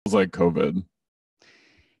feels like COVID.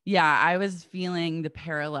 Yeah, I was feeling the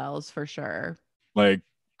parallels for sure. Like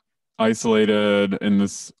isolated in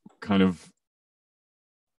this kind of,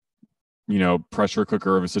 pressure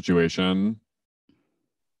cooker of a situation.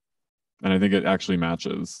 And I think it actually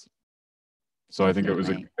matches. So I think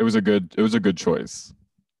Definitely. it was a good choice.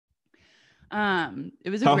 It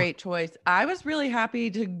was a How great choice. I was really happy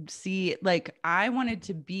to see, like, I wanted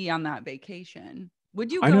to be on that vacation. Would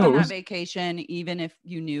you I go know on it that was. vacation even if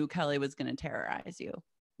you knew Kelly was going to terrorize you?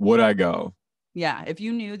 Would I go? Yeah, if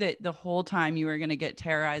you knew that the whole time you were going to get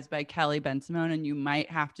terrorized by Kelly Ben Simone and you might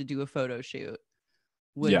have to do a photo shoot,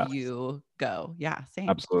 would Yeah, you go? Yeah, same.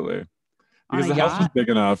 absolutely. On Because a the house was yacht? big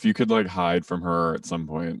enough, you could like hide from her at some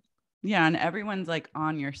point. Yeah, and everyone's like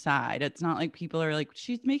on your side. It's not like people are like,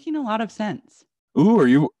 she's making a lot of sense. Ooh, are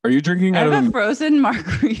you drinking I out have of a a? frozen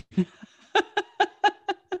margarita.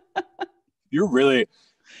 You're really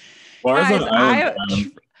Lara's Guys, on island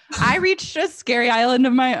time. I reached a scary island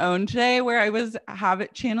of my own today where I was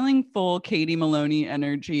channeling full Katie Maloney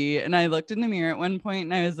energy. And I looked in the mirror at one point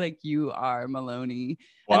and I was like, you are Maloney.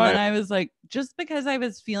 And then Why? I was like, just because I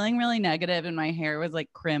was feeling really negative and my hair was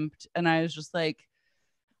like crimped. And I was just like,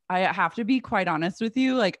 I have to be quite honest with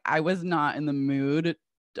you. Like, I was not in the mood.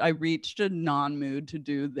 I reached a non-mood to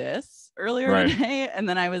do this earlier Right, today. And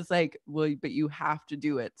then I was like, well, but you have to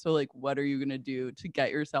do it. So, like, what are you going to do to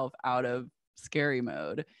get yourself out of scary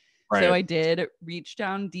mode? So right. I did reach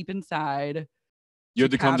down deep inside You to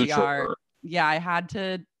had to come to caviar. shore. Yeah,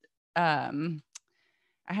 um,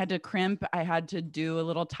 I had to crimp. I had to do a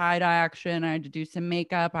little tie-dye action. I had to do some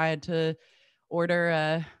makeup. I had to order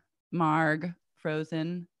a Marg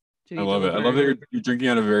frozen to I be love it. I love that delivered. you're drinking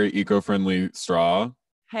out of a very eco-friendly straw,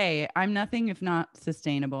 Hey, I'm nothing if not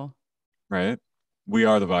sustainable. right? We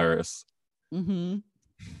are the virus. Mm-hmm.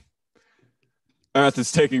 Earth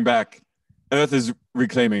is taking back. Earth is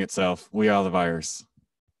reclaiming itself. We are the virus.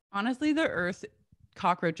 Honestly, the earth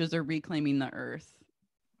cockroaches are reclaiming the earth.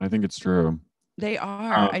 I think it's true. They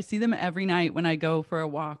are. Um, I see them every night when I go for a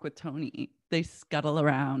walk with Tony. They scuttle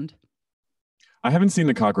around. I haven't seen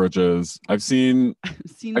the cockroaches. I've seen a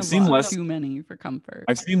I've seen lot less too many for comfort.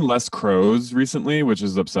 I've seen less crows recently, which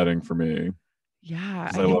is upsetting for me Yeah,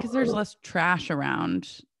 because I I think love because there's crows. less trash around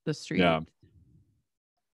the street. Yeah.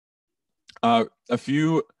 A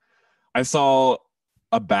few I saw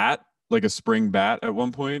a bat, like a spring bat at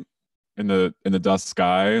one point in the dusk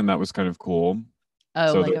sky, and that was kind of cool.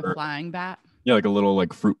 Oh, So like a they're flying bat? yeah, like a little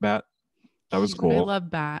like fruit bat. That was Cute. I cool. love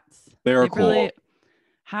bats. They are They've really cool.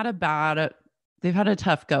 had a bad, they've had a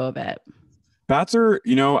tough go of it. Bats are,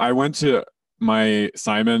 I went to my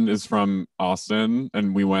Simon is from Austin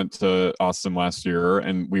and we went to Austin last year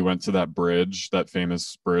and we went to that bridge, that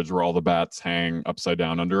famous bridge where all the bats hang upside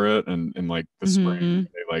down under it and in like the spring Mm-hmm.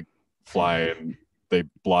 they like fly and they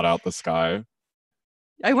blot out the sky.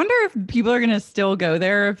 I wonder if people are going to still go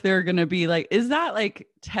there, if they're going to be like, is that like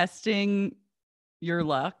testing your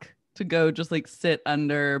luck to go just like sit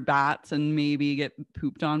under bats and maybe get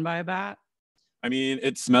pooped on by a bat? I mean,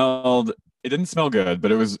 it didn't smell good,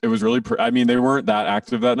 but it was really I mean, they weren't that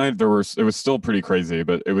active that night. It was still pretty crazy,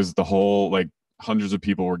 but it was the whole like hundreds of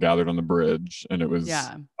people were gathered on the bridge and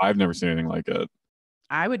Yeah, I've never seen anything like it.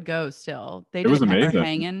 I would go still. They It was just are amazing.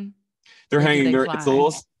 hanging They're or do hanging they there. It's a fly?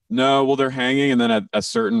 little no, well, they're hanging, and then at a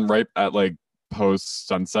certain right at like post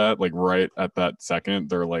sunset, like right at that second,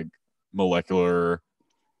 they're like molecular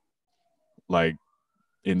like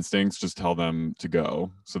instincts just tell them to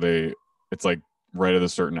go. So it's like right at a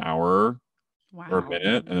certain hour or a Wow.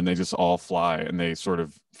 minute, and then they just all fly, and they sort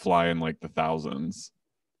of fly in like the thousands.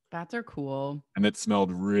 Bats are cool. And it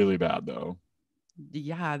smelled really bad though.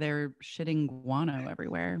 Yeah, they're shitting guano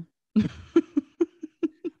everywhere.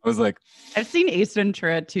 I was like, I've seen Ace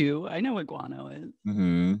Ventura too. I know what guano is.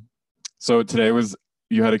 mm-hmm. So today was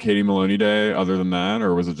you had a Katie Maloney day other than that,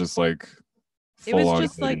 or was it just like It full was on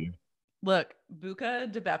just like, Katie? look,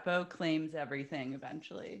 Buca de Beppo claims everything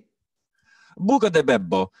eventually. Buca de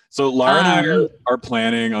Beppo. So Lara and I Um, are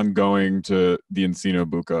planning on going to the Encino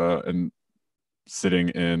Buca and sitting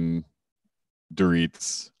in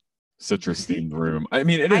Dorit's citrus themed room. I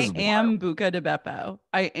mean, it I is wild. am Buca de Beppo.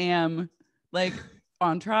 I am like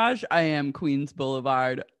Entourage. I am Queens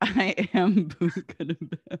Boulevard. I am Buca de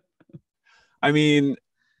Beppo. I mean,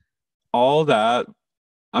 all that.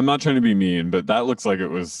 I'm not trying to be mean, but that looks like it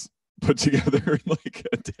was put together in like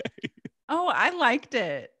a day. Oh, I liked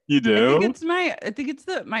it. You do? I think it's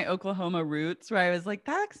my Oklahoma roots where I was like,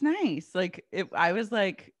 that looks nice. Like it, No, I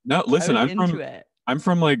listen, was into it. I'm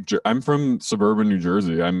from suburban New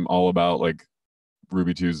Jersey. I'm all about like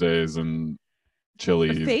Ruby Tuesdays and A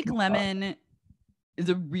Chili's. fake lemon is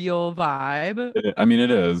a real vibe. I mean,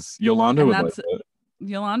 it is. Yolanda And would like that's it.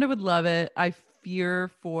 Yolanda would love it. I fear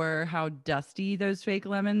for how dusty those fake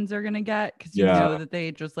lemons are gonna get because you Yeah. know that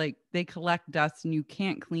they just like they collect dust and you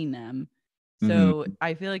can't clean them. Mhm. So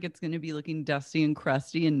I feel like it's gonna be looking dusty and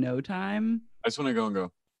crusty in no time. I just want to go and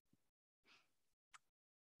go.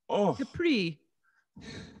 Oh, Capri,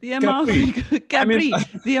 the Capri. Amalfi I mean, Capri,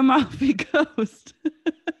 the Amalfi Coast.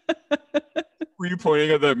 were you pointing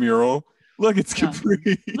at that mural? Look, it's No.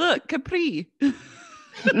 Capri. Look, Capri.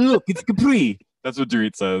 Look, it's Capri. That's what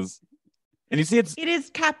Dorit says. And you see, It is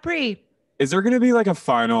Capri. is there going to be like a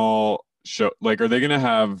final show? Like, are they going to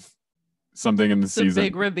have something in the It's a season?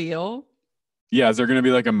 big reveal. Yeah, is there going to be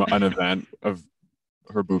like an event of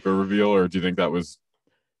her Buka reveal, or do you think that was?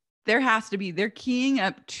 There has to be. They're keying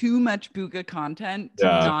up too much Buka content to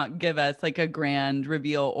not give us like a grand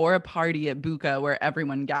reveal or a party at Buka where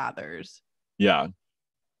everyone gathers. Yeah.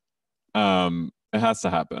 It has to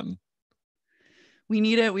happen. We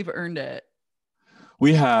need it. We've earned it.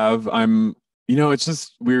 We have. It's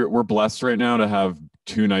just we're blessed right now to have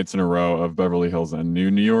 2 nights in a row of Beverly Hills and New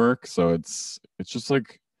York. So it's just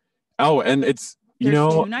like, oh, and it's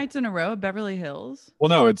There's 2 nights in a row of Beverly Hills. Well,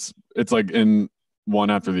 no, it's like in one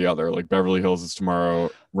after the other. Like Beverly Hills is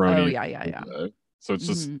tomorrow. Roni. Oh yeah. So it's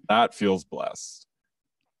just that feels blessed.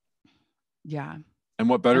 Yeah. And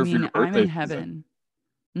what better for your birthday? I'm in heaven.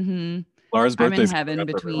 Mm-hmm. Lara's birthday. I'm in heaven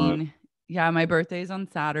between. Yeah, my birthday's on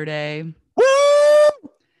Saturday. Woo!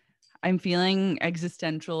 I'm feeling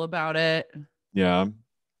existential about it. Yeah.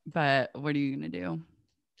 But what are you gonna do?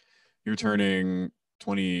 You're turning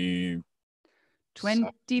 25.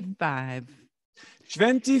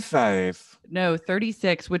 25. No,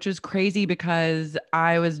 36, which is crazy because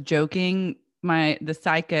I was joking. The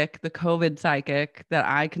COVID psychic that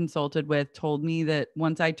I consulted with told me that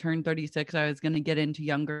once I turned 36, I was going to get into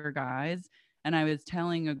younger guys. And I was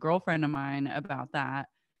telling a girlfriend of mine about that.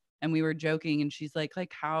 And we were joking and she's like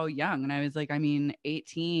how young? And I was like, I mean,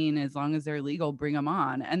 18, as long as they're legal, bring them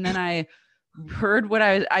on. And then I heard what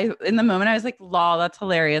I in the moment I was like, lol, that's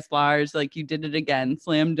hilarious, Lars. Like you did it again,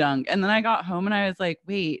 slam dunk. And then I got home and I was like,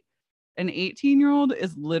 wait, an 18-year-old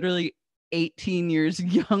is literally 18 years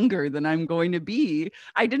younger than I'm going to be.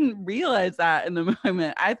 I didn't realize that in the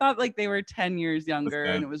moment. I thought like they were 10 years younger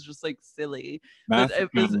and it was just like silly. But it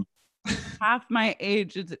was half my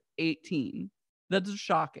age is 18. That's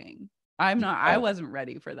shocking. I wasn't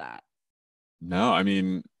ready for that. No, I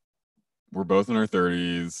mean, we're both in our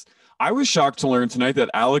 30s. I was shocked to learn tonight that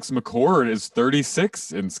Alex McCord is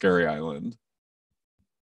 36 in Scary Island.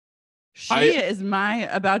 She is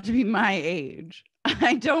about to be my age.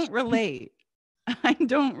 I don't relate. I'm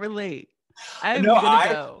gonna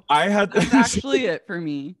go. That's actually it for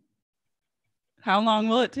me. How long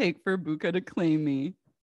will it take for Buka to claim me?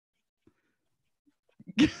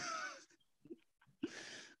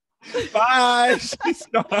 Bye. She's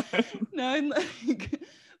gone. No, I'm like,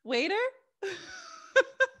 waiter?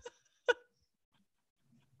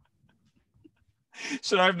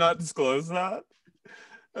 Should I have not disclosed that?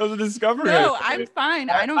 That was a discovery. No, I'm fine.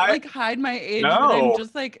 I don't like hide my age, but I'm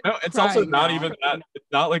just like, no, it's also not even that. It's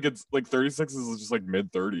not like it's like 36 is just like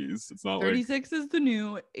mid 30s. It's not 36 is the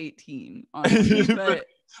new 18, honestly,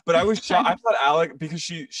 but I was shocked. I thought Alec, because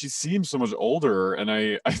she seems so much older, and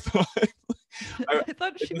I thought I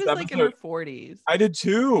thought she was like in her 40s. I did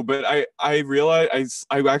too, but I realized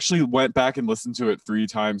I actually went back and listened to it 3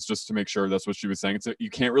 times just to make sure that's what she was saying. You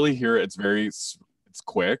can't really hear it. It's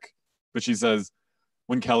quick, but she says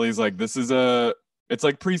when Kelly's like, it's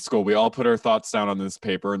like preschool. We all put our thoughts down on this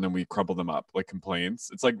paper and then we crumple them up like complaints.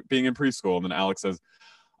 It's like being in preschool. And then Alex says,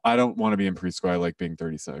 I don't want to be in preschool. I like being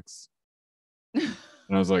 36. And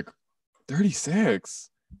I was like, 36?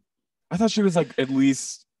 I thought she was like at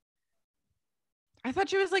least. I thought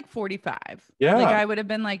she was like 45. Yeah. Like I would have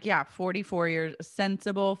been like, 44 years,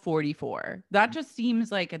 sensible 44. That just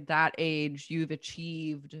seems like at that age, you've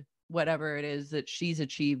achieved whatever it is that she's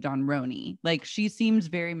achieved on Roni. Like she seems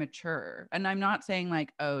very mature. And I'm not saying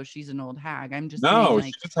like, oh, she's an old hag. I'm just saying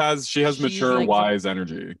like she has mature, like, wise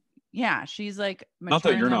energy. Yeah, she's like mature. Not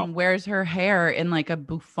that you're not. Wears her hair in like a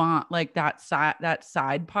bouffant, like that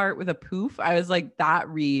side part with a poof. I was like, that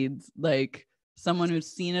reads like someone who's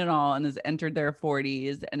seen it all and has entered their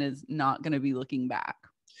 40s and is not going to be looking back.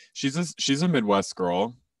 She's a Midwest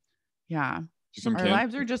girl. Yeah. Our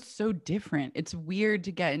lives are just so different. It's weird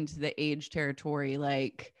to get into the age territory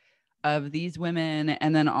like of these women.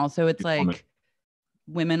 And then also it's like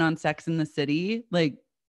women on Sex and the City. Like,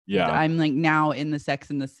 yeah, I'm like now in the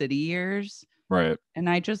Sex and the City years. Right. And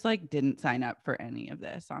I just like didn't sign up for any of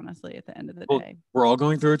this, honestly, at the end of the day. We're all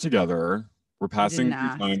going through it together. We're passing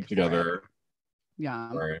through time together.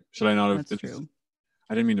 Yeah, Sorry. Should I not have? that's true.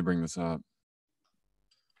 I didn't mean to bring this up.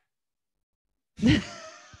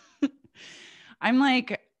 I'm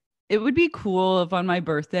like, it would be cool if on my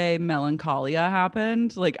birthday Melancholia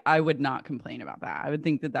happened. Like, I would not complain about that. I would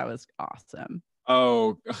think that was awesome.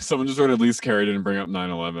 Oh, someone just wrote at least Carey didn't bring up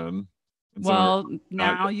 9/11. Well,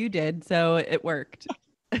 now you did, so it worked.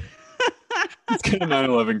 Let's get a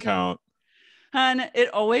 9/11 count. Hun,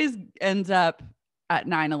 it always ends up at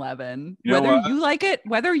 9/11. You know whether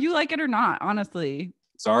what? you like it or not, honestly.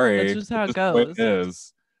 Sorry. That's just how it the way goes. it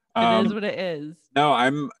is. It is what it is. No,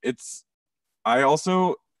 I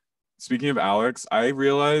also, speaking of Alex, I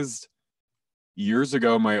realized years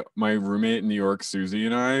ago, my roommate in New York, Susie,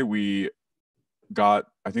 and I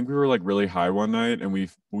I think we were like really high one night, and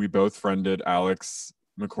we both friended Alex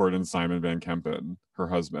McCord and Simon Van Kempen, her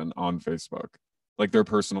husband, on Facebook. Like their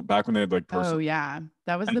personal, back when they had like personal. Oh yeah,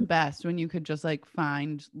 that was the best, when you could just like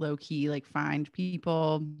find low key, like find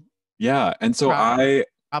people. Yeah, and so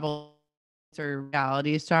or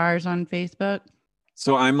reality stars on Facebook.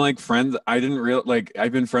 So I'm like friends. I didn't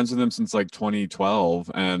I've been friends with them since like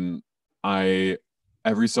 2012, and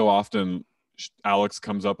every so often Alex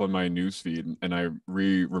comes up on my newsfeed, and I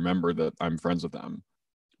remember that I'm friends with them.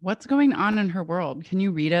 What's going on in her world? Can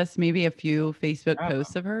you read us maybe a few Facebook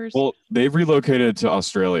posts of hers? Well, they've relocated to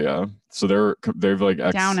Australia, so they've like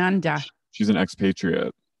down under. She's an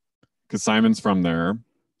expatriate because Simon's from there.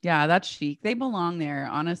 Yeah, that's chic. They belong there,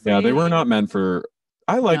 honestly. Yeah, they were not meant for.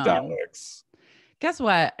 I liked Alex. Guess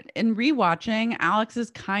what? In rewatching, Alex is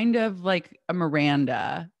kind of like a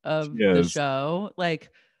Miranda of the show. Like,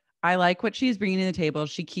 I like what she's bringing to the table.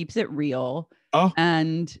 She keeps it real. Oh.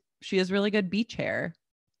 And she has really good beach hair.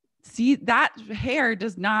 See, that hair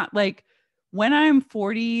does not, like, when I'm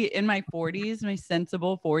 40, in my 40s, my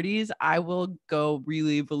sensible 40s, I will go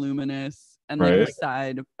really voluminous and like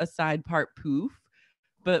a side part poof.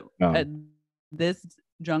 But at this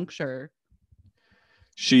juncture,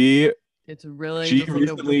 it's really she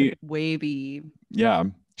recently like wavy. Yeah,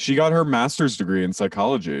 she got her master's degree in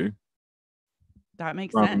psychology. That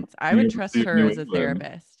makes sense. I would trust her as a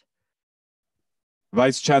therapist.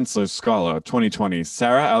 Vice Chancellor Scholar 2020,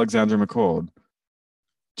 Sarah Alexandra McCord.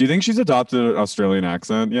 Do you think she's adopted an Australian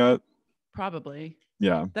accent yet? Probably.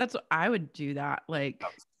 Yeah. I would do that. Like,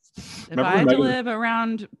 if I had to live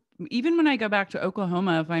around, even when I go back to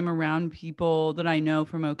Oklahoma, if I'm around people that I know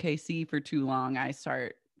from OKC for too long, I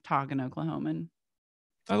start talking Oklahoman.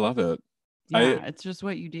 I love it. Yeah, it's just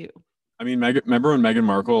what you do. I mean, remember when Meghan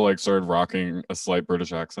Markle like started rocking a slight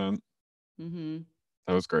British accent? Mm-hmm.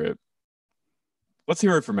 That was great. Let's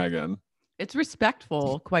hear it for Meghan. It's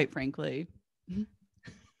respectful, quite frankly.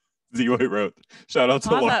 Ziwe wrote, shout out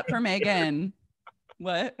to Lara. Pause up for Meghan.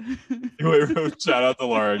 What? Ziwe wrote, shout out to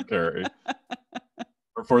Lara and Carey.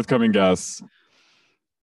 Our forthcoming guests.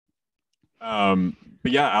 But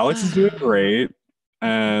yeah, Alex is doing great.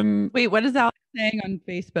 And wait, what is Alex saying on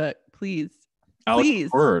Facebook? Please.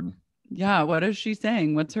 Alex Word. Yeah, what is she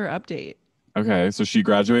saying? What's her update? Okay, so she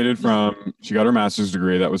graduated she got her master's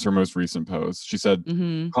degree. That was her most recent post. She said,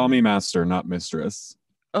 call me master, not mistress.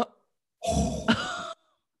 Oh.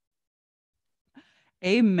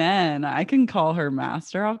 Amen. I can call her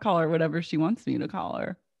master. I'll call her whatever she wants me to call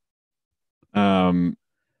her.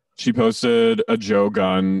 She posted a Joe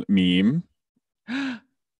Gunn meme.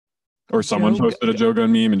 Or someone posted a Joe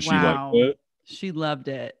Gunn meme and she liked it. She loved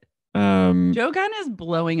it. Joe Gunn is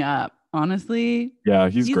blowing up, honestly. Yeah,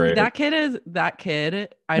 he's great. That kid.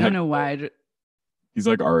 I don't know why. He's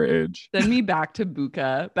like our age. Send me back to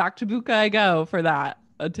Buka. Back to Buka I go for that.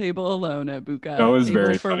 A table alone at Buka. That was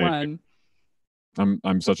very for funny. One.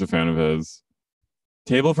 I'm such a fan of his.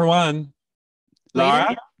 Table for one.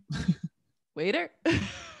 Lara? Waiter?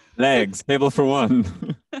 Legs. Table for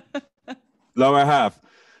one. Lower half.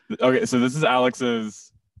 Okay, so this is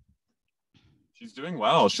Alex's. She's doing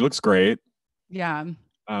well. She looks great. Yeah.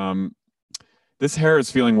 This hair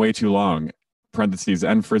is feeling way too long, parentheses,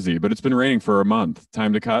 and frizzy, but it's been raining for a month.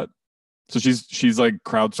 Time to cut. So she's like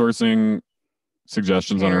crowdsourcing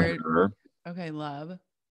suggestions on her hair. Okay, love.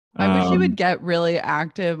 I wish she would get really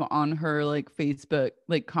active on her like Facebook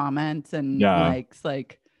like comments and likes,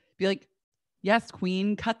 like be like, yes,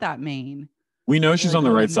 queen, cut that mane. We know she's on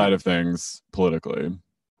the right side of things politically.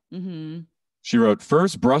 Mm-hmm. She wrote,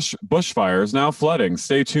 first bushfires, now flooding.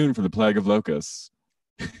 Stay tuned for the plague of locusts.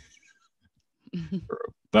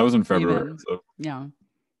 That was in February. So. Yeah.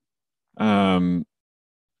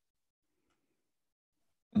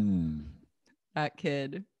 That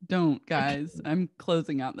kid. Don't, guys. I'm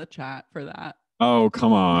closing out the chat for that. Oh,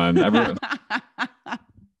 come on.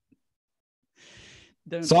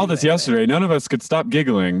 Don't Saw do this it. yesterday. None of us could stop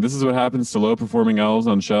giggling. This is what happens to low-performing elves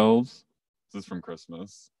on shelves. This is from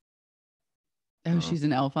Christmas. Oh, she's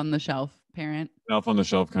an elf on the shelf parent. Elf on the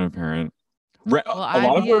shelf kind of parent. Will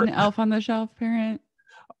I be an elf on the shelf parent?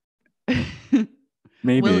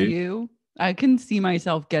 Maybe. Will you? I can see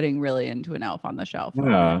myself getting really into an elf on the shelf. Yeah.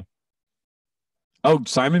 Moment. Oh,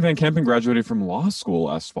 Simon Van Kempen graduated from law school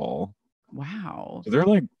last fall. Wow. So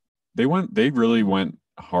they really went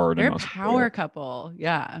hard. They're a power couple.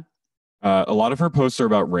 Yeah. A lot of her posts are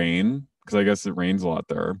about rain because I guess it rains a lot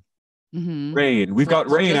there. Mm-hmm. Rain. We've got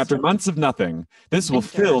rain after months of nothing. This will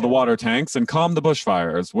fill the water tanks and calm the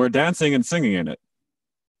bushfires. We're dancing and singing in it.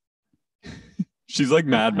 She's like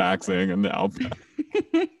Mad Maxing in the album.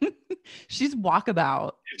 She's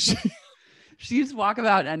walkabout. She's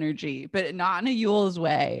walkabout energy, but not in a Yule's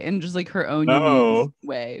way, and just like her own unique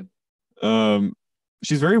way.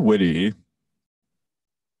 She's very witty.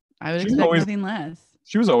 I would expect nothing less.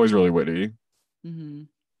 She was always really witty. Mm-hmm.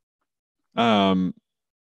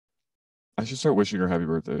 I should start wishing her happy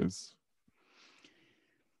birthdays.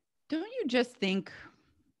 Don't you just think?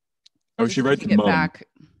 Oh, she writes mum. Back.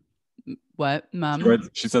 What, mum?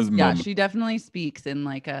 She says mum. Yeah, she definitely speaks in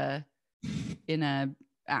like a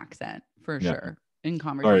accent for sure in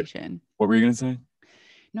conversation. Right. What were you gonna say?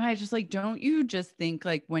 No, I just like, don't you just think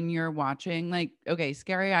like when you're watching, like, okay,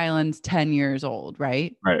 Scary Island's 10 years old,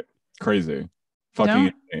 right? Right. Crazy.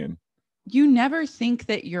 Fucking insane. You never think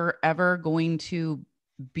that you're ever going to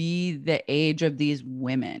be the age of these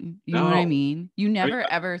women. You know what I mean? You never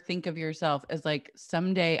ever think of yourself as like,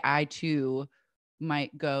 someday I too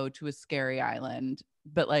might go to a Scary Island,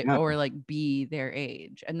 but like, or like be their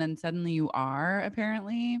age. And then suddenly you are,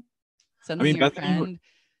 apparently. Suddenly your friend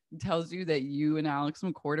tells you that you and Alex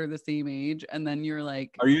McCord are the same age, and then you're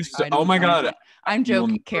like, "Are you? Oh my god!" I'm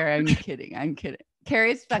joking, Carey. I'm kidding. I'm kidding.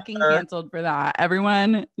 Carey's fucking canceled for that.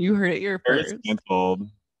 Everyone, you heard it here first. Canceled.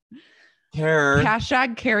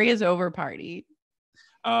 Hashtag Carey is over party.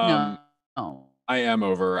 No, I am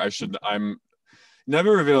over. I'm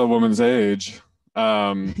never reveal a woman's age.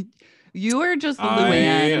 You are just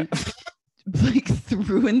Luann. Like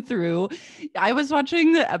through and through. I was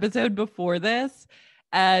watching the episode before this,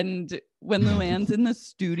 and when Luann's in the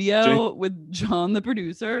studio with John, the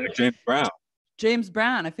producer, James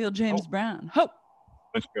Brown. I feel James Brown. Ho!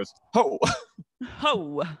 And she goes, ho!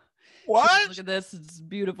 Ho! What? Look at this. It's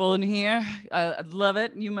beautiful in here. I love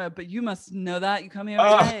it. But you must know that. You come here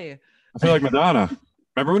every day. I feel like Madonna.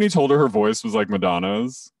 Remember when he told her voice was like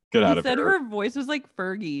Madonna's? Get out of here. He said her voice was like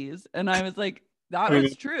Fergie's, and I was like, that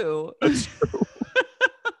was true. That's true.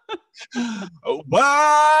 Oh,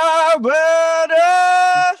 Barbara,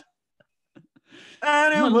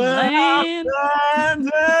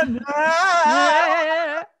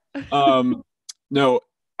 no,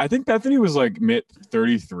 I think Bethany was like mid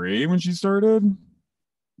 33 when she started.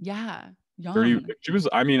 Yeah, young. 30. She was.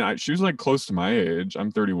 I mean, she was like close to my age.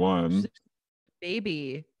 I'm 31.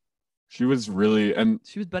 Baby. She was really, and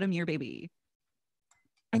she was but a mere baby.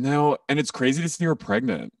 And now, and it's crazy to see her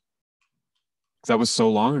pregnant because that was so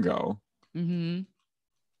long ago. Mm-hmm.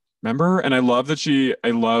 Remember? And I love the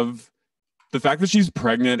fact that she's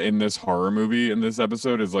pregnant in this horror movie in this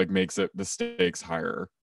episode is like makes it the stakes higher.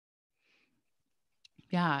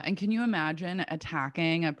 Yeah. And can you imagine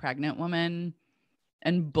attacking a pregnant woman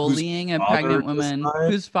and bullying a pregnant woman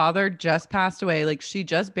whose father just passed away? Like, she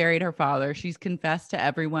just buried her father. She's confessed to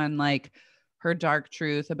everyone like her dark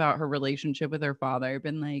truth about her relationship with her father.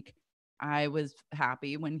 Been like, I was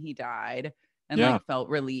happy when he died and like felt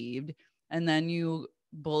relieved. And then you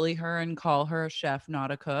bully her and call her a chef,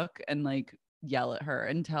 not a cook, and like yell at her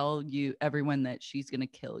and tell everyone that she's gonna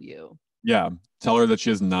kill you. Yeah. Tell her that she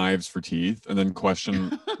has knives for teeth, and then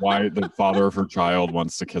question why the father of her child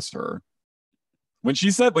wants to kiss her. When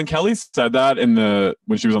Kelly said that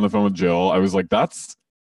when she was on the phone with Jill, I was like, that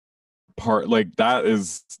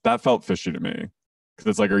felt fishy to me. Cause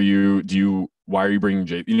it's like, why are you bringing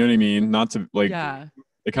Jay? You know what I mean? Not to like,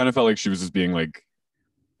 it kind of felt like she was just being like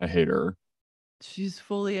a hater. She's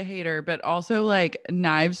fully a hater, but also like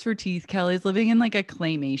knives for teeth. Kelly's living in like a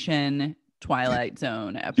claymation Twilight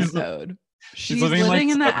Zone episode. She's living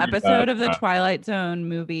in the episode of the Twilight Zone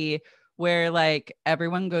movie where like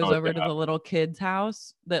everyone goes over to the little kid's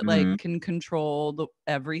house that like can control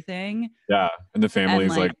everything. Yeah. And the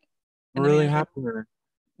family's like, we're really happy.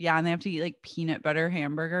 Yeah. And they have to eat like peanut butter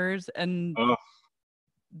hamburgers, and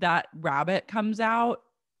that rabbit comes out.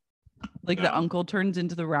 Like the uncle turns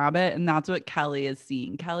into the rabbit, and that's what Kelly is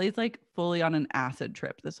seeing. Kelly's like fully on an acid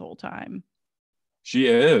trip this whole time. She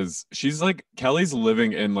is. She's like, Kelly's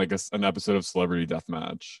living in like an episode of Celebrity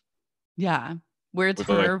Deathmatch. Yeah. Where it's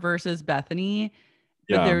her versus Bethany.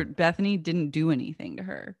 Yeah. Bethany didn't do anything to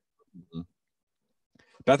her.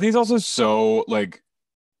 Bethany's also so like,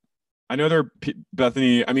 I know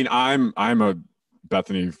Bethany. I mean, I'm a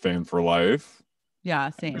Bethany fan for life. Yeah,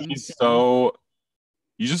 same. She's so,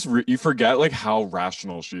 you forget like how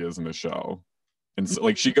rational she is in the show, and so,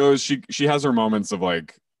 like she has her moments of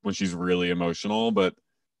like when she's really emotional, but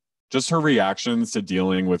just her reactions to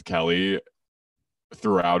dealing with Kelly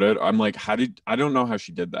throughout it, I'm like, I don't know how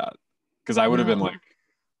she did that, because I would have been No. like,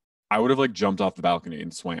 I would have like jumped off the balcony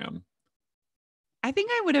and swam. I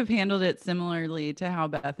think I would have handled it similarly to how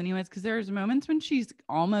Bethany was, because there's moments when she's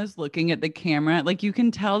almost looking at the camera. Like you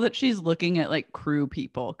can tell that she's looking at like crew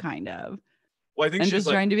people kind of. Well, I think And she's just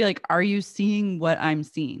like, trying to be like, are you seeing what I'm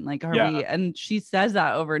seeing? Like, are yeah. we? And she says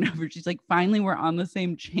that over and over. She's like, finally, we're on the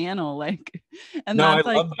same channel. Like, and No, that's I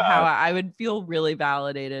like love that. how I would feel really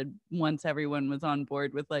validated once everyone was on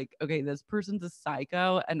board with like, okay, this person's a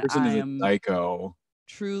psycho and Person I is a am psycho.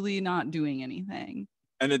 truly not doing anything.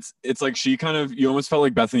 And it's like she kind of, you almost felt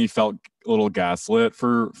like Bethany felt a little gaslit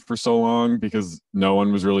for so long, because no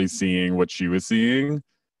one was really seeing what she was seeing,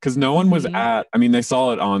 because no one was at, I mean, they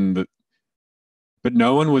saw it on the, but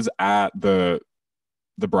no one was at the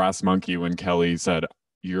brass monkey when Kelly said,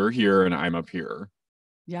 you're here and I'm up here.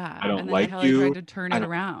 Yeah. I don't and then like Kelly you. tried to turn it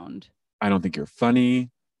around. I don't think you're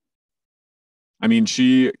funny. I mean,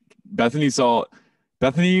 Bethany,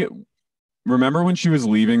 remember when she was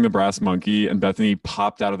leaving the brass monkey and Bethany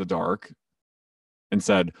popped out of the dark and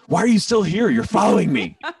said, why are you still here? You're following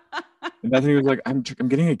me. And Bethany was like, I'm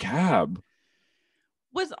getting a cab.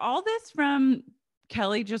 Was all this from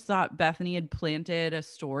Kelly just thought Bethany had planted a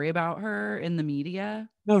story about her in the media?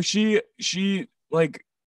 No, she like,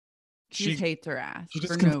 she just hates her ass. She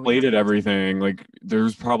just conflated everything. Like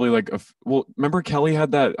there's probably like remember Kelly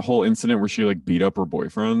had that whole incident where she like beat up her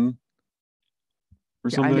boyfriend or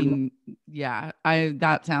something? I mean, yeah,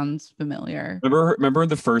 that sounds familiar. Remember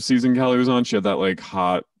the first season Kelly was on? She had that like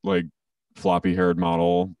hot, like floppy haired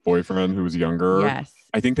model boyfriend who was younger. Yes.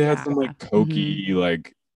 I think they had some like cokey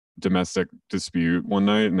like domestic dispute one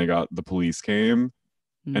night, and the police came,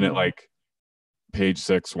 and it like Page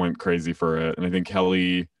 6 went crazy for it. And I think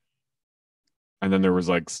Kelly, and then there was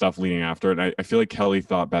like stuff leading after it. And I feel like Kelly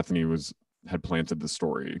thought Bethany had planted the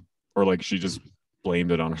story, or like she just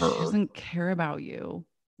blamed it on her. She doesn't care about you.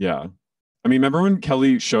 Yeah. I mean, remember when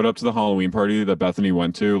Kelly showed up to the Halloween party that Bethany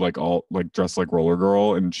went to, like all like dressed like Roller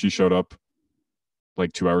Girl, and she showed up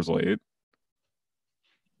like 2 hours late?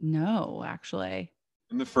 No, actually.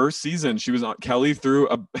 In the first season, she was on. Kelly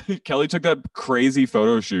Kelly took that crazy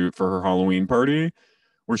photo shoot for her Halloween party,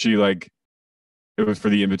 where she like, it was for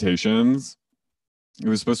the invitations. It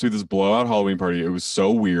was supposed to be this blowout Halloween party. It was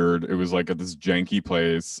so weird. It was like at this janky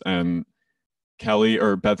place, and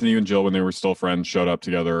Bethany and Jill, when they were still friends, showed up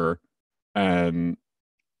together, and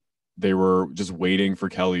they were just waiting for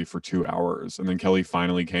Kelly for 2 hours. And then Kelly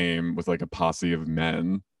finally came with like a posse of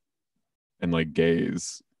men and like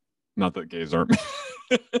gays. Not that gays aren't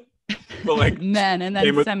but like men, and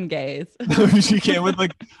then some gays. She came with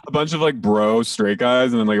like a bunch of like bro straight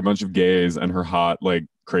guys, and then like a bunch of gays and her hot like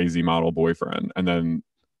crazy model boyfriend. And then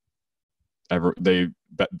the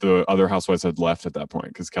other housewives had left at that point,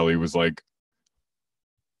 because Kelly was like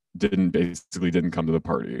didn't come to the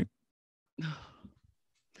party.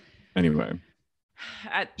 Anyway,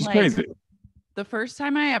 it's crazy. The first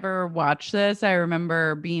time I ever watched this, I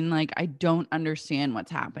remember being like, I don't understand what's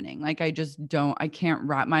happening. Like, I can't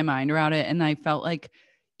wrap my mind around it. And I felt like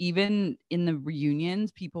even in the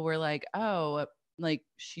reunions, people were like, oh, like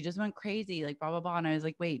she just went crazy, like blah, blah, blah. And I was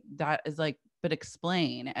like, wait, that is like, but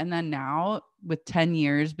explain. And then now with 10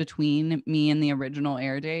 years between me and the original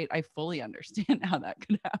air date, I fully understand how that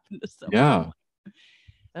could happen to someone.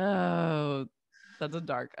 Yeah. Oh, that's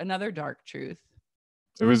another dark truth.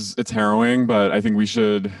 It's harrowing, but I think we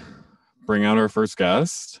should bring out our first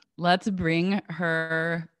guest. Let's bring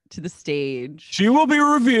her to the stage. She will be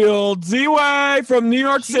revealed. Ziwe from New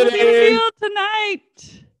York City. Will be revealed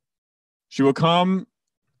tonight. She will come,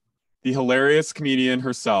 the hilarious comedian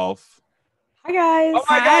herself. Hi guys. Oh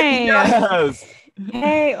my God, yes.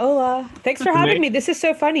 Hey, hola. Thanks for having me. This is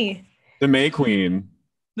so funny. The May Queen.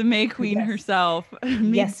 The May Queen herself.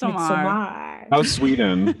 Yes, Midsommar. How's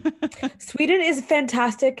Sweden? Sweden is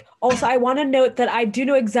fantastic. Also, I want to note that I do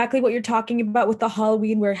know exactly what you're talking about with the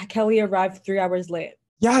Halloween where Kelly arrived 3 hours late.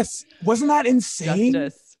 Yes. Wasn't that insane?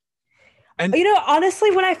 Justice. And you know,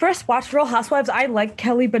 honestly, when I first watched Real Housewives, I liked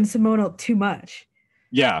Kelly Ben-Simone too much.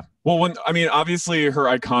 Yeah. Well, obviously her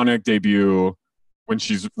iconic debut when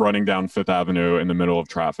she's running down Fifth Avenue in the middle of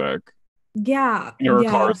traffic. Yeah. Her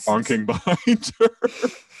car's honking behind her.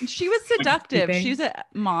 She was seductive. She's a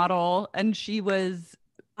model, and she was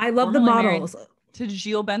I love the formerly married models. to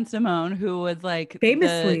Gilles Ben Simone, who was like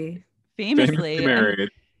Famously. famously married.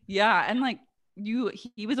 And like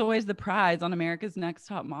he was always the prize on America's Next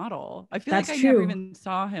Top Model. I feel That's like I true. never even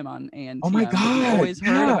saw him on ANTM. Oh my but we God, always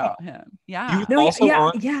heard yeah. about him. He Yeah. was No, also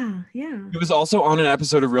on. yeah. He was also on an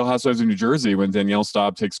episode of Real Housewives of New Jersey when Danielle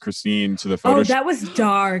Staub takes Christine to the photo Oh, shoot. that was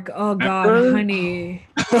dark. Oh God, Remember? honey.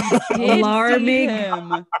 Did Alarming. see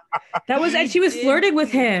him. That was, and she was did flirting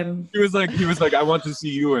with see him. He was like, I want to see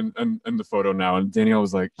you in the photo now. And Danielle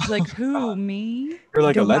was like, She's like, who, me? you're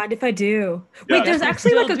like Don't a mind if I do. Yeah. Wait, there's Yes, I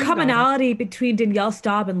actually still like a do, though. commonality between Danielle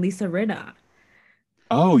Staub and Lisa Rinna.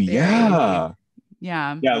 Oh yeah.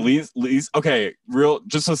 Yeah. Yeah, Lise. Okay,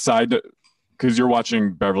 just a side, because you're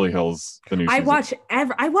watching Beverly Hills, the new season.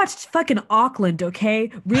 I watched fucking Auckland,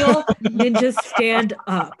 okay? Real ninjas stand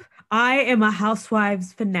up. I am a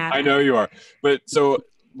Housewives fanatic. I know you are. But so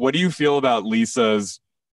what do you feel about Lisa's,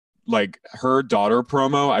 like, her daughter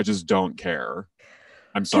promo? I just don't care.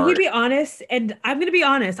 I'm sorry. Can we be honest? And I'm going to be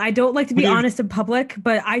honest. I don't like to be honest in public,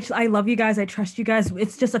 but I love you guys. I trust you guys.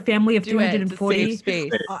 It's just a family of 340. It's a safe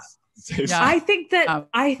space. Yeah. I think that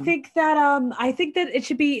it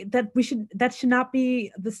should be that should not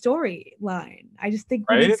be the storyline. I just think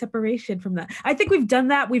we need separation from that. I think we've done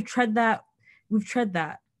that. We've tread that.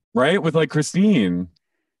 Right? With like Christine.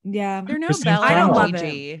 Yeah. You're no Christine Bella. I don't love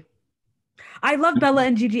Gigi. it. I love Bella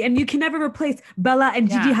and Gigi, and you can never replace Bella and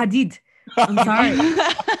Gigi Hadid. I'm sorry.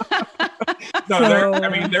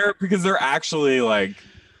 They're because they're actually like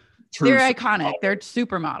they're iconic. They're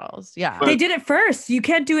supermodels. Yeah. They did it first. You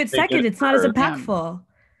can't do it second. It's not as impactful.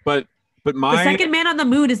 But the second man on the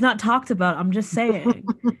moon is not talked about. I'm just saying.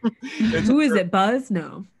 Who is it? Buzz?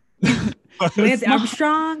 No. Lance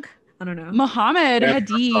Armstrong? I don't know. Muhammad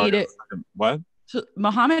Hadid. What?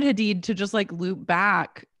 Muhammad Hadid, to just like loop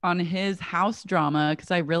back on his house drama,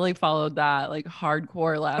 because I really followed that like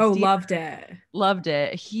hardcore last year. Loved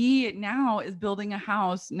it. He now is building a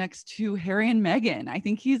house next to Harry and Meghan. I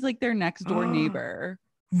think he's like their next door neighbor.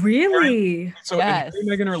 Really? So Harry and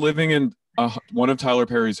Meghan are living in one of Tyler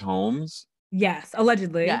Perry's homes? Yes,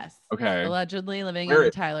 allegedly. Yes. Okay. Allegedly living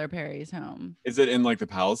in Tyler Perry's home. Is it in like the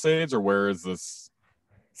Palisades, or where is this?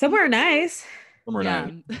 Somewhere nice. Somewhere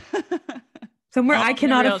nice. Somewhere I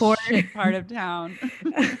cannot afford. Part of town.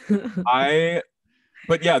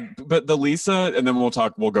 But the Lisa, and then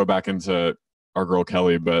we'll go back into our girl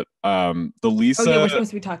Kelly, but the Lisa. Oh yeah, we're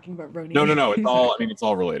supposed to be talking about Roni. No, it's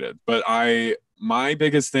all related. But my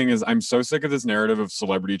biggest thing is I'm so sick of this narrative of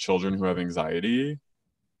celebrity children who have anxiety.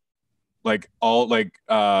 I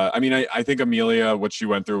think Amelia, what she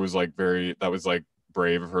went through was like that was like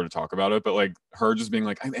brave of her to talk about it, but like her just being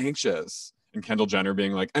like, I'm anxious. And Kendall Jenner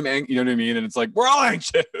being like, you know what I mean? And it's like, we're all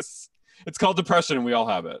anxious. It's called depression and we all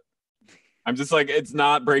have it. I'm just like, it's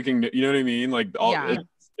not breaking, you know what I mean? Like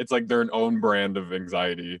it's like their own brand of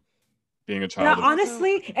anxiety, being a child. Yeah,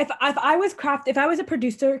 honestly, if I was a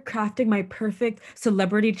producer crafting my perfect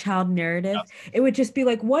celebrity child narrative, it would just be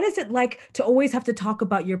like, what is it like to always have to talk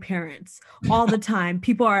about your parents all the time?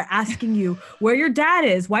 People are asking you where your dad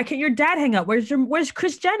is. Why can't your dad hang out? Where's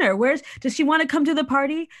Kris Jenner? Does she want to come to the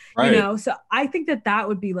party? Right. You know, so I think that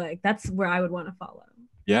would be like, that's where I would want to follow.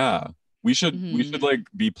 Yeah. We should like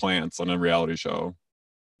be plants on a reality show.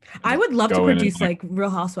 I would love to produce like Real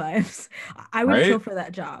Housewives. I would kill for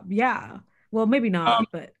that job. Yeah. Well, maybe not,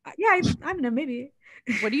 but yeah, I don't know, maybe.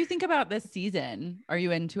 What do you think about this season? Are you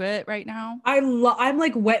into it right now? I'm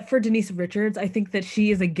like wet for Denise Richards. I think that she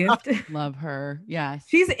is a gift. Love her. Yes.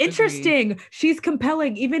 She's interesting. Agreed. She's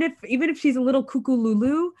compelling. Even if she's a little cuckoo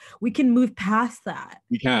Lulu, we can move past that.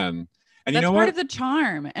 We can. And that's you know part what? of the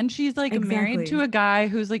charm. And she's like married to a guy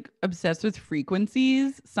who's like obsessed with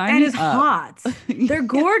frequencies. And is hot. They're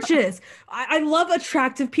gorgeous. I love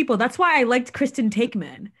attractive people. That's why I liked Kristen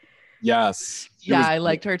Takeman. Yes. Yeah, I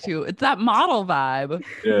liked her too. It's that model vibe.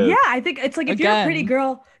 Yeah, I think it's like if you're a pretty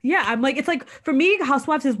girl. Yeah, I'm like, it's like for me,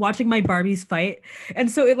 Housewives is watching my Barbies fight, and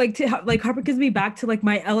so it like gives me back to like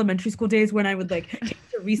my elementary school days when I would like take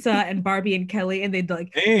Teresa and Barbie and Kelly, and they'd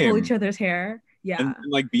like pull each other's hair. Yeah, and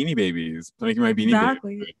like Beanie Babies, making my Beanie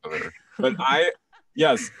Babies. But I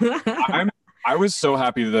was so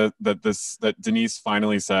happy that Denise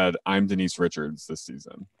finally said, "I'm Denise Richards" this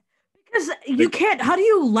season. Because you can't. How do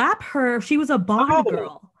you lap her if she was a Bond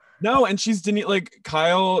girl? No, and she's Denise. Like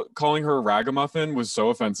Kyle calling her a ragamuffin was so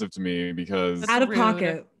offensive to me because out of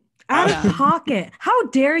pocket. How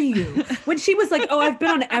dare you? When she was like, "Oh, I've been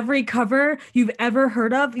on every cover you've ever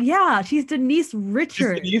heard of." Yeah, she's Denise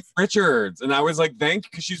Richards. And I was like,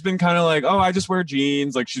 because she's been kind of like, "Oh, I just wear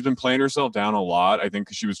jeans." Like she's been playing herself down a lot. I think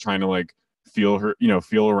because she was trying to like feel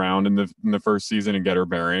around in the first season and get her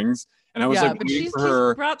bearings. And I was like but waiting she's for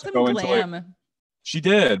her brought to some go into like, glam. she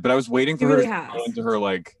did, but I was waiting for She her really to has. go into her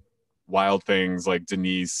like wild things like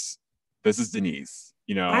Denise. This is Denise,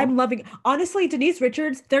 you know? I'm loving, honestly, Denise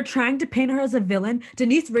Richards, they're trying to paint her as a villain.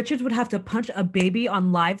 Denise Richards would have to punch a baby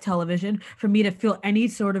on live television for me to feel any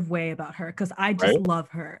sort of way about her because I just Right? love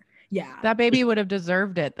her. Yeah. That baby would have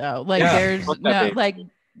deserved it though. Like Yeah, there's fuck that no baby. like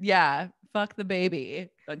yeah, fuck the baby.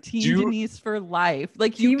 Team you- Denise for life.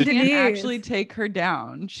 Like you Team can't Denise. actually take her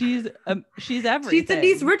down. She's everything. She's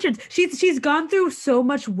Denise Richards. She's gone through so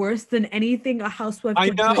much worse than anything a housewife I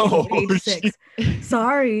could put you know. at age 6.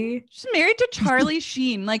 Sorry. She's married to Charlie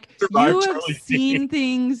Sheen. Like Survived you have Charlie seen Sheen.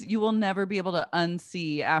 things you will never be able to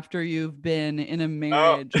unsee after you've been in a Oh,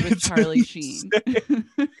 marriage with it's Charlie Sheen.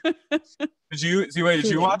 Did you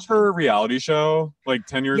Truly. watch her reality show like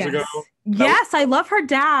 10 years ago? Yes, I love her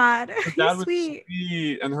dad. Her He's dad was sweet.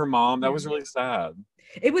 sweet, and her mom. That was really sad.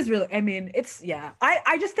 It was really, I mean, it's, yeah.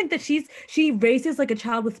 I just think that she raises like a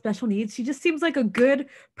child with special needs. She just seems like a good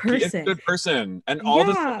She is a person. good person, and all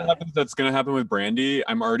this stuff Yeah. that happens that's gonna happen with Brandy.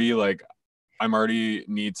 I'm already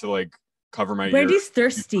need to like cover my Brandy's ears.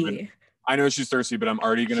 thirsty. I know she's thirsty, but I'm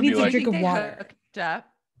already gonna She be needs a like, drink of They water. hooked up.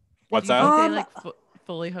 what's Do you that? think Um, they like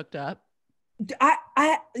fully hooked up?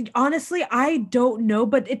 I honestly, I don't know,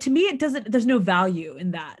 but to me, it doesn't, there's no value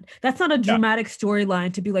in that. That's not a dramatic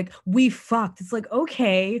storyline to be like, we fucked. It's like,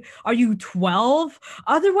 okay, are you 12?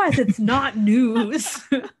 Otherwise, it's not news.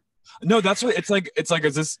 No, that's what it's like. It's like,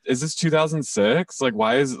 is this 2006? Like,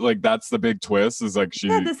 why is like that's the big twist? Is like she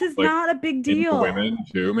Yeah, this is like, not a big into deal. women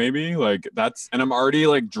too, maybe like that's, and I'm already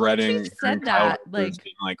like dreading. She hearing said Kyle that, Richards like-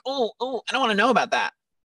 being like, oh, I don't want to know about that.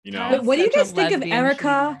 You know, Kyle's But what do you such a guys think of lesbian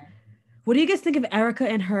Erica? sheen. What do you guys think of Erica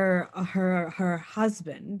and her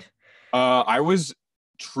husband? I was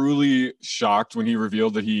truly shocked when he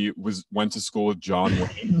revealed that he went to school with John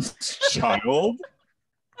Wayne's child.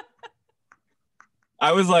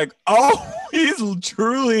 I was like, oh, he's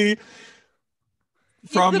truly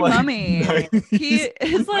He's from the like mummy. He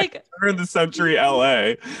is like turn of the century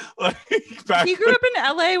LA. Like back he grew up in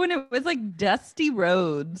LA when it was like dusty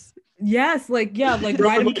roads. Yes, like right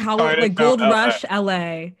in Like California, like Chinatown, Gold LA. Rush,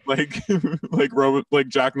 LA, like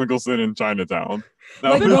Jack Nicholson in Chinatown. That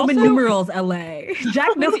like was- Roman also- numerals, LA.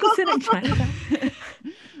 Jack Nicholson in China.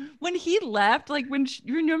 When he left, like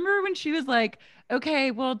you remember when she was like, okay,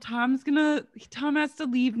 well, Tom has to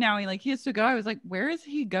leave now. He has to go. I was like, where is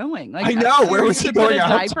he going? Like, I know, where he was he to going put a out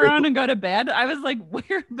diaper to? on and go to bed? I was like,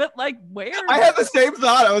 where? But like, where? I had the same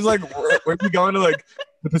thought. I was like, where's he going to, like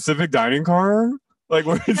the Pacific dining car? Like,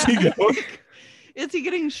 where is he going? Is he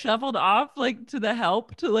getting shoveled off like to the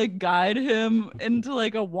help to like guide him into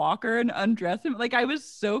like a walker and undress him? Like I was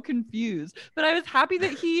so confused, but I was happy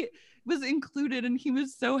that he was included and he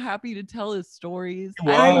was so happy to tell his stories. He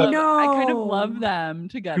was. I kind of know. love them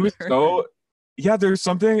together. He was so, yeah, there's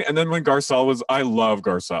something. And then when Garcelle was, I love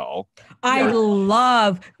Garcelle. I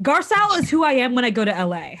love Garcelle is who I am when I go to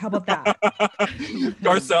LA. How about that?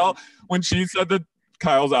 Garcelle, when she said that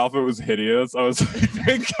Kyle's outfit was hideous, I was like,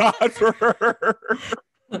 thank God for her.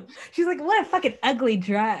 She's like, what a fucking ugly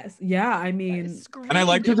dress. Yeah, I mean, And I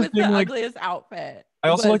liked her it was just being the like- ugliest outfit. I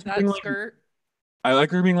also was liked her that being like- skirt. I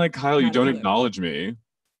like her being like, Kyle, you Not don't blue. acknowledge me.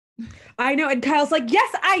 I know. And Kyle's like,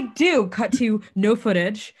 yes, I do. Cut to no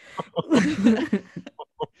footage. I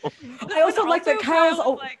also like that Kyle's.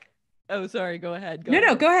 Kyle was like, oh, sorry, go ahead. No,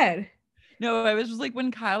 ahead. go ahead. No, I was just like,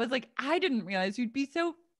 when Kyle was like, I didn't realize you'd be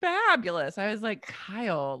so fabulous. I was like,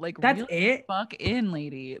 Kyle, like, That's really it. fuck in,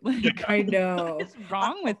 lady. Like, I know. what is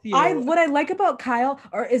wrong with you? What I like about Kyle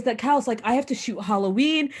is that Kyle's like, I have to shoot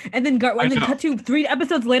Halloween, and then and then know. cut to 3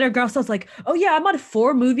 episodes later, Garcelle's like, oh yeah, I'm on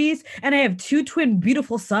 4 movies, and I have 2 twin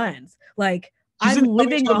beautiful sons. Like She's I'm in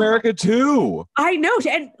living. Coming to America too. I know,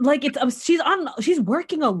 and like she's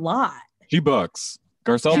working a lot. She books.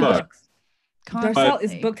 Garcelle She books. books. Garcelle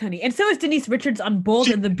is booked, honey, and so is Denise Richards on Bold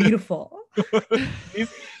and the Beautiful.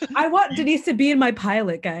 I want Denise to be in my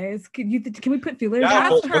pilot, guys. Can we put feelers Yeah,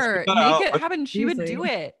 out? well, Ask let's her, put that out. make it Let's- happen. She would do Seriously.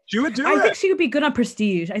 it. She would do I it. think she would be good on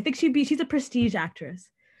Prestige. I think she's a Prestige actress.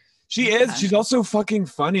 She Yeah. is. She's also fucking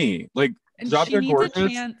funny. Like, And Drop she Dead needs Gorgeous. a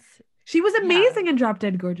chance. She was amazing in Drop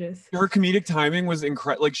Dead Gorgeous. Her comedic timing was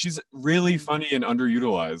incredible. Like, she's really funny and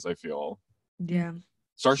underutilized, I feel. Yeah.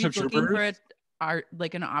 Starship She's looking Troopers. for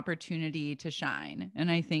an opportunity to shine, and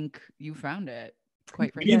I think you found it.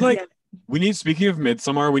 Quite We frankly, need like speaking of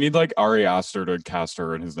Midsommar, we need like Ari Aster to cast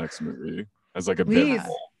her in his next movie as like a Please. bit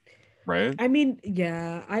role, right? I mean,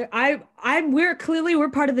 yeah. We're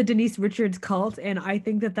part of the Denise Richards cult, and I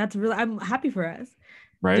think that's really. I'm happy for us.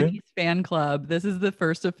 Right? Denise fan club. This is the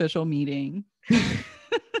first official meeting. Do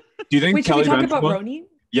you think Wait, should Kelly we talk Benjamin? about Roni?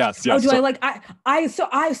 Yes. Oh, Yes. do So- I like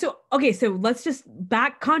so okay, so let's just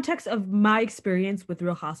back context of my experience with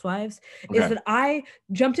Real Housewives is Okay. that I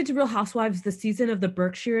jumped into Real Housewives the season of the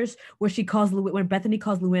Berkshires where when Bethany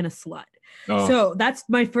calls Luann a slut. Oh. So that's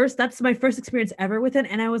my first experience ever with it.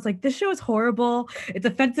 And I was like, this show is horrible. It's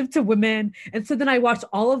offensive to women. And so then I watched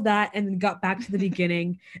all of that and then got back to the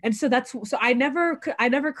beginning. And so I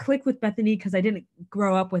never clicked with Bethany because I didn't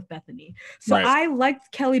grow up with Bethany. So Right. I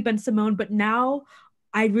liked Kelly Ben Simone, but now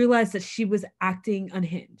I realized that she was acting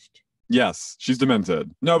unhinged. Yes, she's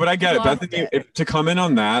demented. No, but I get it. Lost Bethany, it. if to come in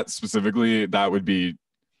on that specifically, that would be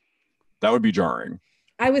jarring.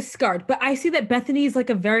 I was scarred, but I see that Bethany is like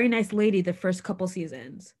a very nice lady the first couple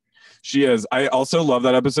seasons. She is. I also love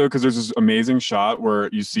that episode because there's this amazing shot where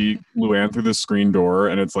you see Luann through the screen door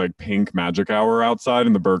and it's like pink magic hour outside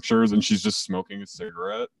in the Berkshires and she's just smoking a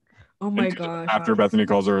cigarette. Oh my And gosh. after Bethany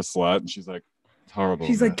calls her a slut and she's like, it's horrible.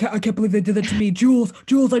 She's man. like, I can't believe they did that to me. Jules,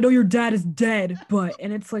 I know your dad is dead,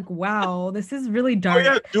 and it's like, wow, this is really oh dark.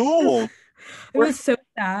 yeah, Jules. It was so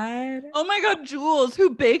sad. Oh my God, Jules, who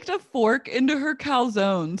baked a fork into her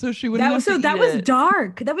calzone so she wouldn't have to That eat was it.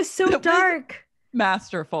 dark. That was so That was- dark.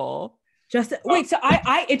 Masterful. Wait, so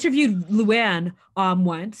I interviewed Luann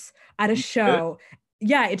once at a show.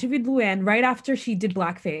 Yeah, I interviewed Luann right after she did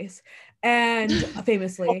blackface and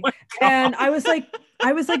famously. And I was like,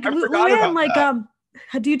 I forgot Luann, about like,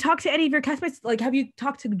 that. do you talk to any of your castmates? Like, have you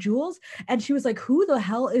talked to Jules? And she was like, who the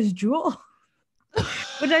hell is Jules?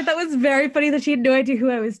 Which I thought was very funny that she had no idea who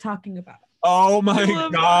I was talking about. Oh my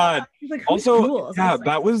love God. She's like, who's Also, Jules? I yeah, was like,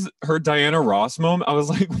 that was her Diana Ross moment. I was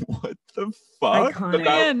like, what the fuck? Iconic.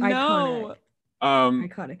 That- Man, no.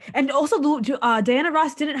 iconic. And also, Diana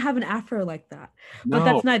Ross didn't have an afro like that, but no.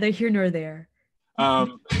 that's neither here nor there.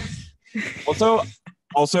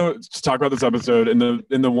 Also to talk about this episode, in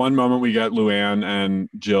the one moment we get Luann and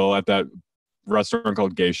Jill at that restaurant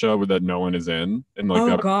called Geisha where that no one is in like Oh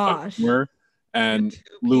that gosh. somewhere. And 2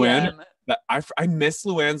 Luann, PM. that I miss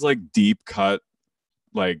Luann's like deep cut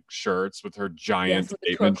like shirts with her giant Yes, with the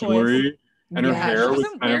statement turquoise. jewelry, and her Yeah, hair She was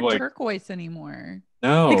doesn't kind of wear like turquoise anymore.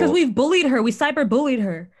 no, Because we've bullied her. We cyber bullied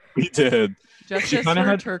her. we did, Justice kinda for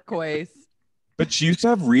had- turquoise. but she used to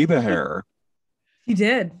have Reba hair. She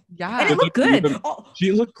did. Yeah. And it looked good. Oh,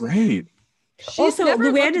 She looked great. She's also, never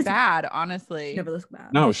Luann looked is- bad, honestly. she never looks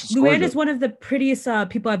bad. No, she's Luann gorgeous. is one of the prettiest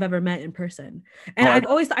people I've ever met in person. And Oh, I've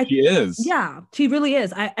always, She is. yeah, she really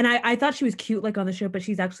is. I thought she was cute like on the show, but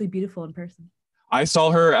she's actually beautiful in person. I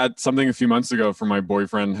saw her at something a few months ago for my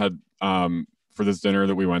boyfriend had for this dinner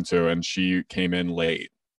that we went to, and she came in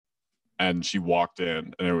late and she walked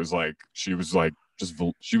in and it was like she was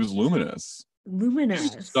luminous.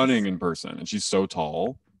 Luminous. She's stunning in person and she's so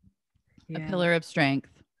tall. A Yeah. pillar of strength.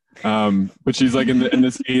 But she's like in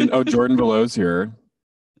the scene. Oh, Jordan Below's here.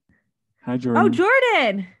 Hi, Jordan. Oh,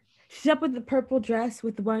 Jordan. She's up with the purple dress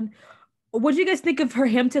with the one. What do you guys think of her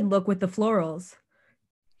Hampton look with the florals?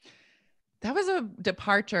 That was a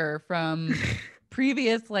departure from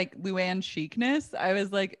previous like Luann chicness. I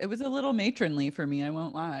was like, it was a little matronly for me. I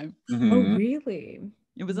won't lie. Mhm. Oh, really?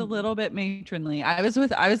 It was a little bit matronly. I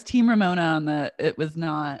was team Ramona on the, it was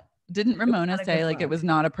not, didn't Ramona not a say good like it look. was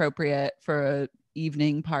not appropriate for a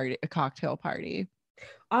evening party, a cocktail party?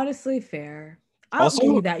 Honestly, fair. I'll Also,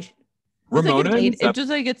 give you that. It was like Ramona, a in date, this it just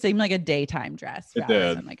like it seemed like a daytime dress It rather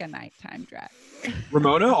did. than like a nighttime dress.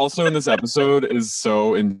 Ramona also in this episode is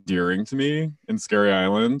so endearing to me in Scary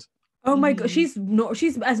Island. Oh my Mhm. god,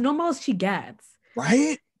 she's as normal as she gets.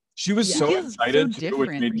 Right? She was Yeah. so She is excited so to do, which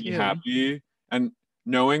made different, me too. happy. And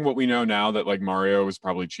knowing what we know now that like Mario was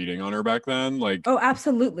probably cheating on her back then, like Oh,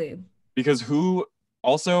 absolutely. because who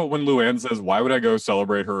also when Luann says, why would I go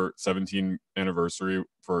celebrate her 17th anniversary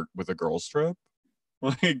with a girls trip?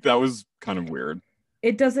 Like that was kind of weird.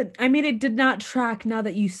 It doesn't. I mean, it did not track. Now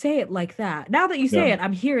that you say it like that, now that you say Yeah. it,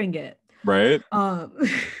 I'm hearing it. Right? Um,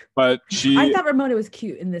 But she I thought Ramona was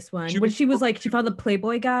cute in this one She when was she was so like she found the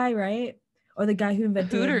Playboy guy, right? Or the guy who The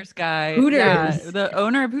invented Hooters guy. Hooters. Yeah, the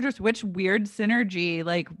owner of Hooters, which weird synergy,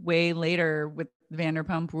 like way later with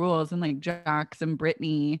Vanderpump Rules and like Jax and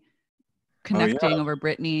Brittany connecting over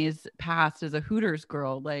Brittany's past as a Hooters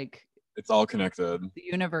girl. Like it's all connected. the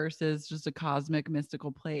universe is just a cosmic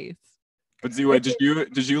mystical place. But Ziwe,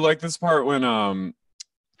 did you like this part when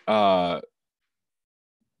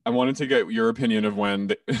I wanted to get your opinion of when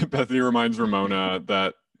Bethany reminds Ramona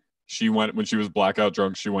that she went when she was blackout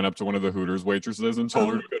drunk. She went up to one of the Hooters waitresses and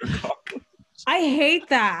told her to go to college. I hate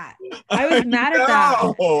that. I was mad at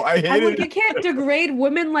that. No, I I'm hated like, it. you can't degrade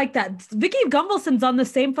women like that. Vicky Gunvalson's on the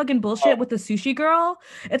same fucking bullshit with the sushi girl.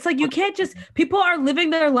 It's like you can't just. People are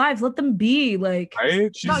living their lives. Let them be. Like, Right?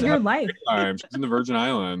 it's not your having a life. great time. She's in the Virgin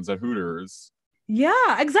Islands at Hooters.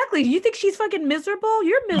 Yeah, exactly. You think she's fucking miserable?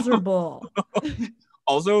 You're miserable.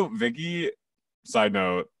 Also, Vicky, side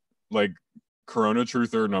note, like Corona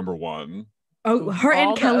truther #1. Oh, her and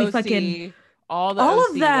All the Kelly OC, fucking all the all OC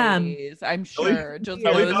of them. ladies, I'm Kelly- sure. Just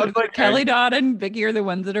Kelly those Dodd's like Kelly Dodd and Vicky are the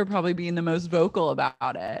ones that are probably being the most vocal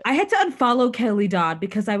about it. I had to unfollow Kelly Dodd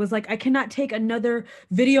because I was like, I cannot take another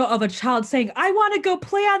video of a child saying, I want to go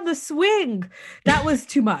play on the swing. That was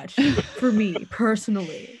too much for me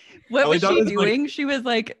personally. What Kelly was Dodd she is, like- doing? She was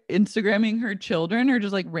like Instagramming her children or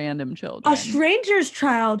just like random children. A stranger's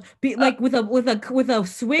child be like with a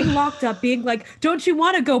swing locked up, being like, "Don't you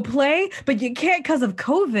want to go play? But you can't because of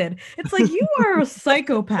COVID." It's like you are a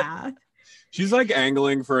psychopath. She's like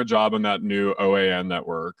angling for a job on that new OAN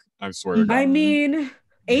network. I swear to God. I mean,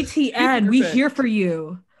 ATN, we Perfect. here for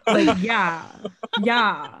you. Like, yeah.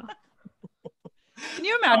 Can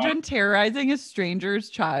you imagine terrorizing a stranger's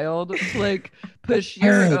child to like push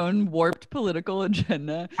your own warped political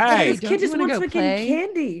agenda? Hey, This kid just wants fucking play?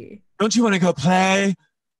 candy. don't you want to go play? And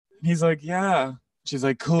he's like, yeah. She's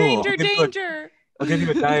like, cool. Danger, danger. I'll give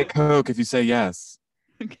you a Diet Coke if you say yes.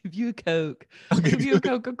 I'll give you a Coke. I'll I'll give you a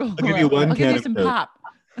Coca-Cola. I'll give you one I'll give can you of some Coke. pop.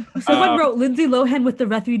 Someone wrote Lindsay Lohan with the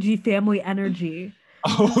refugee family energy.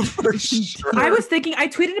 Oh, for sure. I was thinking, I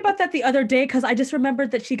tweeted about that the other day because I just remembered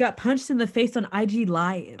that she got punched in the face on IG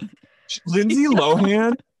Live. Lindsay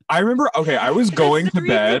Lohan. I remember. Okay, I was going to Streets in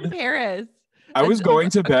bed. Paris. I was going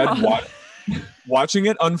to bed across- watching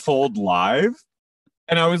it unfold live,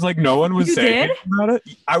 and I was like, no one was You saying did? anything about it.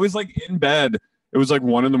 I was like in bed. It was like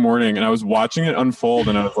 1 a.m, and I was watching it unfold,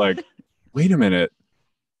 and I was like, wait a minute,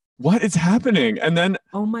 what is happening? And then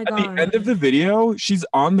Oh my at god. the end of the video, she's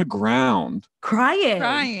on the ground,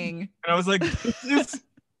 crying. and I was like,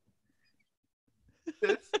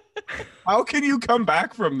 how can you come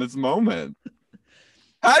back from this moment?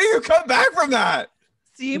 How do you come back from that?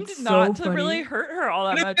 Seemed It's not so to funny. really hurt her all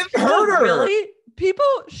that It much. didn't hurt her. Really, people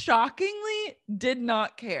shockingly did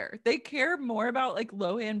not care. They care more about like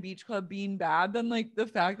Lohan Beach Club being bad than like the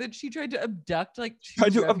fact that she tried to abduct like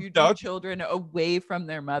Tried two to refugee abduct? children away from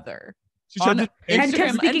their mother. She tried On to And take,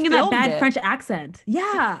 kept Instagram speaking and in that filmed bad it. French accent.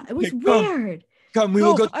 Yeah, it was Hey, come. weird. come, we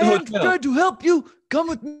will go to the hotel. to help you. Come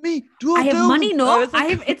with me to I have money, I no? was like- I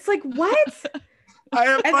have. It's like what? I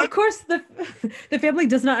have And fun. of course, the family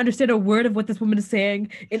does not understand a word of what this woman is saying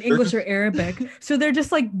in English or Arabic, so they're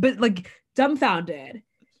just like, dumbfounded.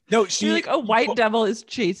 No, You're she like a white devil is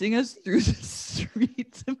chasing us through the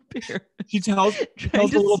streets of Paris, she tells trying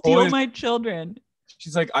tells the to little steal boys. my children.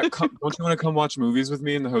 She's like, don't you want to come watch movies with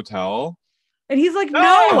me in the hotel? And he's like, No!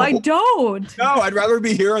 no, I don't. No, I'd rather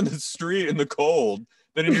be here on the street in the cold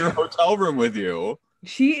than in your hotel room with you.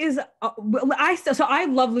 She is. I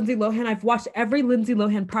love Lindsay Lohan. I've watched every Lindsay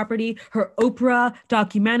Lohan property, her Oprah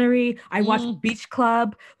documentary. I watched Beach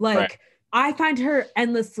Club. Like, Right. I find her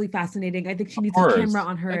endlessly fascinating. I think she needs course. a camera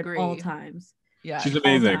on her Agree. at all times. Yeah, She's all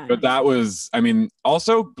amazing. time. But that was, I mean,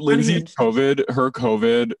 also Lindsay's Unhinged.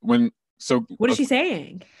 COVID, What is she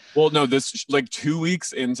saying? Well, no, this like 2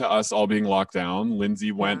 weeks into us all being locked down,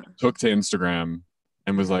 Lindsay took to Instagram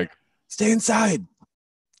and was like, stay inside.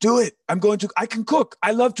 Do it. I can cook.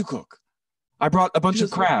 I love to cook. I brought a bunch of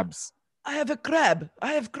Just like- crabs. I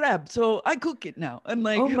have crab, so I cook it now. And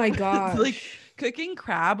like, Oh my it's gosh. like cooking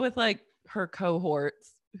crab with like her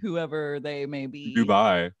cohorts, whoever they may be.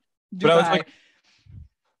 Dubai. But I was like,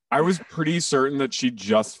 I was pretty certain that she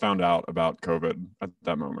just found out about COVID at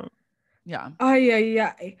that moment. yeah. Oh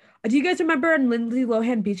yeah. Do you guys remember in Lindsay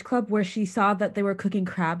Lohan Beach Club where she saw that they were cooking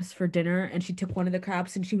crabs for dinner and she took one of the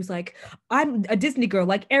crabs and she was like, I'm a Disney girl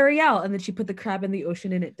like Ariel, and then she put the crab in the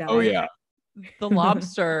ocean and it died. Oh yeah. The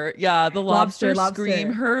lobster. Yeah. The Lobster, lobster scream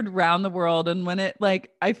lobster. heard round the world. And when it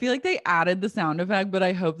like, I feel like they added the sound effect, but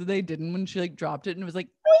I hope that they didn't when she like dropped it and it was like,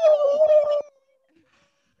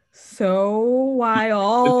 So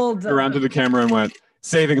wild. Around to the camera and went,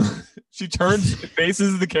 saving. She turns,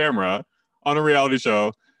 faces the camera on a reality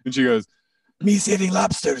show and she goes, me saving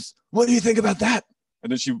lobsters. What do you think about that?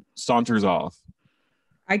 And then she saunters off.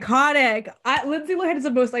 Iconic. Lindsay Lohan is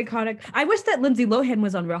the most iconic. I wish that Lindsay Lohan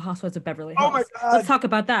was on Real Housewives of Beverly Hills. Oh my God. Let's talk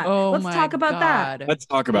about that. oh Let's my talk about that. God. Let's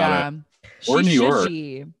talk about it. Or She New should York.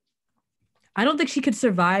 be. I don't think she could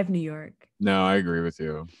survive New York. No, I agree with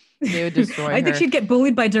you. They would destroy I think her. she'd get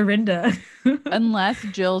bullied by Dorinda. Unless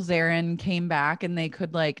Jill Zarin came back and they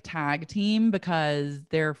could like tag team because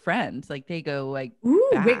they're friends. Like they go like, Ooh,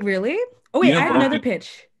 wait, back. really? Oh wait, Dina I have Lohan- another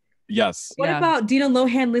pitch. Yes. What Yeah. about Dina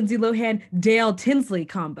Lohan, Lindsay Lohan, Dale Tinsley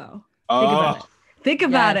combo? Think about it. Think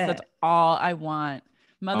about yes, it. that's all I want.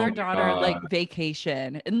 mother-daughter like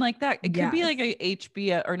vacation and like that. It could be like a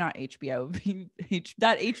HBO or not HBO,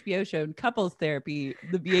 that HBO show, Couples Therapy,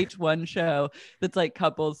 the VH1 show that's like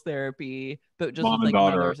couples therapy, but just with like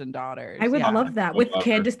mothers and daughters. I would love that with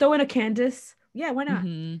Candace. Throw in a Candace. Yeah, why not?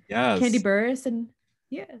 Yes. Candy Burris and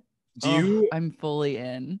I'm fully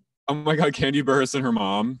in. Oh my God, Candy Burris and her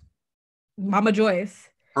mom. Mama Joyce.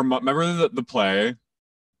 Her mom. Remember the play?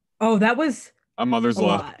 Oh, that was A Mother's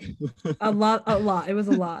Love. A lot. It was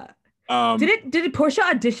a lot. Did Portia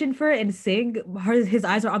audition for it and sing? His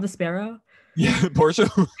eyes are on the sparrow. Yeah, Portia,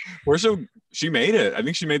 she made it. I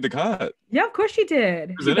think she made the cut. Yeah, of course she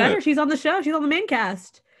did. She better. She's on the show. She's on the main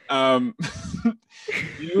cast. Do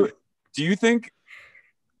you think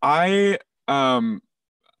I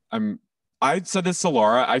said this to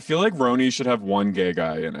Lara. I feel like Roni should have one gay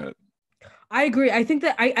guy in it. I agree. I think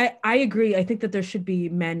that I agree. I think that there should be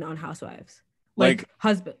men on Housewives. Like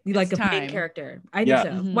husband, like a main character. I think so.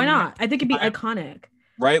 Mm-hmm. Why not? I think it'd be iconic.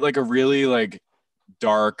 Right? Like a really like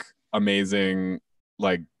dark, amazing,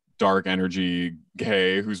 like dark energy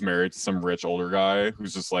gay who's married to some rich older guy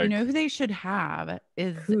who's just like, you know who they should have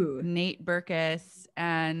is Nate Berkus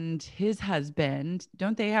and his husband.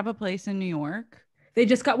 Don't they have a place in New York? They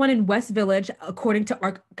just got one in West Village, according to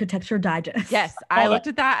Architecture Digest. Yes, I looked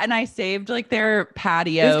at that and I saved like their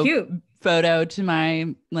patio photo to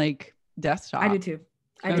my like desktop. I did too.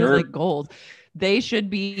 I was like gold. They should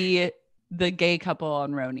be the gay couple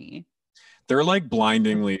on Roni. They're like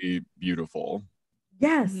blindingly beautiful.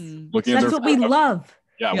 Yes, That's what we love.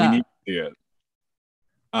 Yeah, we need to see it.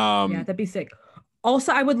 Yeah, that'd be sick.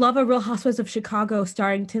 Also, I would love a Real Housewives of Chicago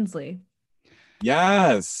starring Tinsley.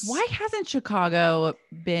 Yes. Why hasn't Chicago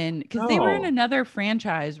been? Because they were in another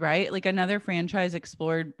franchise, right? Like another franchise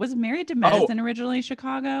explored. Was Married to Medicine originally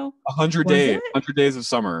Chicago? 100 Days. 100 Days of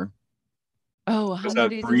Summer. Oh, 100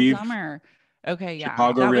 Days of Summer. Okay, yeah.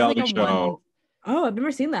 Chicago reality show. Oh, I've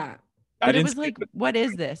never seen that. But it was like, what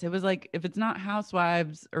is this? It was like, if it's not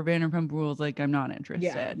Housewives or Vanderpump Rules, like I'm not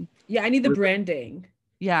interested. Yeah, I need the branding.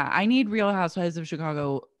 Yeah, I need Real Housewives of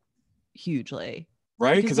Chicago hugely.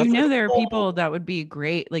 Right? Because you know there are people that would be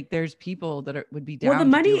great. Like there's people that would be down. Well, the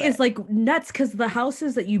money is like nuts because the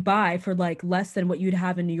houses that you buy for like less than what you'd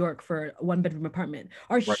have in New York for a 1-bedroom apartment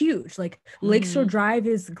are huge. Like Lakeshore Drive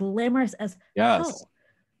is glamorous as hell.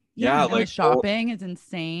 Yeah, like shopping is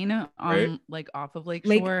insane on like off of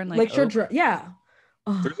Lakeshore and like Lakeshore Drive. Yeah.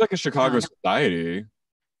 There's like a Chicago society.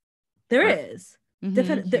 There is.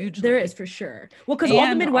 There is for sure. Well, because all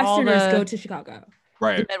the Midwesterners go to Chicago.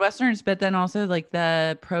 Right. The Midwesterners, but then also like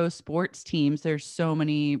the pro sports teams. There's so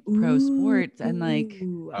many pro sports and like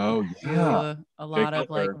a lot of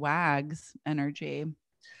like wags energy.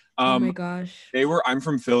 Oh my gosh. I'm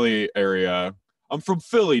from Philly area. I'm from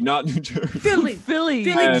Philly, not New Jersey. Philly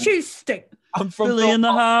cheesesteak. I'm from Philly in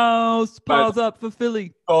the house. Paws up for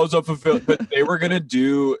Philly. Paws up for Philly. But they were gonna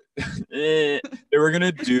do a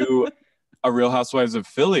Real Housewives of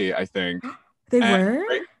Philly, I think. They were?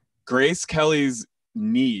 Grace Kelly's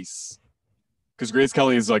niece, because Grace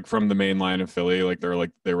Kelly is like from the main line of Philly, like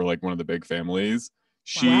they were like one of the big families.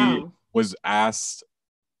 She was asked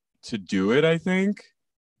to do it, I think,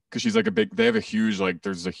 because she's like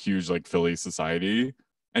there's a huge like Philly society,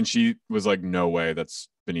 and she was like, no way, that's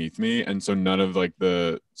beneath me. And so none of like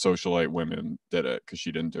the socialite women did it because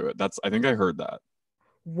she didn't do it. I think I heard that.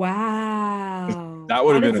 Wow, that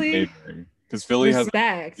would have been amazing because Philly has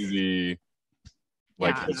easy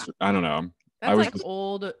I don't know. That's like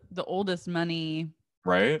the oldest money,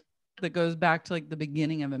 right? That goes back to like the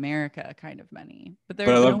beginning of America kind of money. But there's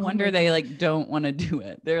no wonder they like don't want to do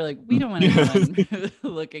it. They're like, we don't want anyone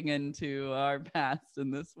looking into our past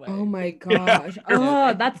in this way. Oh my gosh.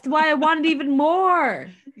 Oh, that's why I wanted even more.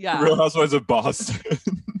 Yeah. Real Housewives of Boston.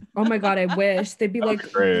 Oh my God, I wish. They'd be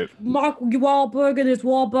like, great. Mark Wahlberg and his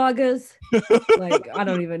Wahlburgers. Like, I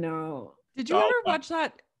don't even know. Did you ever watch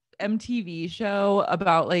that MTV show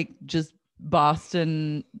about like just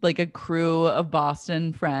Boston, like a crew of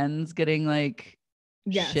Boston friends getting like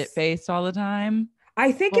shit faced all the time?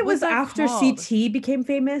 I think it was after called? CT became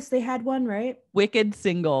famous. They had one, right? Wicked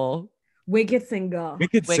Single. They should do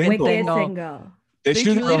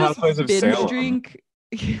Real Housewives of Salem. Drink.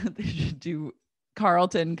 Yeah, they should do.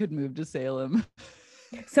 Carlton could move to Salem.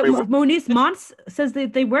 So Mons says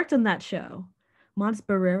that they worked on that show. Mons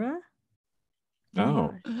Barrera.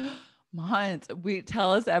 Oh. Mons,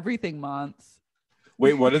 tell us everything, Mons.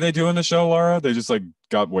 Wait, what did they do in the show, Lara? They just like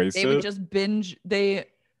got wasted. They would just binge. They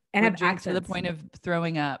and have drink accents to the point of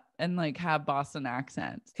throwing up and like have Boston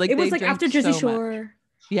accents. Like it was like after Jersey Shore.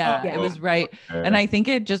 Yeah, it was right. Okay. And I think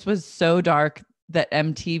it just was so dark that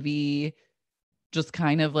MTV just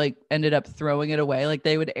kind of like ended up throwing it away. Like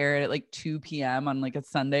they would air it at like 2 p.m. on like a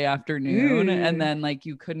Sunday afternoon, and then like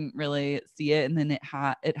you couldn't really see it. And then it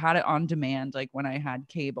had it on demand like when I had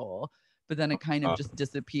cable, but then it kind of just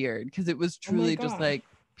disappeared because it was truly just like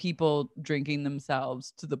people drinking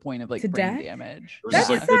themselves to the point of like brain damage. That's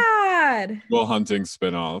like sad. Will Hunting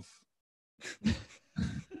spinoff.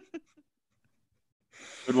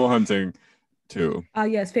 Good Will Hunting too.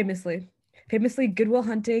 Yes, famously Good Will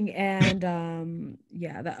Hunting, and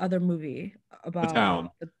that other movie about The Town.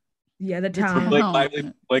 The Town.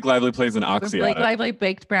 Blake Lively plays an oxy. Blake Lively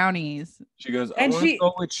baked brownies. She goes, I want to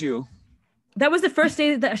go with you. That was the first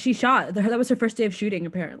day that she shot. That was her first day of shooting,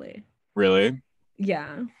 apparently. Really?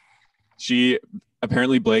 Yeah. She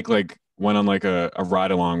apparently Blake like went on like a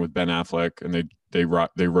ride along with Ben Affleck, and they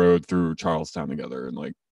rode through Charlestown together, and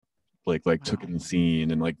like Blake like took in the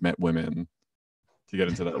scene and like met women to get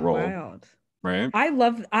into that role. Wild. Right?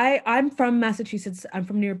 I'm from Massachusetts. I'm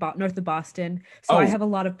from north of Boston, so I have a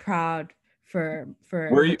lot of pride for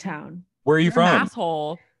the town. Where are you from? An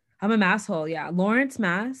asshole. I'm a masshole. Yeah, Lawrence,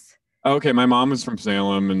 Mass. Okay, my mom is from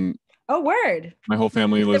Salem, and word. My whole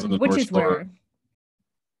family lives in the North Shore.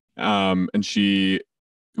 And she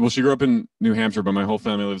grew up in New Hampshire, but my whole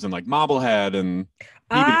family lives in like Marblehead and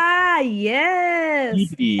yes,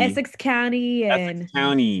 Essex County and Essex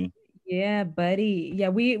County. Yeah, buddy. Yeah,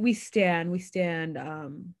 we stand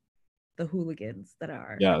the hooligans that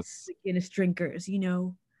are Guinness drinkers, you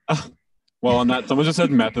know. Well, on that, someone just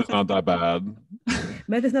said meth is not that bad.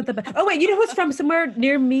 Meth is not that bad. Oh wait, you know who's from somewhere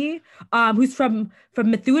near me? Who's from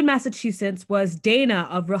Methuen, Massachusetts? Was Dana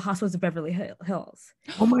of Real Housewives of Beverly Hills.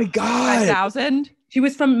 Oh my God! 5,000. She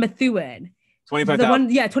was from Methuen.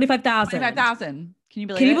 25,000. Yeah, 25,000. 25,000. Can you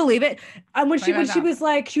believe it? When she was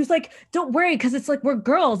like, don't worry, because it's like we're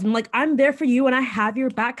girls. And like, I'm there for you, and I have your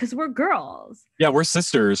back because we're girls. Yeah, we're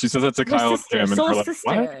sisters. She says that to Kyle and Kim, and soul they're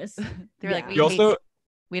sisters. Like, they're like,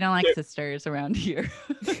 we don't like sisters around here.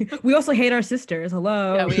 We also hate our sisters.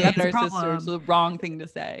 Hello. Yeah, we hate our sisters. The wrong thing to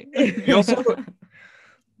say.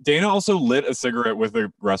 Dana also lit a cigarette with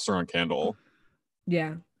a restaurant candle.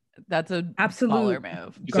 Yeah. That's a absolute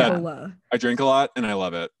move. Said, I drink a lot and I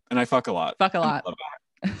love it. And I fuck a lot. Fuck a lot.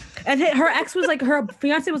 And her ex was like, her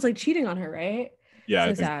fiance was like cheating on her, right? Yeah.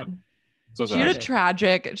 So sad. So sad. She had a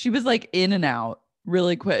tragic, she was like in and out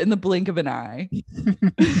really quick in the blink of an eye.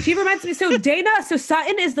 She reminds me. So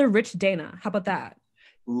Sutton is the rich Dana. How about that?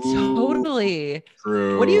 Ooh, totally.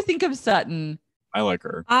 True. What do you think of Sutton? I like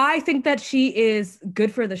her. I think that she is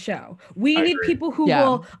good for the show. We need people who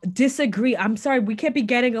will disagree. I'm sorry, we can't be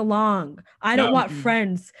getting along. I don't want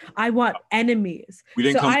friends. I want enemies.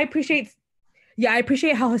 I appreciate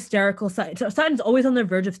how hysterical Sutton's always on the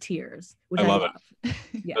verge of tears, which I love.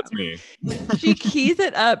 Yeah. That's me. She keys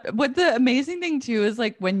it up. What the amazing thing too is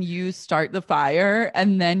like when you start the fire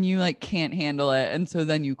and then you like can't handle it, and so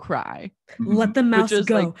then you cry. Let the mouse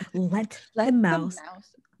go. Like, let the mouse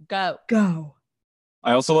go.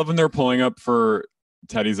 I also love when they're pulling up for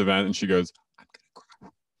Teddy's event and she goes, I'm gonna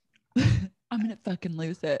cry. I'm gonna fucking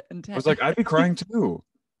lose it. And I was like, I'd be crying too.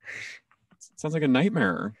 Sounds like a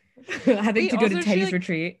nightmare. Having to go to Teddy's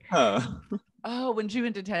retreat. Oh, when she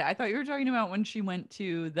went to Teddy. I thought you were talking about when she went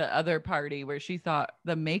to the other party where she thought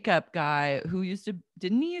the makeup guy who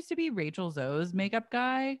didn't he used to be Rachel Zoe's makeup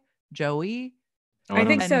guy, Joey? I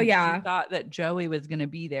think so, yeah. She thought that Joey was gonna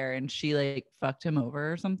be there and she like fucked him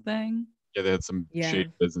over or something. Yeah, they had some shady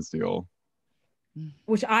business deal.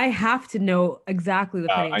 Which I have to know exactly the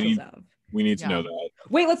financials of. We need to know that.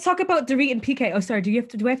 Wait, let's talk about Dorit and PK. Oh, sorry. Do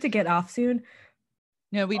I have to get off soon?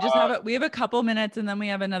 No, we just have a couple minutes and then we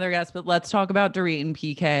have another guest, but let's talk about Dorit and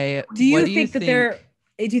PK. Do you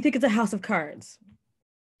think it's a house of cards?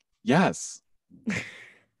 Yes.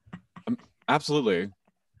 Absolutely.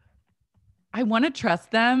 I want to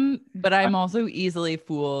trust them, but I'm also easily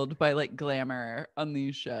fooled by like glamour on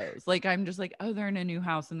these shows. Like I'm just like, oh, they're in a new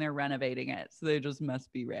house and they're renovating it, so they just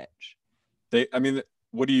must be rich.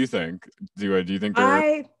 What do you think? Do you think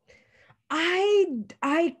they're?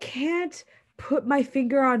 I can't put my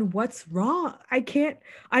finger on what's wrong. I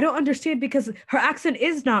don't understand because her accent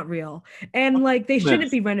is not real. And like they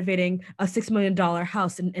shouldn't be renovating a $6 million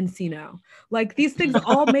house in Encino. Like these things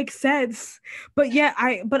all make sense. But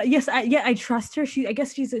I trust her.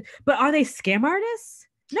 But are they scam artists?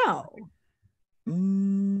 No.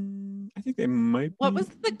 I think they might be. What was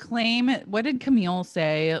the claim? What did Camille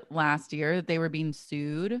say last year that they were being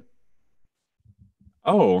sued?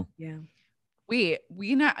 Oh. Yeah. We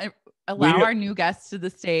not allow our new guests to the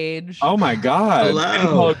stage. Oh my God.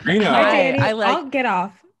 Hello. Hi, I'll get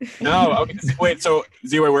off. No. Okay. Wait, so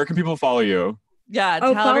Ziwe, where can people follow you? Yeah,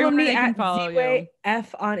 Oh, tell follow everyone me they can at follow Ziwe you.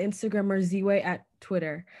 F on Instagram or Ziwe at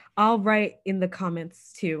Twitter. I'll write in the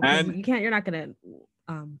comments too. And You're not gonna use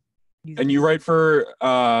and these. you write for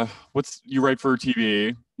you write for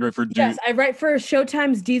TV. You write for Yes, I write for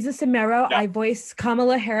Showtime's Deezus Samero. Yeah. I voice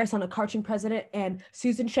Kamala Harris on A Cartoon President and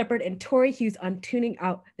Susan Shepard and Tori Hughes on Tuning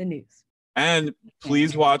Out the News. And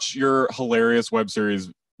please watch your hilarious web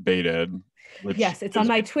series Baited. Yes, it's on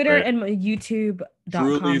my Twitter and my YouTube.com.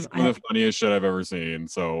 Truly some of the funniest shit I've ever seen.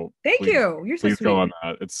 So thank you. You're so please sweet. go on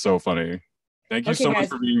that. It's so funny. Thank you so much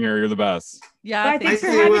for being here. You're the best. Yeah, thanks for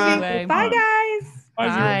having me. Bye, guys.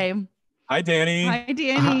 Bye. Hi, Danny. Hi,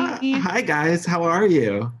 Danny. Hi, guys. How are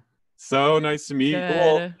you? So nice to meet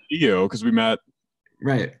you because we met.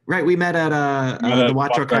 Right. We met at the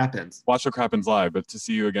Watcho Crappens. Watcho Crappens Live, but to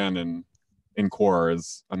see you again in core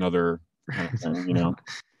is another kind of thing, you know.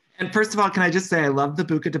 And first of all, can I just say I love the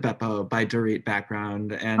Buca de Beppo by Dorit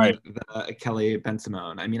background and the Kelly Ben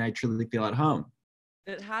Simone. I mean, I truly feel at home.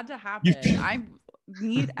 It had to happen. I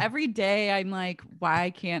need every day. I'm like,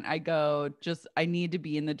 why can't I go? I need to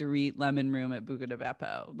be in the Dorit Lemon Room at Buca de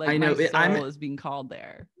Beppo. Like, I know my soul is being called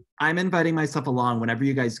there. I'm inviting myself along. Whenever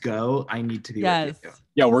you guys go, I need to be with you.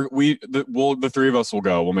 Yeah, the three of us will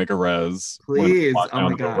go. We'll make a res. Please. Oh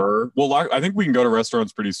my God. Well, I think we can go to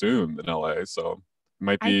restaurants pretty soon in LA. So it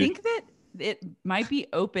might be. I think that it might be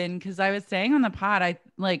open because I was saying on the pod,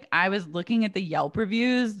 I was looking at the Yelp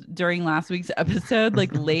reviews during last week's episode, like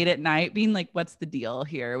late at night, being like, what's the deal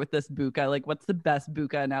here with this buca? Like, what's the best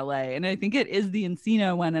buca in LA? And I think it is the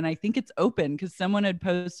Encino one. And I think it's open because someone had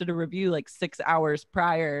posted a review like 6 hours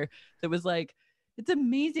prior that was like, it's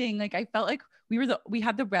amazing. Like, I felt like we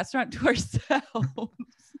had the restaurant to ourselves.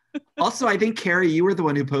 Also, I think Carey, you were the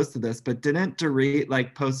one who posted this, but didn't Dorit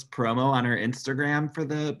like post promo on her Instagram for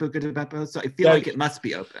the Buca de Beppo? So I feel like it must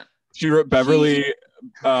be open. She wrote Beverly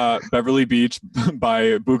Beach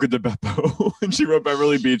by Buca de Beppo, and she wrote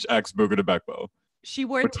Beverly Beach X Buca de Beppo. She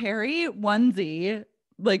wore Terry onesie,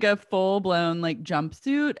 like a full-blown like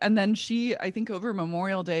jumpsuit, and then she, I think over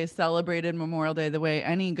Memorial Day, celebrated Memorial Day the way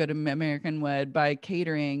any good American would by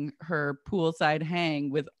catering her poolside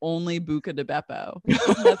hang with only Buca de Beppo.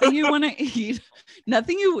 Nothing you want to eat,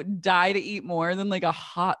 nothing you die to eat more than like a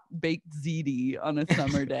hot baked ziti on a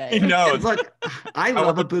summer day. No, look, I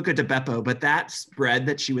love a Buca de Beppo, but that spread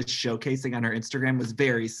that she was showcasing on her Instagram was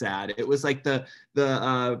very sad. It was like the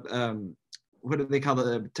what do they call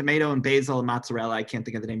the tomato and basil and mozzarella? I can't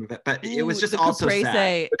think of the name of it, but it was just also caprese.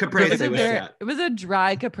 sad. The caprese was sad. It was a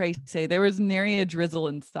dry caprese. There was nary a drizzle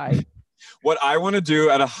in sight. What I want to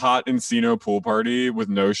do at a hot Encino pool party with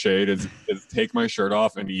no shade is take my shirt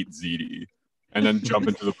off and eat ziti, and then jump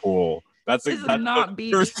into the pool. That's the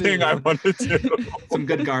first thing I want to do. Some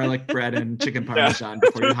good garlic bread and chicken parmesan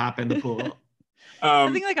before you hop in the pool.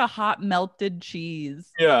 Something like a hot melted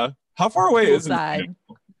cheese. Yeah. How far away is it?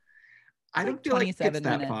 I don't feel like it's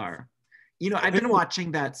that far. You know, I've been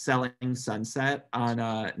watching that Selling Sunset on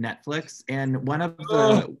Netflix, and one of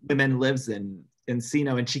the women lives in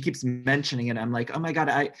Encino, and she keeps mentioning it. I'm like, oh my God,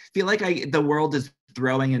 I feel like the world is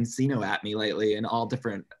throwing Encino at me lately in all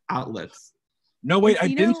different outlets. No, wait,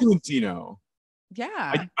 I've been to Encino.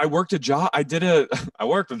 Yeah. I worked a job. I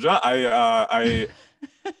worked a job.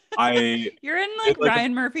 You're in like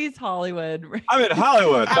Ryan Murphy's Hollywood. I'm in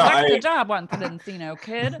Hollywood. I worked a job once at Encino,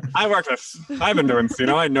 kid. I've been to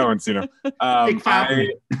Encino. I know Encino.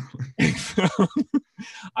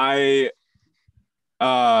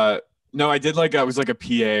 No, I did I was like a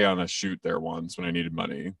PA on a shoot there once when I needed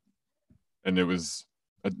money, and it was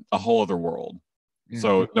a whole other world. Yeah.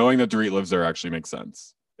 So knowing that Dorit lives there actually makes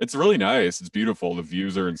sense. It's really nice. It's beautiful. The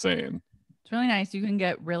views are insane. It's really nice. You can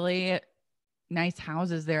get really nice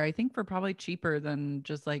houses there, I think, for probably cheaper than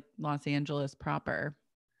just like Los Angeles proper.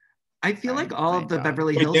 I feel like all of the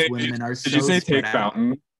Beverly Hills women are so Did you say take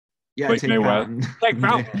Fountain? Yeah, like take Fountain. Take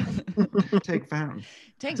Fountain. Take Fountain.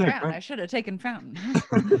 Take Fountain. I should have taken Fountain.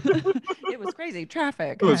 It was crazy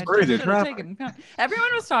traffic. It was crazy traffic.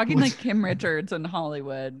 Everyone was talking like Kim Richards in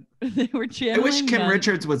Hollywood. They were channeling. I wish Kim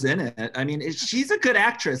Richards was in it. I mean, she's a good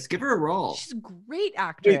actress. Give her a role. She's a great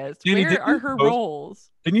actress. Wait, Danny, where are her roles?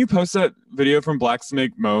 Didn't you post that video from Black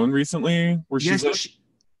Snake Moan recently, where she's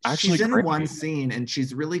she's in one scene, and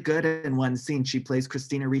she's really good in one scene. She plays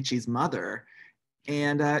Christina Ricci's mother,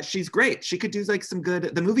 and she's great. She could do like some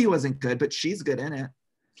good. The movie wasn't good, but she's good in it.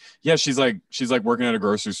 Yeah, she's like working at a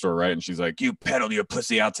grocery store, right? And she's like, "You peddle your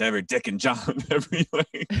pussy out to every Dick and John, every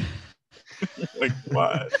like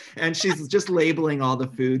what?" And she's just labeling all the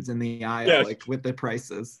foods in the aisle, like with the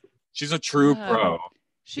prices. She's a true pro.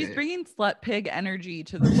 She's bringing slut pig energy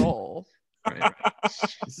to the role. Right.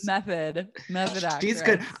 Method actress. She's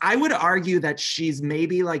good. I would argue that she's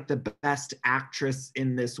maybe like the best actress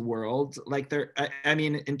in this world. Like I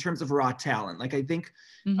mean, in terms of raw talent, like I think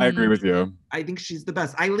I agree with you. I think she's the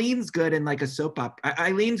best. Eileen's good in like a soap opera.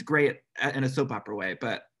 Eileen's great in a soap opera way,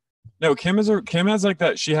 but no, Kim has like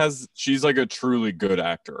that. She's like a truly good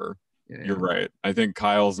actor. Yeah. You're right. I think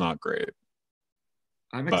Kyle's not great.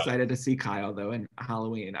 I'm excited to see Kyle though in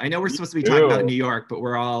Halloween. I know we're supposed to be talking about New York, but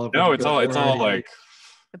we're all it's all like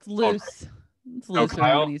it's loose. It's loose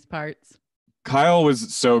around these parts. Kyle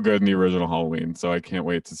was so good in the original Halloween, so I can't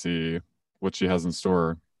wait to see what she has in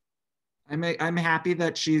store. I'm happy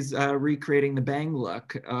that she's recreating the bang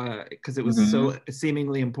look because it was so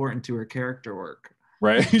seemingly important to her character work.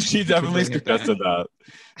 Right? She definitely suggested that.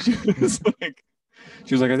 She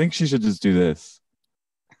was like, I think she should just do this.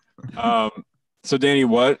 So Danny,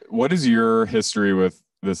 what is your history with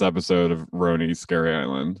this episode of Roni Scary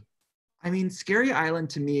Island? I mean, Scary Island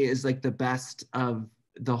to me is like the best of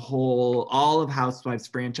all of Housewives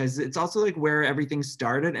franchises. It's also like where everything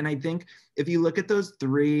started. And I think if you look at the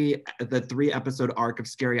 3 episode arc of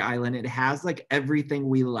Scary Island, it has like everything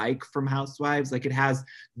we like from Housewives. Like it has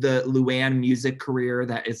the Luann music career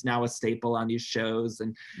that is now a staple on these shows.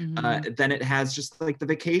 And then it has just like the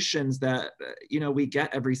vacations that, we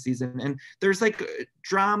get every season. And there's like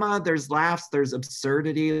drama, there's laughs, there's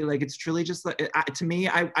absurdity. Like it's truly just like, to me,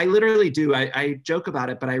 I literally do. I joke about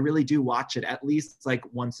it, but I really do watch it at least like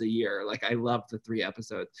once a year. Like I love the 3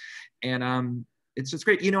 episodes. And it's just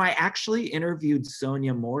great. I actually interviewed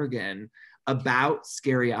Sonia Morgan about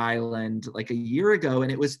Scary Island like a year ago,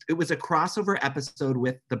 and it was a crossover episode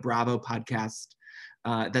with the Bravo podcast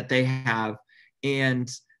that they have.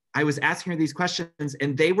 And I was asking her these questions,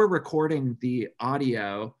 and they were recording the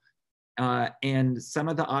audio, and some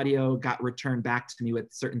of the audio got returned back to me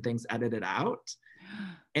with certain things edited out.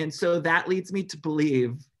 And so that leads me to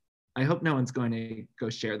believe, I hope no one's going to go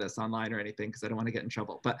share this online or anything because I don't want to get in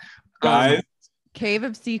trouble. But guys, Cave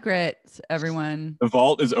of Secrets, everyone. The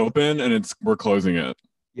vault is open and we're closing it.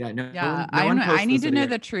 Yeah, no. I need to know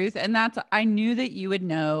the truth, and I knew that you would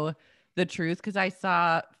know the truth because I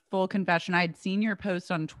saw full confession. I'd seen your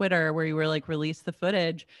post on Twitter where you were like, release the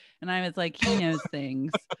footage, and I was like, he knows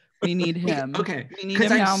things. We need him. Okay, we need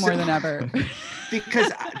him now more than ever.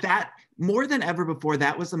 Because that more than ever before,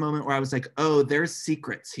 that was the moment where I was like, oh, there's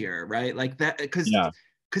secrets here, right? Like that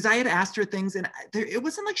because I had asked her things and it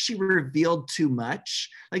wasn't like she revealed too much.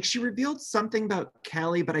 Like she revealed something about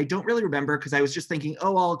Kelly, but I don't really remember because I was just thinking,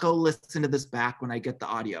 oh, I'll go listen to this back when I get the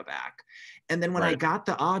audio back. And then when I got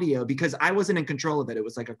the audio, because I wasn't in control of it, it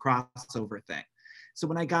was like a crossover thing. So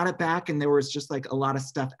when I got it back and there was just like a lot of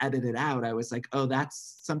stuff edited out, I was like, oh,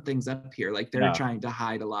 something's up here. Like they're trying to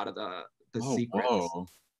hide a lot of the secrets. Whoa.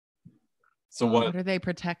 So what are they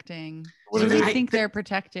protecting? What do they think they're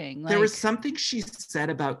protecting? There was something she said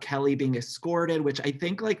about Kelly being escorted, which I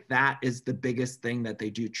think like that is the biggest thing that they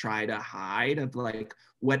do try to hide of like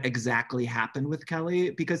what exactly happened with Kelly.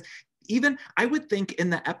 Because even I would think in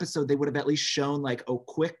the episode, they would have at least shown like a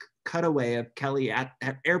quick cutaway of Kelly at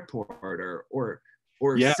airport or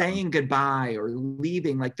saying goodbye or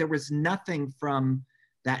leaving. Like there was nothing from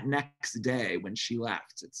that next day when she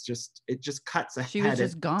left. It just cuts ahead. She was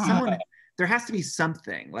just gone. There has to be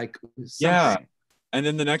something like something. Yeah. And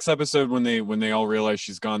then the next episode when they all realize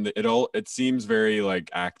she's gone, it seems very like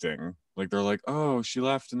acting. Like they're like, oh, she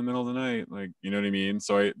left in the middle of the night. Like, you know what I mean?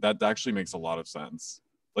 So that actually makes a lot of sense.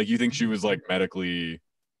 Like you think she was like medically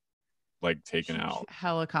like taken out.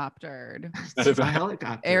 Helicoptered.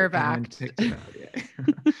 Helicopter. Airback.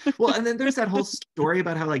 Well, and then there's that whole story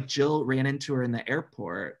about how like Jill ran into her in the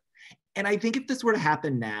airport. And I think if this were to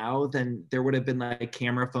happen now, then there would have been like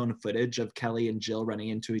camera phone footage of Kelly and Jill running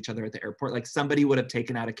into each other at the airport. Like somebody would have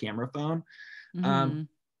taken out a camera phone. Mm-hmm.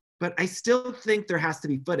 But I still think there has to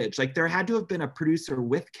be footage. Like there had to have been a producer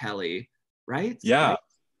with Kelly, right? Yeah.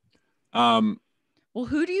 Well,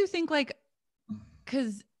 who do you think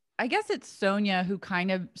because I guess it's Sonia who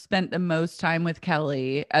kind of spent the most time with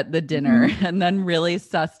Kelly at the dinner and then really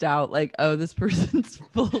sussed out like, oh, this person's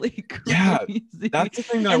fully crazy. Yeah, that's the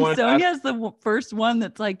thing that I wanted to ask. Sonia's the first one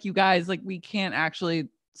that's like, you guys, like, we can't actually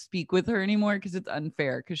speak with her anymore because it's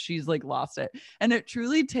unfair because she's like lost it. And it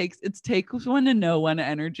truly takes one to know one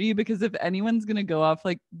energy, because if anyone's going to go off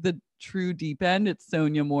like the true deep end, it's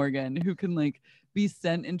Sonia Morgan, who can like be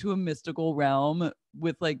sent into a mystical realm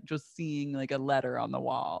with like just seeing like a letter on the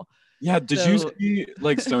wall. Yeah. Did you see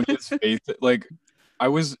like Sonia's face? Like I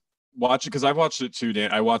was watching, because I've watched it too,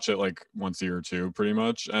 Dan. I watch it like once a year or two pretty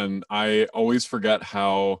much. And I always forget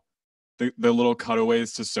how the little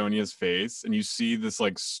cutaways to Sonia's face, and you see this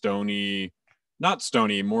like stony not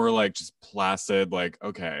stony, more like just placid, like,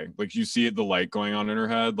 okay, like you see the light going on in her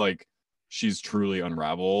head, like she's truly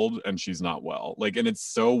unraveled and she's not well. Like, and it's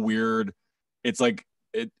so weird. It's like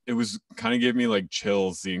it was kind of gave me like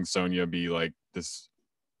chills seeing Sonia be like this.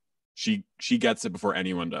 She gets it before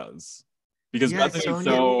anyone does. Because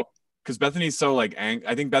Bethany's so like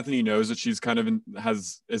I think Bethany knows that she's kind of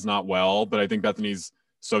is not well, but I think Bethany's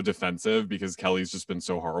so defensive because Kelly's just been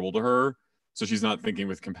so horrible to her. So she's not thinking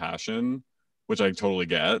with compassion, which I totally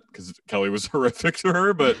get because Kelly was horrific to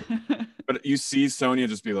her. But you see Sonia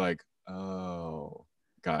just be like, oh,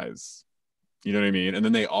 guys, you know what I mean? And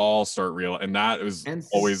then they all start real, and that was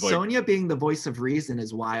always like Sonia being the voice of reason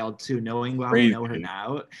is wild too, knowing how we know her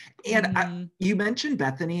now. And you mentioned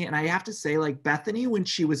Bethany, and I have to say, like, Bethany when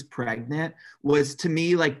she was pregnant was to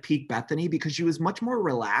me like peak Bethany because she was much more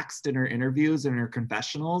relaxed in her interviews and her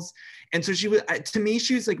confessionals, and so she was to me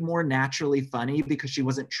she was like more naturally funny because she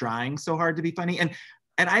wasn't trying so hard to be funny, and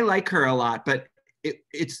I like her a lot, but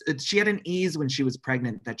it's she had an ease when she was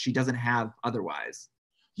pregnant that she doesn't have otherwise.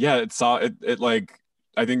 Yeah, it like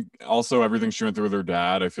I think also everything she went through with her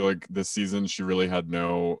dad, I feel like this season she really had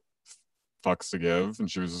no fucks to give, and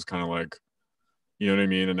she was just kind of like, you know what I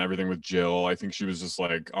mean? And everything with Jill, I think she was just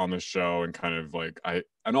like on the show and kind of like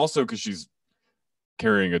and also because she's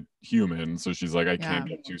carrying a human, so she's like, I can't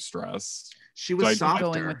get too stressed. She was softer.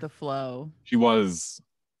 Going with the flow. She was.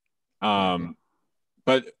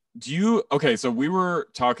 But okay, so we were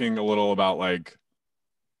talking a little about like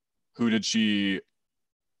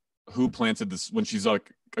who planted this when she's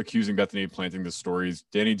like accusing Bethany of planting the stories.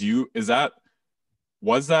 Danny,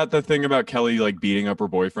 was that the thing about Kelly like beating up her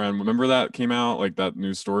boyfriend? Remember that came out, like that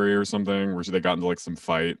news story or something where they got into like some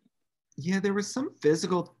fight? Yeah, there was some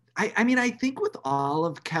physical. I mean, I think with all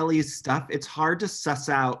of Kelly's stuff, it's hard to suss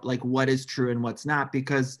out like what is true and what's not,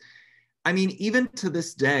 because I mean, even to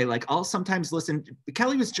this day, like I'll sometimes listen.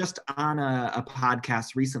 Kelly was just on a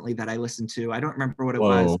podcast recently that I listened to. I don't remember what it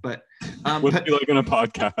was, but what's she like on a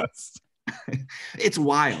podcast? It's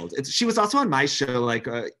wild. She was also on my show like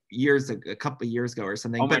a couple of years ago or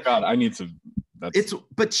something. Oh my God, I need to.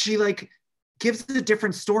 But she like gives a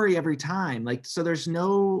different story every time. Like, so there's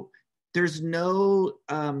no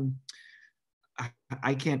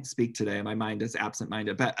I can't speak today. My mind is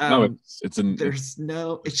absent-minded, but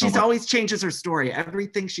she's always changes her story.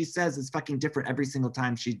 Everything she says is fucking different every single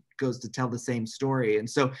time she goes to tell the same story. And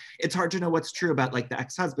so it's hard to know what's true about like the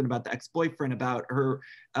ex-husband, about the ex-boyfriend, about her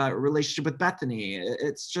relationship with Bethany.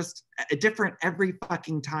 It's just different every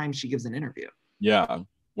fucking time she gives an interview. Yeah.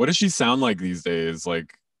 What does she sound like these days?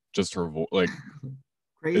 Like just her voice, like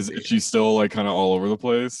Crazy. Is she still like kind of all over the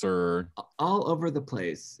place, or all over the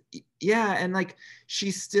place? Yeah, and like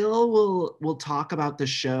she still will talk about the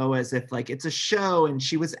show as if like it's a show and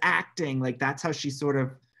she was acting. Like that's how she sort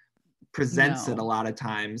of presents it a lot of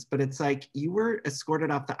times. But it's like you were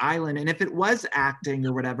escorted off the island, and if it was acting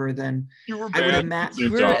or whatever, then I would imagine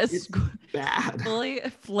you were bad. Fully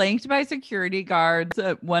flanked by security guards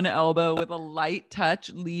at one elbow with a light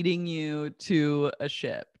touch leading you to a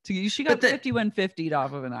ship. She got 5150'd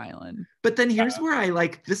off of an island. But then here's where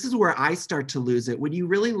this is where I start to lose it. When you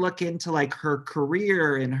really look into like her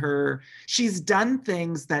career and she's done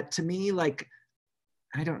things that to me, like,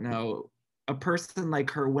 I don't know, a person like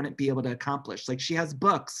her wouldn't be able to accomplish. Like she has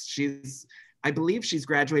books. I believe she's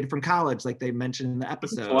graduated from college, like they mentioned in the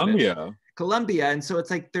episode. Columbia. And so it's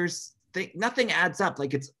like nothing adds up.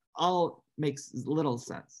 Like it's all makes little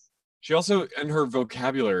sense. She also, and her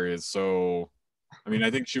vocabulary is so, I mean,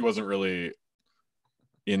 I think she wasn't really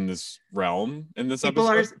in this realm in this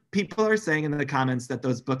episode. People are saying in the comments that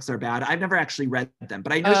those books are bad. I've never actually read them,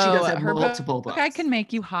 but I know she does have multiple books. I Can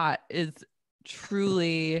Make You Hot is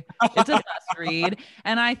truly, it's a best read.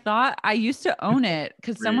 And I thought I used to own it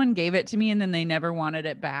because someone gave it to me and then they never wanted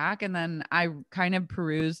it back. And then I kind of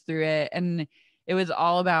perused through it, and it was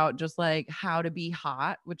all about just like how to be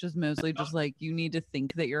hot, which is mostly just like you need to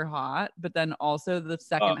think that you're hot. But then also the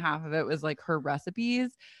second half of it was like her recipes.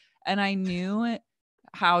 And I knew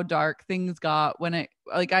how dark things got when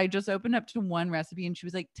I just opened up to one recipe and she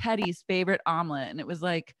was like Teddy's favorite omelet. And it was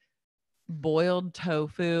like boiled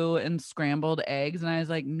tofu and scrambled eggs. And I was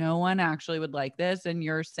like, no one actually would like this. And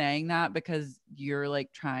you're saying that because you're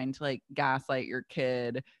like trying to like gaslight your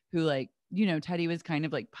kid who like, you know, Teddy was kind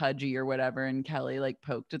of like pudgy or whatever. And Kelly like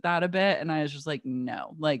poked at that a bit. And I was just like,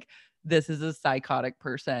 no, like this is a psychotic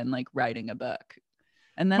person like writing a book.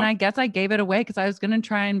 And then I guess I gave it away because I was going to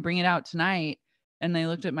try and bring it out tonight. And they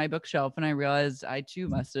looked at my bookshelf and I realized I too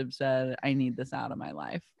must have said, I need this out of my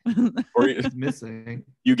life. Or it's missing.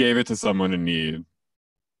 You gave it to someone in need.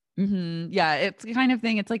 Yeah, it's the kind of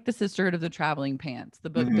thing. It's like the Sisterhood of the Traveling Pants. The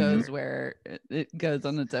book goes where it goes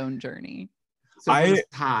on its own journey. So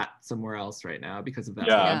it's hot somewhere else right now because of that.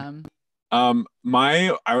 Yeah. I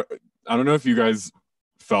don't know if you guys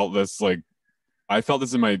felt this, like I felt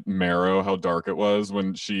this in my marrow, how dark it was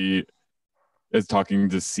when she is talking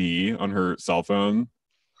to C on her cell phone.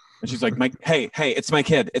 And she's like, hey, it's my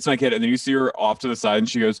kid. And then you see her off to the side and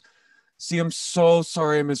she goes, "See, I'm so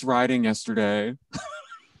sorry I missed riding yesterday."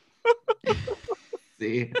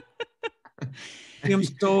 See? I'm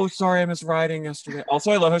so sorry I missed riding yesterday.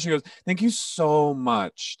 Also, I love how she goes, "Thank you so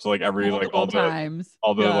much" to like every like all the times.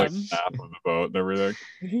 like staff of the boat and everything.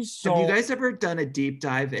 Have you guys ever done a deep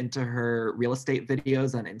dive into her real estate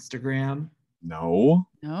videos on Instagram? No.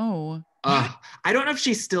 I don't know if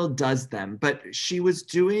she still does them, but she was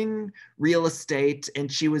doing real estate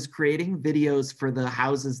and she was creating videos for the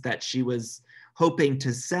houses that she was hoping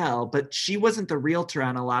to sell, but she wasn't the realtor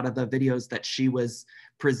on a lot of the videos that she was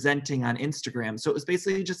presenting on Instagram. So it was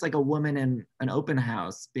basically just like a woman in an open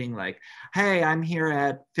house being like, "Hey, I'm here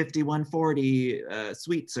at 5140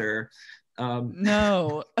 Sweetser."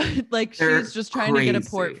 No, like she's just trying to get a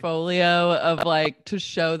portfolio of like to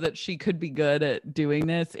show that she could be good at doing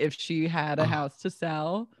this if she had a house to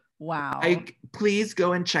sell. Wow. Please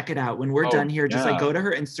go and check it out when we're done here. Just like go to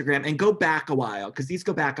her Instagram and go back a while, because these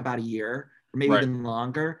go back about a year or maybe even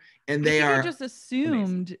longer. And I just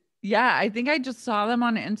assumed amazing. Yeah, I think I just saw them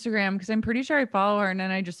on Instagram because I'm pretty sure I follow her, and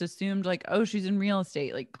then I just assumed like, oh, she's in real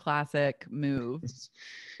estate, like classic move.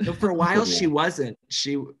 No, for a while she wasn't.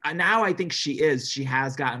 Now I think she is. She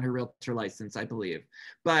has gotten her realtor license, I believe.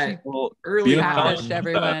 But early on,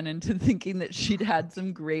 everyone into thinking that she'd had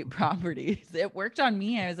some great properties. It worked on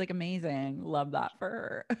me. I was like, amazing. Love that for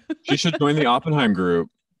her. She should join the Oppenheim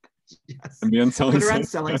group. Yes. And be on Selling Put her on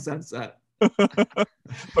Selling Sunset.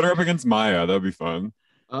 Put her up against Maya. That'd be fun.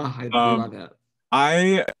 Oh, I love it.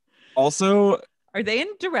 I also... Are they in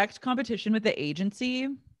direct competition with the agency?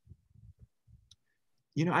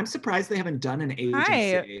 You know, I'm surprised they haven't done an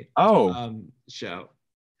agency show.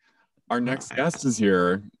 Our next guest is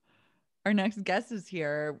here.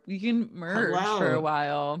 We can merge for a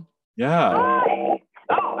while. Yeah. Hi.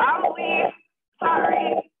 Oh, I'll leave.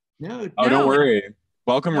 Sorry. No. Don't worry.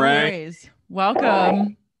 Welcome, Rae. Worries.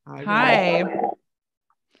 Welcome. Hi.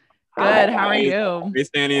 Good. How are you? Rae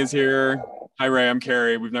Sanni is here. Hi, Rae. I'm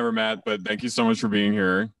Carey. We've never met, but thank you so much for being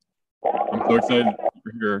here. I'm so excited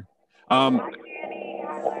you're here.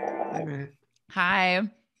 Hi.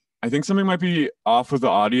 I think something might be off with the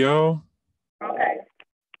audio. Okay.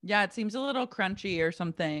 Yeah, it seems a little crunchy or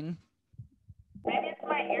something. Maybe it's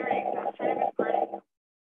my earrings. I'm trying to be pretty.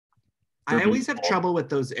 I always have trouble with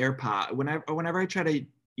those AirPods. Whenever I try to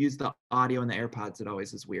use the audio in the AirPods, it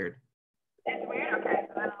always is weird. It's weird? Okay,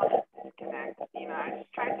 so then I'll just disconnect. You know, I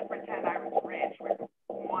just tried to pretend I was rich with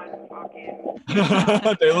one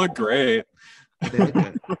fucking... They look great. They look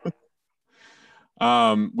good.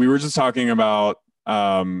 We were just talking about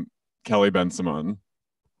Kelly Ben-Simon.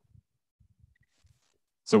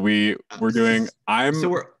 So we're doing.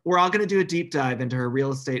 So we're all gonna do a deep dive into her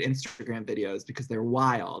real estate Instagram videos because they're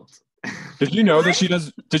wild. Did you know that she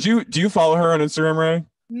does? Do you follow her on Instagram, Rae?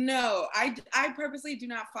 No, I purposely do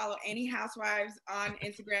not follow any housewives on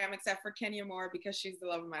Instagram except for Kenya Moore because she's the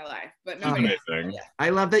love of my life. But no, amazing. Yeah.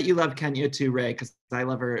 I love that you love Kenya too, Rae, because I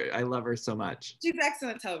love her so much. She's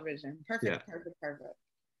excellent television. Perfect.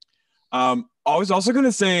 I was also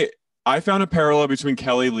gonna say I found a parallel between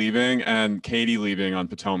Kelly leaving and Katie leaving on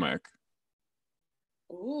Potomac.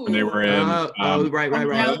 Ooh. When they were in right.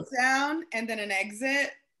 Meltdown and then an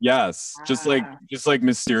exit. Yes, just like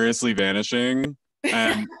mysteriously vanishing.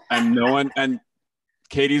 And no one, and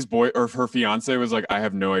Katie's boy or her fiance was like, I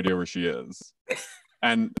have no idea where she is.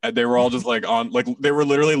 And they were all just like they were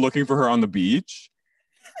literally looking for her on the beach.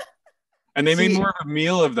 And they made more of a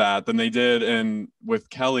meal of that than they did with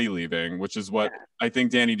Kelly leaving, which is what I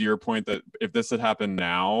think, Danny, to your point, that if this had happened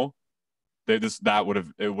now, it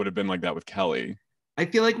would have been like that with Kelly. I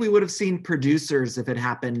feel like we would have seen producers if it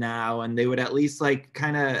happened now, and they would at least like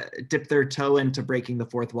kind of dip their toe into breaking the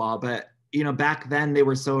fourth wall. But you know, back then they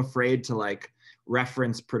were so afraid to like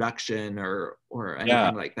reference production or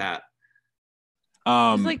anything like that.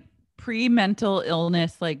 It's like pre-mental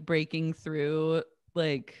illness, like breaking through,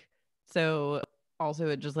 like, so also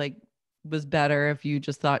it just like was better if you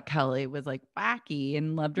just thought Kelly was like wacky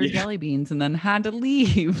and loved her jelly beans and then had to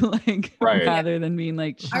leave, like, rather than being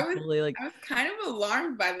like, I was kind of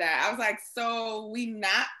alarmed by that. I was like, so we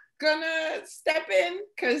not gonna step in?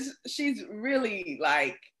 Because she's really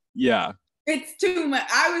like, yeah, it's too much.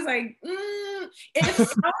 I was like, if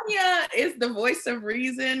Sonia is the voice of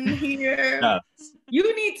reason here, yes.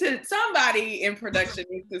 Somebody in production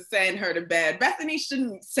needs to send her to bed. Bethany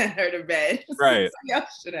shouldn't send her to bed. Right. Somebody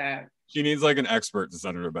else should have. She needs like an expert to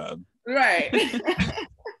send her to bed. Right.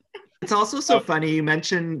 It's also so funny. You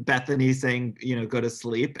mentioned Bethany saying, go to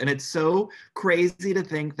sleep. And it's so crazy to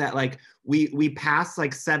think that like we passed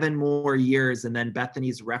like 7 more years and then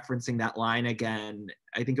Bethany's referencing that line again.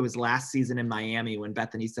 I think it was last season in Miami when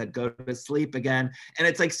Bethany said, go to sleep again. And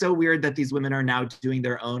it's like so weird that these women are now doing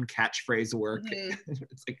their own catchphrase work. Mm-hmm.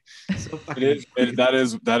 It's like so funny. That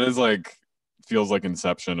is like, feels like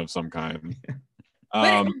Inception of some kind.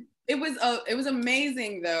 It was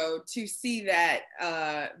amazing though to see that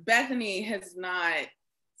Bethany has not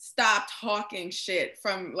stopped hawking shit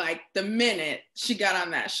from like the minute she got on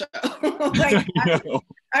that show. Like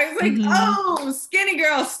I was like, oh, skinny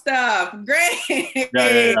girl stuff, great,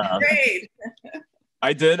 great.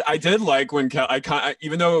 I did like when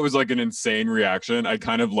even though it was like an insane reaction, I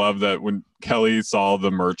kind of love that when Kelly saw the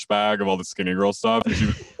merch bag of all the skinny girl stuff, and she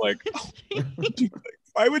was like,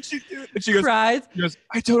 why would she do it? And she goes, I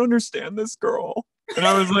don't understand this girl. And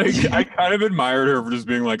I was like, I kind of admired her for just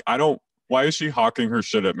being like, why is she hawking her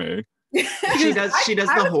shit at me? She does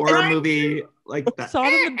the horror movie like that. Saw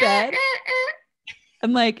it in the bed.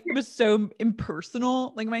 And like it was so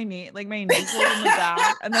impersonal. Like my knee was in the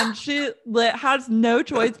back. And then she has no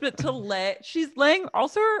choice but to she's laying,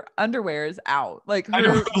 also her underwear is out. Like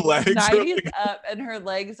her legs is up and her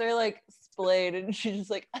legs are like splayed and she's just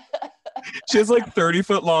like she has like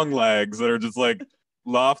 30-foot long legs that are just like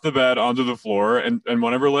off the bed onto the floor, and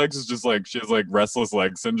one of her legs is just like she has like restless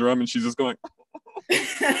leg syndrome, and she's just going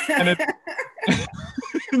and at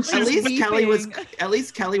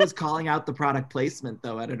least Kelly was calling out the product placement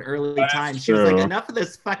though at an early time. She was like, enough of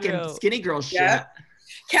this fucking skinny girl shit. Yeah.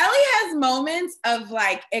 Kelly has moments of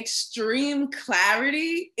like extreme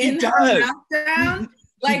clarity in her meltdown.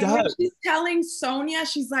 Like when she's telling Sonia,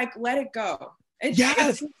 she's like, let it go. It's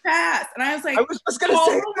fast. And I was like, I was just gonna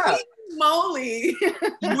say that. Moly.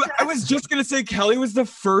 I was just gonna say Kelly was the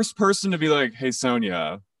first person to be like, hey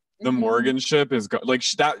Sonia, the Morgan ship is like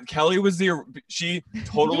that. Kelly was she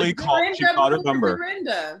totally caught her number.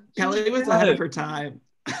 Kelly was ahead of her time.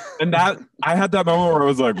 And that I had that moment where I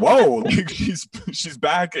was like, whoa, like she's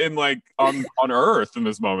back in like on Earth in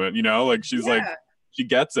this moment, like she's like she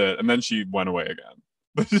gets it, and then she went away again.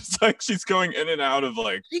 But it's like she's going in and out of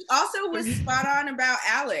like. She also was spot on about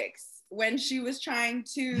Alex when she was trying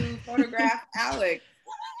to photograph Alex.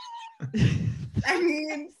 I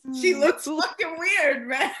mean, she looks fucking weird,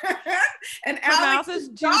 man. And her Alex mouth is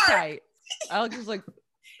too tight. Alex is like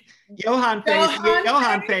Johan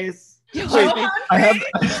face. I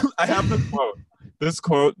have the quote. This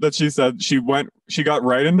quote that she said, she got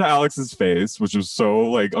right into Alex's face, which was so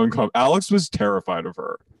like uncomfortable. Alex was terrified of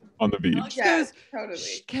her on the beach. Yes, totally.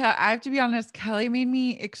 I have to be honest, Kelly made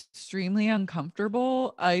me extremely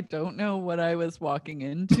uncomfortable. I don't know what I was walking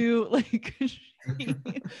into. Like she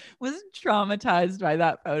was traumatized by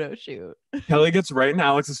that photo shoot. Kelly gets right in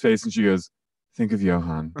Alex's face and she goes, think of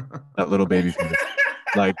Johan, that little baby face.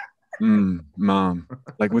 Like, mom,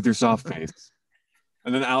 like with your soft face.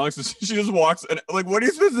 And then she just walks and like, what are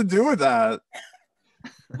you supposed to do with that?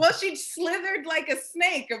 Well, she slithered like a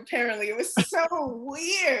snake, apparently. It was so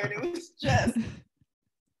weird. It was just.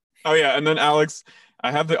 Oh, yeah. And then Alex,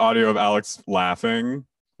 I have the audio of Alex laughing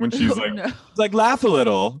when she's like, no. It's like, laugh a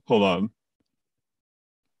little. Hold on.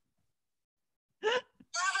 Laugh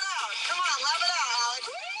it out. Come on, laugh it out,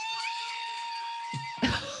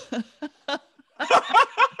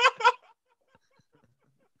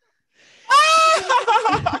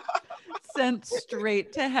 Alex. Sent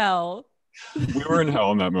straight to hell. We were in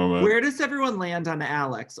hell in that moment. Where does everyone land on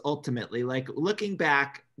Alex ultimately? Like looking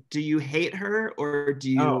back, do you hate her or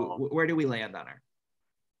where do we land on her?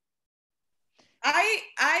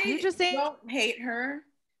 I just don't hate her,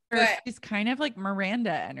 but she's kind of like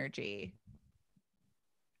Miranda energy.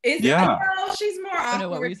 She's more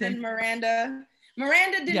awkward than Miranda.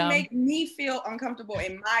 Miranda didn't make me feel uncomfortable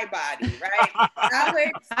in my body,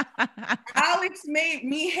 right? Alex made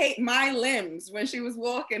me hate my limbs when she was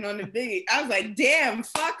walking on the beach. I was like, damn,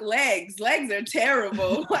 fuck legs. Legs are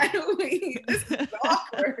terrible. Why do this is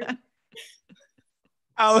awkward.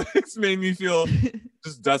 Alex made me feel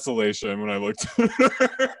just desolation when I looked at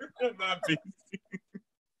her.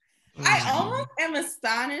 I almost am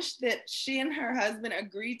astonished that she and her husband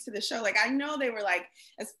agreed to the show. Like, I know they were like,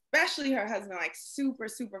 especially her husband, like super,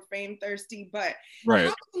 super fame thirsty, but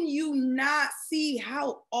how can you not see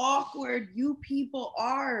how awkward you people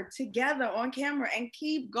are together on camera and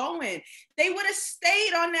keep going? They would have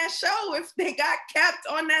stayed on that show if they got kept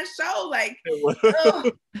on that show. Like,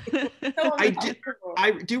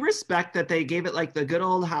 I do respect that they gave it like the good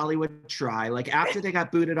old Hollywood try. Like after they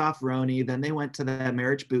got booted off Roni, then they went to the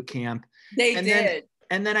marriage boot camp. They did.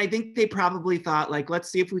 And then I think they probably thought like,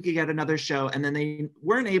 let's see if we could get another show. And then they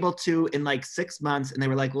weren't able to in like 6 months. And they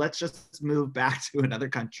were like, let's just move back to another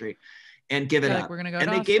country and give it up. We're gonna go and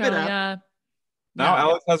to they Australia. gave it up. Now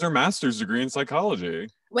Alex has her master's degree in psychology.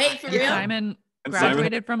 Wait, for real? Simon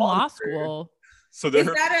graduated from law school. So is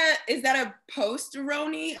that a post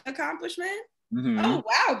Roni accomplishment? Mm-hmm. Oh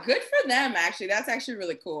wow, good for them. Actually, that's actually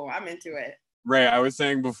really cool. I'm into it. Ray, I was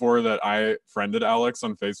saying before that I friended Alex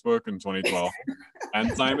on Facebook in 2012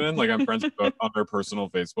 and Simon, like I'm friends with both on their personal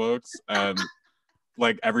Facebooks, and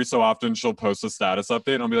like every so often she'll post a status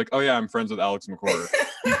update and I'll be like, oh yeah, I'm friends with Alex McCord.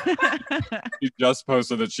 She just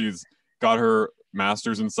posted that she's got her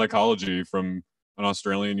master's in psychology from an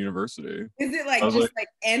Australian university. Is it like just like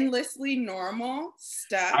endlessly normal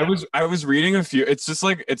stuff? I was reading a few. It's just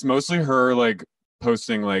like it's mostly her like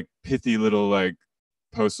posting like pithy little like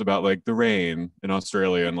posts about like the rain in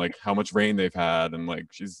Australia and like how much rain they've had, and like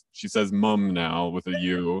she says mum now with a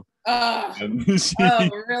U. Oh,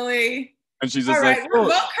 really? And she's just all right, like,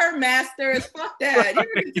 revoke her masters. Fuck that.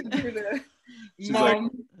 You need to do the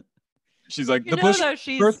mum. She's like, the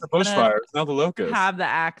bushfires, now the locusts. Have the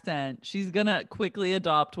accent. She's gonna quickly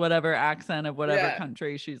adopt whatever accent of whatever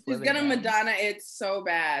country she's living in. She's gonna Madonna it so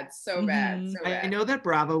bad, so bad. I know that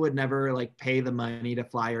Bravo would never like pay the money to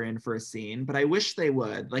fly her in for a scene, but I wish they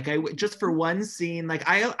would. Like just for one scene. Like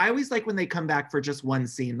I always like when they come back for just one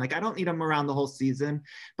scene. Like I don't need them around the whole season,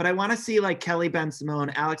 but I want to see like Kelly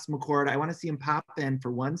Ben-Simone, Alex McCord. I want to see him pop in for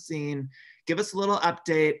one scene, give us a little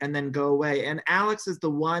update, and then go away. And Alex is the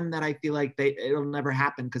one that I feel like it'll never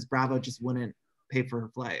happen because Bravo just wouldn't pay for her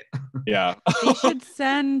flight. Yeah. They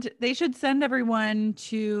should send everyone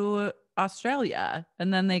to Australia,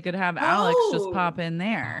 and then they could have Alex just pop in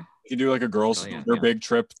there. You do like a girls' their big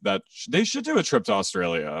trip that they should do a trip to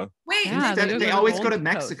Australia. Wait, they always go to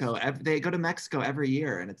Mexico. They go to Mexico every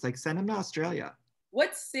year, and it's like send them to Australia.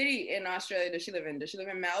 What city in Australia does she live in? Does she live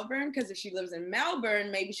in Melbourne? Because if she lives in Melbourne,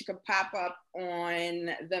 maybe she could pop up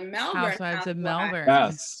on the Melbourne Housewives of Melbourne.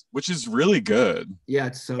 Yes, which is really good. Yeah,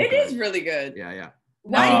 it's so It good. is really good. Yeah.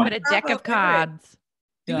 Nothing but a deck of cards.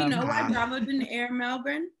 Do we know why Bravo didn't air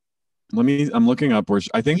Melbourne? I'm looking up where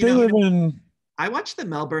I think they live in. I watch the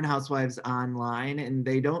Melbourne Housewives online, and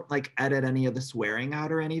they don't like edit any of the swearing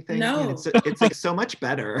out or anything. No, it's like so much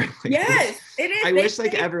better. Like, yes, it is. I wish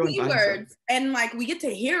like everyone words and like we get to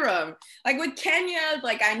hear them. Like with Kenya,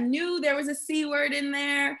 like I knew there was a C word in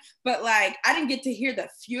there, but like I didn't get to hear the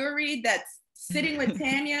fury that's sitting with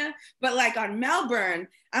Tanya. But like on Melbourne,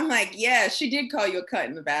 I'm like, yeah, she did call you a cunt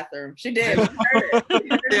in the bathroom. She did.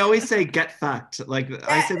 They always say get fucked. Like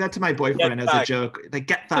I say that to my boyfriend as a joke. Like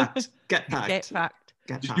get fucked. Get fucked. Get fucked.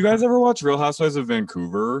 Did you guys ever watch Real Housewives of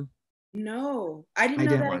Vancouver? No, I didn't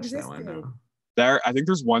know that watch existed. that one, no. I think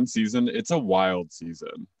there's one season. It's a wild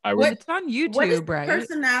season. It's on YouTube, what is right? The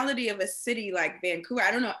personality of a city like Vancouver? I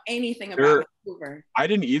don't know anything about Vancouver. I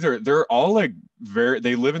didn't either. They're all like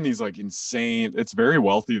they live in these like insane. It's very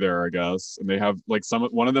wealthy there, I guess, and they have like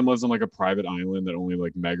one of them lives on like a private island that only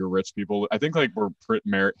like mega rich people. I think like where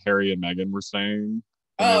Harry and Meghan were staying.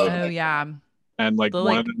 Oh yeah. And like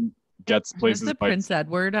one of them gets places. The Prince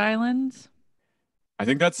Edward Islands. I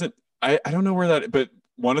think that's it. I don't know where that, but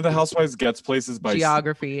one of the housewives gets places by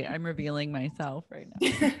geography. I'm revealing myself right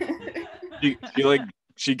now.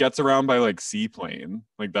 She gets around by like seaplane.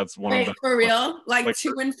 Like that's one of the for real? Like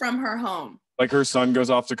to and from her home. Like her son goes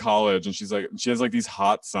off to college and she has like these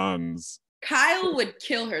hot sons. Kyle would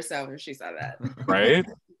kill herself if she saw that. Right?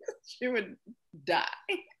 She would die.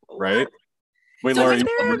 Right? Wait, so Lara,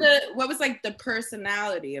 what was like the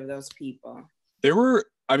personality of those people? They were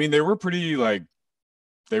pretty like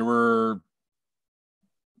they were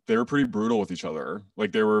pretty brutal with each other.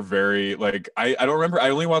 Like they were very like I don't remember. I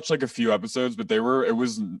only watched like a few episodes, but they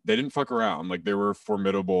didn't fuck around. Like they were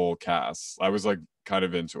formidable casts. I was like kind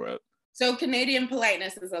of into it. So Canadian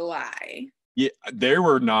politeness is a lie. Yeah, they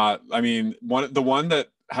were not. I mean, the one that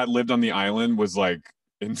had lived on the island was like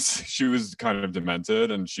she was kind of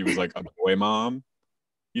demented, and she was like a boy mom.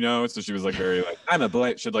 You know, so she was like very like I'm a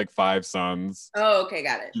boy. She had like 5 sons. Oh, okay,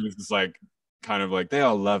 got it. She was just like kind of like they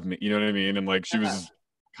all love me. You know what I mean? And like she was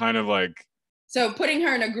kind of like So putting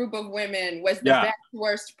her in a group of women was the best,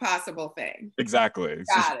 worst possible thing. Exactly.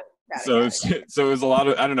 Got it. So it was a lot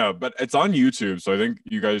of, I don't know, but it's on YouTube. So I think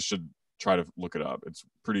you guys should try to look it up. It's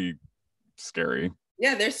pretty scary.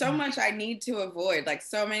 Yeah, there's so much I need to avoid, like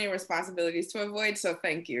so many responsibilities to avoid. So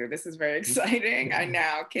thank you. This is very exciting. I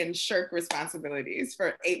now can shirk responsibilities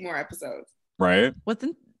for 8 more episodes. Right.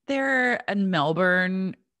 Wasn't there a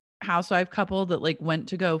Melbourne housewife couple that like went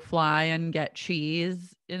to go fly and get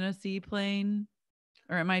cheese in a seaplane?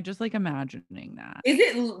 Or am I just like imagining that? Is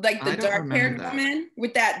it like the dark-haired woman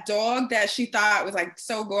with that dog that she thought was like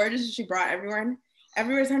so gorgeous? She brought everyone.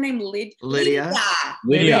 Everyone's her name Lydia.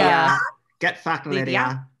 Get fucked,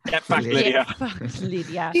 Lydia. Get fucked, Lydia.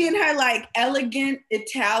 She and her like elegant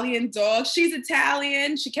Italian dog. She's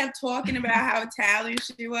Italian. She kept talking about how Italian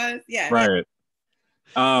she was. Yeah. Right.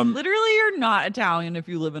 Literally, you're not Italian if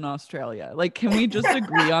you live in Australia. Like, can we just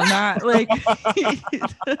agree on that? Like,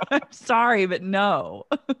 I'm sorry, but no.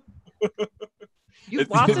 You've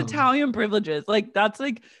lost Italian privileges. Like, that's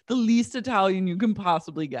like the least Italian you can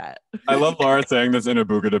possibly get. I love Lara saying this in a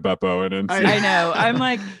Buca di Beppo. I know. I'm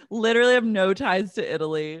like, literally have no ties to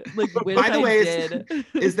Italy. Like, by the way,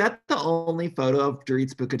 is that the only photo of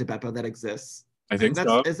Dorit's Buca di Beppo that exists? I think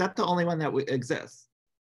so. Is that the only one that exists?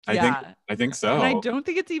 I think so. And I don't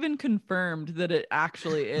think it's even confirmed that it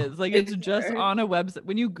actually is. Like, it's just on a website.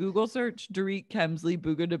 When you Google search Dorit Kemsley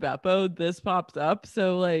Buca di Beppo, this pops up.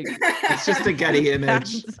 So like, it's just a Getty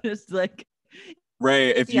image. Just like, Ray,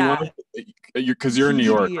 if you want, because you're in New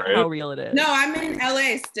York, right? How real it is. No, I'm in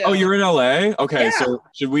LA still. Oh, you're in LA? Okay, so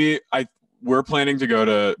should we? We're planning to go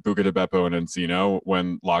to Buca di Beppo and Encino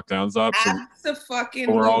when lockdown's up. So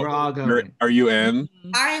we're all going. Are you in?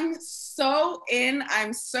 I'm so in.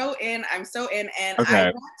 And okay. I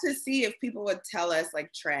want to see if people would tell us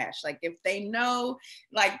like trash. Like if they know,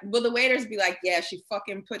 like, will the waiters be like, yeah, she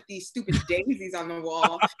fucking put these stupid daisies on the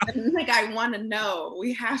wall. And like, I want to know.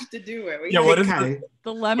 We have to do it. What is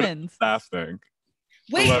the lemons? Staff thing.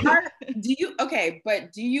 Wait, do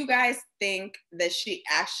you guys think that she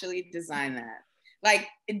actually designed that? Like,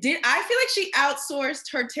 I feel like she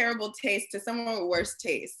outsourced her terrible taste to someone with worse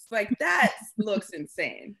taste? Like, that looks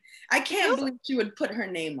insane. I can't believe she would put her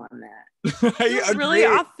name on that. It's really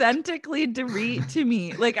authentically Dorit to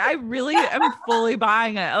me. Like, I really am fully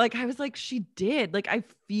buying it. Like, I was like, she did. Like, I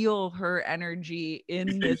feel her energy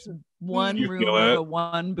in this one room of the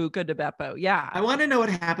one Buca di Beppo. Yeah. I want to know what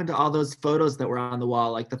happened to all those photos that were on the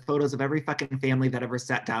wall, like the photos of every fucking family that ever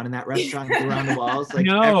sat down in that restaurant that were on the walls, like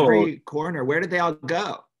every corner. Where did they all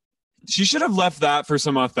go? She should have left that for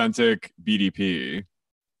some authentic BDP.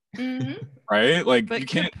 Mm-hmm. Right? Like, but you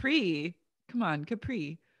can't. Capri. Come on,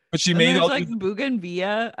 Capri. But she made all like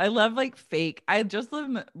bougainvillea. I love like fake. I just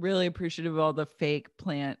am really appreciative of all the fake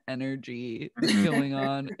plant energy going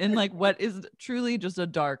on in like what is truly just a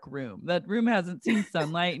dark room. That room hasn't seen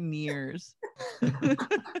sunlight in years.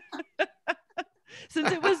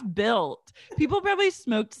 Since it was built, people probably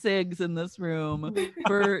smoked cigs in this room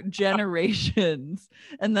for generations,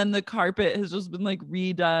 and then the carpet has just been like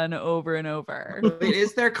redone over and over. Wait,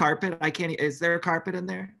 is there carpet? Is there a carpet in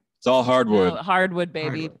there? It's all hardwood. No, hardwood,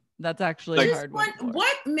 baby. Hardwood. That's actually like, hardwood.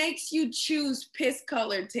 What makes you choose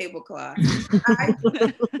piss-colored tablecloth?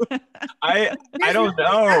 I don't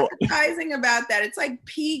know. Advertising about that. It's like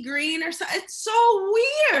pea green or something. It's so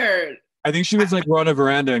weird. I think she was like, we're on a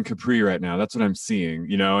veranda in Capri right now. That's what I'm seeing,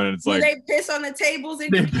 you know? And it's like, they piss on the tables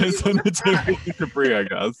in Capri. They piss on the tables in Capri, I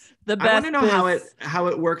guess. The best. I want to know how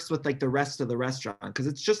it works with like the rest of the restaurant, because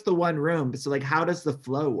it's just the one room. So like, how does the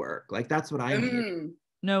flow work? Like, that's what I need.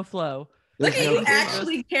 No flow. Look at you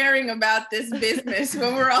actually caring about this business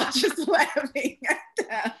when we're all just laughing at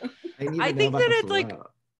them. I think that it's like,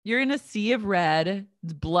 you're in a sea of red,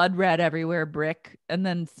 it's blood red everywhere, brick, and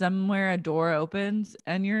then somewhere a door opens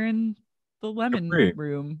and you're in the lemon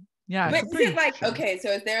room. Yeah. But is it like, okay, so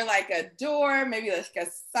is there like a door, maybe like a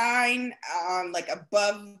sign like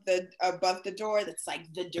above the door that's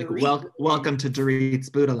like the Dorit? Like, welcome to Dorit's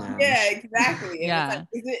Buddha Lounge. Yeah, exactly. Yeah.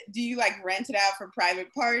 Like, do you like rent it out for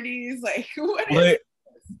private parties? Like, what is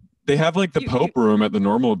they have like the Pope room at the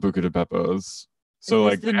normal Buca di Beppo's. So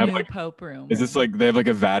like they have like Pope room. Is this like they have like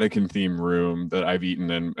a Vatican theme room that I've eaten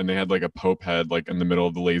in, and they had like a Pope head like in the middle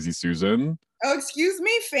of the Lazy Susan. Oh, excuse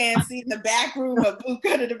me, fancy in the back room of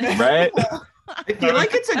Buca di Beppo. Right? I feel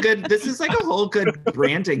like this is like a whole good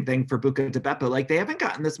branding thing for Buca de Beppo. Like they haven't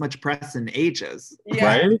gotten this much press in ages. Yeah.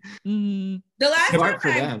 Right? Mm-hmm. The last Smart for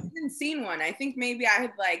time I them. hadn't seen one, I think maybe I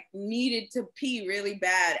had like needed to pee really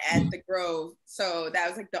bad at the Grove. So that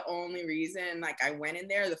was like the only reason like I went in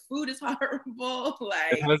there. The food is horrible.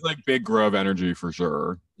 Like It has like big Grove energy for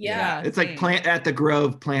sure. yeah. It's like at the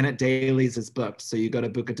Grove, Planet Dailies is booked. So you go to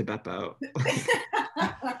Buca de Beppo.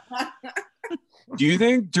 Do you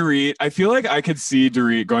think Dorit, I feel like I could see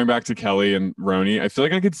Dorit, going back to Kelly and Roni, I feel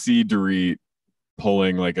like I could see Dorit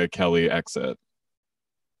pulling like a Kelly exit.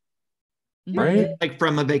 Right? Like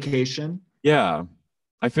from a vacation. Yeah.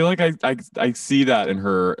 I feel like I see that in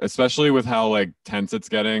her, especially with how like tense it's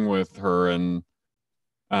getting with her and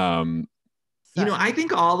you know, I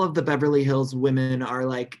think all of the Beverly Hills women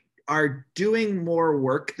are doing more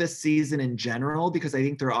work this season in general, because I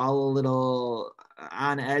think they're all a little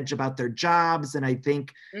on edge about their jobs. And I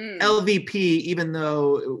think LVP, even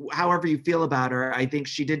though however you feel about her, I think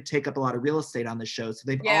she did take up a lot of real estate on the show. So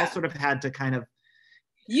they've all sort of had to kind of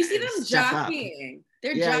you see them jockeying.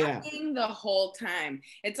 They're jockeying the whole time.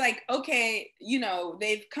 It's like, okay, you know,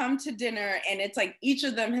 they've come to dinner and it's like each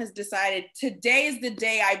of them has decided today is the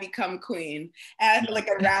day I become queen at like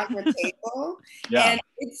around the table. And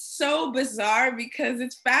it's so bizarre because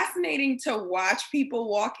it's fascinating to watch people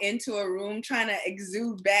walk into a room trying to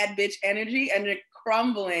exude bad bitch energy and they're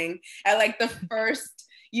crumbling at like the first,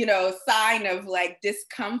 you know, sign of like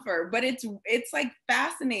discomfort. But it's like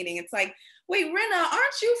fascinating. It's like, wait, Rinna,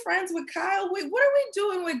 aren't you friends with Kyle? Wait, what are we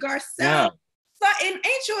doing with Garcelle? Yeah. So, and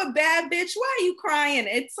ain't you a bad bitch? Why are you crying?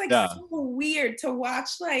 It's like so weird to watch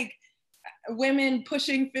like women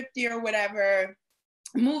pushing 50 or whatever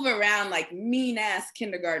move around like mean ass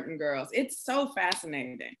kindergarten girls. It's so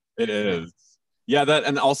fascinating. It is. Yeah, that,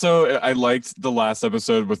 and also I liked the last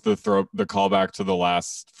episode with the callback to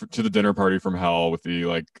the dinner party from hell with the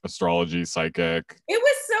like astrology psychic.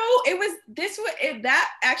 That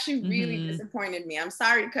actually really disappointed me. I'm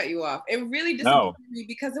sorry to cut you off. It really disappointed me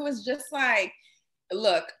because it was just like,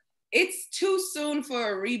 look, it's too soon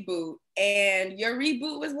for a reboot and your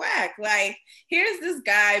reboot was whack. Like, here's this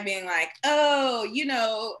guy being like, oh, you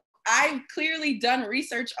know, I've clearly done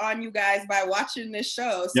research on you guys by watching this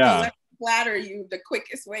show. So let's flatter you the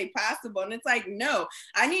quickest way possible. And it's like, no,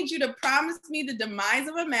 I need you to promise me the demise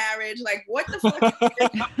of a marriage. Like, what the fuck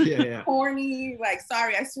is this? Corny, like,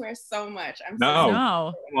 sorry, I swear so much.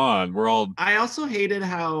 No, come on, we're all. I also hated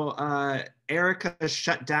how Erica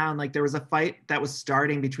shut down. Like, there was a fight that was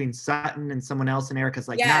starting between Sutton and someone else, and Erica's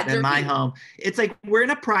like, not in my home. It's like, we're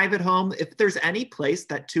in a private home. If there's any place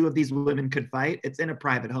that two of these women could fight, it's in a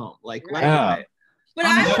private home. Like, let them fight. But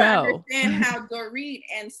I don't understand how Dorit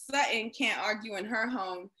and Sutton can't argue in her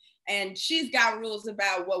home, and she's got rules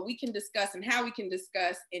about what we can discuss and how we can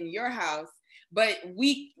discuss in your house. But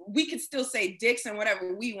we could still say dicks and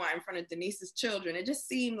whatever we want in front of Denise's children. It just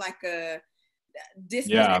seemed like a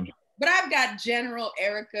disconnect. Yeah. But I've got general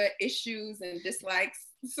Erica issues and dislikes,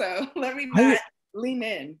 so let me not lean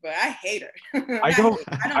in. But I hate her.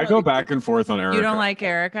 I go back and forth on Erica. You don't like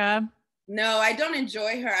Erica? No, I don't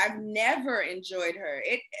enjoy her. I've never enjoyed her.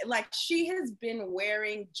 It like she has been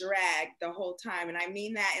wearing drag the whole time. And I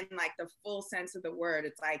mean that in like the full sense of the word.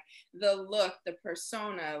 It's like the look, the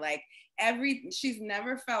persona, like she's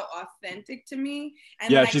never felt authentic to me.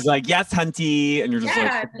 And like, she's like, yes, hunty. And you're just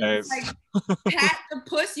like, okay. Like, Pat the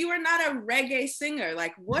Puss, you are not a reggae singer.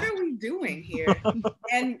 Like, what are we doing here?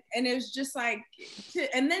 and it was just like,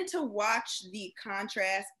 and then to watch the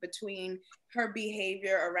contrast between her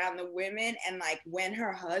behavior around the women and like when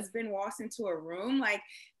her husband walks into a room, like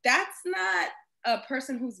that's not a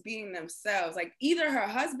person who's being themselves. Like either her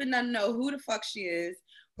husband doesn't know who the fuck she is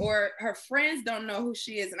or her friends don't know who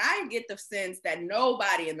she is. And I get the sense that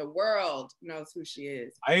nobody in the world knows who she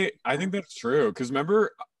is. I think that's true. Cause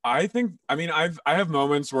remember, I have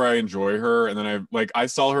moments where I enjoy her, and then I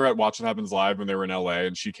saw her at Watch What Happens Live when they were in LA,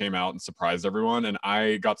 and she came out and surprised everyone, and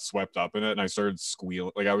I got swept up in it, and I started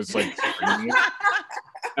squealing, like I was like, and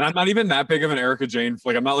I'm not even that big of an Erica Jane,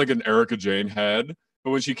 like I'm not like an Erica Jane head, but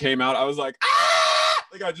when she came out, I was like, ah!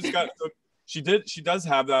 Like I just got. She does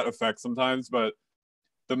have that effect sometimes, but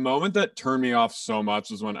the moment that turned me off so much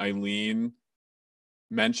was when Eileen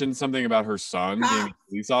mentioned something about her son being a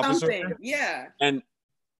police officer. Yeah, and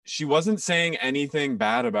she wasn't saying anything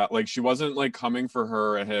bad about, like, she wasn't like coming for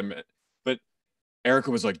her and him, but Erica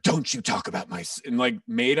was like, don't you talk about my son, and like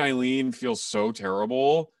made Eileen feel so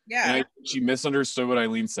terrible. Yeah. And she misunderstood what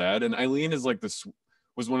Eileen said. And Eileen is like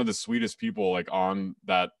was one of the sweetest people like on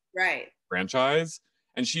that franchise.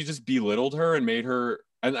 And she just belittled her and made her,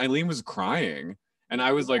 and Eileen was crying. And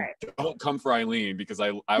I was like, don't come for Eileen, because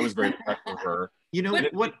I was very impressed with her. You know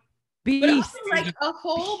what? But also, like, a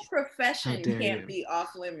whole profession can't be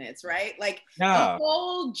off limits, right? Like, a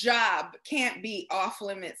whole job can't be off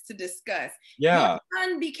limits to discuss. Yeah. Your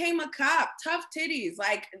son became a cop, tough titties.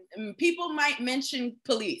 Like, people might mention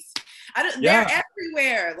police. They're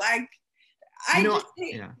everywhere. Like, I just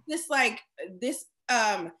think this, like,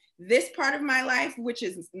 this part of my life, which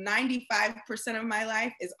is 95% of my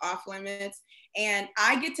life, is off limits. And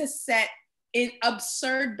I get to set in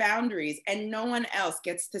absurd boundaries, and no one else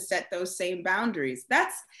gets to set those same boundaries.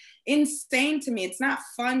 That's insane to me. It's not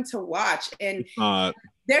fun to watch. And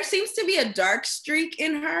there seems to be a dark streak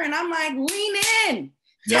in her, and I'm like, lean in.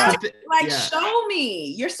 Show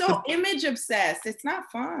me. You're so image obsessed. It's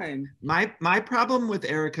not fun. My problem with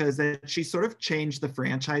Erica is that she sort of changed the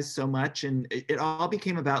franchise so much, and it all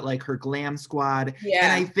became about like her glam squad.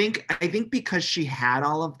 Yeah. And I think because she had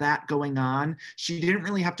all of that going on, she didn't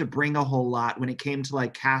really have to bring a whole lot when it came to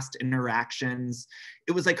like cast interactions.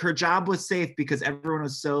 It was like her job was safe because everyone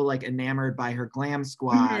was so like enamored by her glam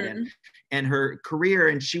squad and her career,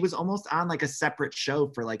 and she was almost on like a separate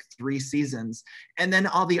show for like 3 seasons. And then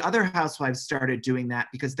all the other housewives started doing that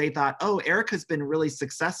because they thought, oh, Erica's been really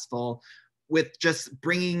successful with just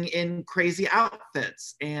bringing in crazy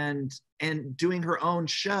outfits and doing her own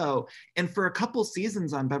show. And for a couple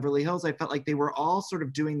seasons on Beverly Hills, I felt like they were all sort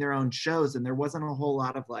of doing their own shows, and there wasn't a whole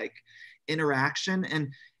lot of like interaction.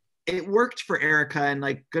 And it worked for Erica, and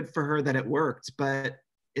like good for her that it worked, but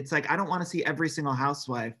it's like I don't want to see every single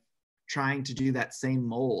housewife trying to do that same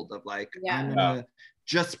mold of like, I'm gonna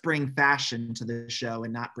just bring fashion to the show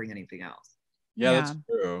and not bring anything else. Yeah, that's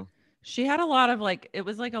true. She had a lot of like, it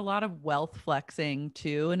was like a lot of wealth flexing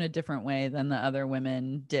too, in a different way than the other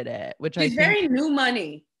women did it, which She's very new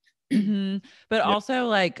money. But also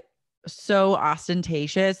like so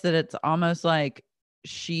ostentatious that it's almost like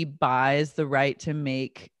she buys the right to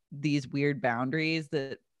make these weird boundaries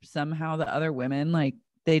that somehow the other women, like,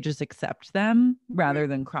 they just accept them rather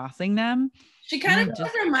than crossing them. She kind of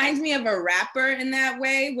just reminds me of a rapper in that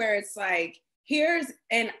way, where it's like, here's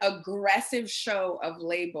an aggressive show of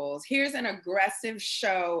labels. Here's an aggressive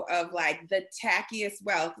show of like the tackiest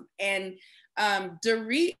wealth. And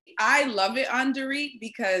Dorit, I love it on Dorit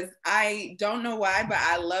because I don't know why, but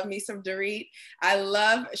I love me some Dorit.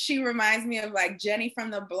 She reminds me of like Jenny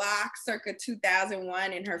from the Block circa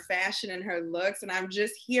 2001 in her fashion and her looks. And I'm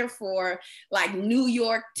just here for like New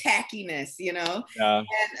York tackiness, you know? Yeah.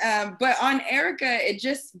 And, but on Erica, it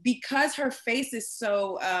just, because her face is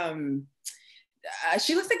so,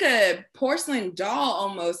 she looks like a porcelain doll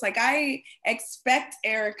almost. Like I expect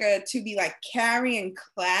Erica to be like carrying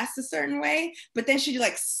class a certain way, but then she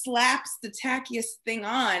like slaps the tackiest thing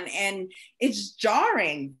on and it's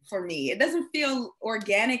jarring for me. It doesn't feel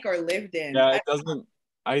organic or lived in. Yeah, it doesn't.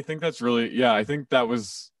 I think that's really, I think that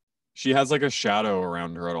was, she has like a shadow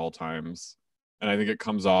around her at all times. And I think it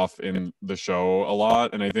comes off in the show a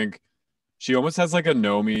lot. And I think she almost has like a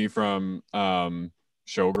Nomi from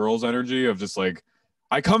Showgirls energy of just like,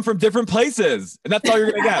 I come from different places and that's all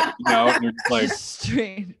you're gonna get, you know? And you're just like,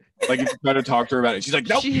 straight. Like if you try to talk to her about it, she's like,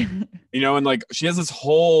 nope. You know, and like she has this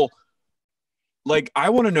whole, like, I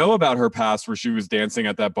want to know about her past where she was dancing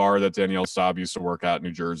at that bar that Danielle Staub used to work at in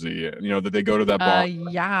New Jersey. And, you know, that they go to that bar.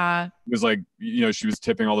 Yeah. It was like, you know, she was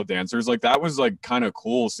tipping all the dancers. Like that was like kind of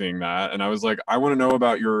cool seeing that. And I was like, I want to know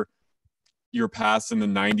about your past in the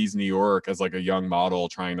 90s New York as like a young model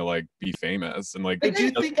trying to like be famous. And like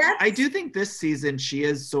I do think this season she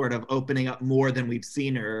is sort of opening up more than we've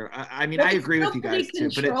seen her. I mean, I agree with you guys too,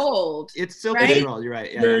 but it's still controlled. You're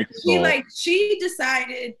right. Yeah. She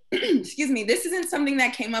decided, excuse me, this isn't something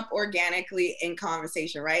that came up organically in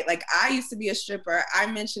conversation, right? Like I used to be a stripper. I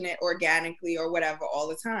mention it organically or whatever all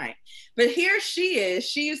the time. But here she is.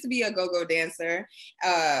 She used to be a go-go dancer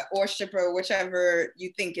or stripper, whichever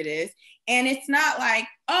you think it is. And it's not like,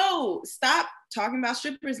 oh, stop talking about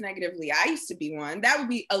strippers negatively. I used to be one. That would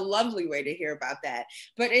be a lovely way to hear about that.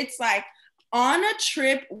 But it's like, on a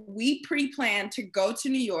trip, we pre-planned to go to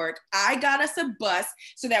New York. I got us a bus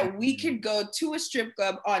so that we could go to a strip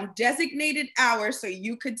club on designated hours so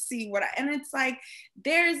you could see and it's like,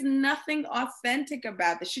 there's nothing authentic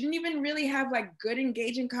about this. She didn't even really have like good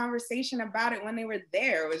engaging conversation about it when they were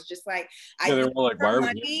there. It was just like, I paid like,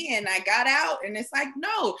 money and I got out. And it's like,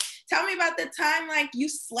 no, tell me about the time like you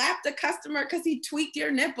slapped a customer because he tweaked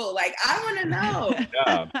your nipple. Like, I want to know.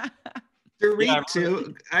 Yeah. Dorit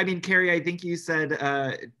too. I mean, Carey, I think you said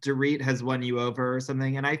Dorit has won you over or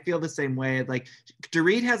something, and I feel the same way. Like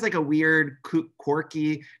Dorit has like a weird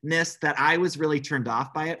quirkiness that I was really turned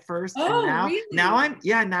off by at first, and now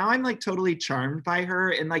I'm like totally charmed by her,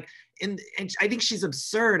 and like and I think she's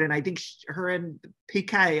absurd, and I think her and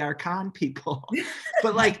PK are con people,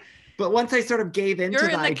 but like. But once I sort of gave into You're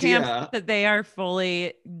in the idea camp that they are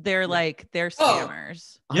fully, they're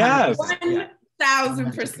scammers. Yes.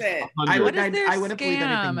 1,000%. I wouldn't believe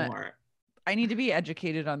anything more. I need to be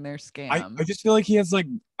educated on their scam. I just feel like he has like,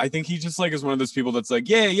 I think he just like is one of those people that's like,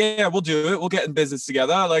 yeah, we'll do it. We'll get in business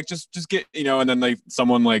together. Like just get, and then like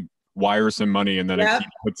someone like wires him money and then it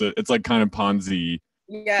puts it. It's like kind of Ponzi.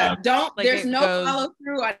 Yeah, there's no follow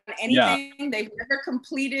through on anything. Yeah. They've never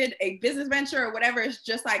completed a business venture or whatever. It's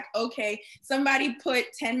just like, okay, somebody put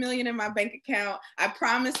 10 million in my bank account. I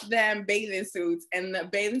promised them bathing suits, and the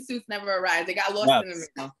bathing suits never arrived. They got lost in the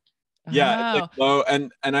mail. Yeah, it's like low,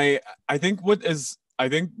 and I think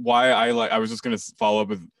why I was just gonna follow up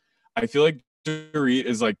with, I feel like Dorit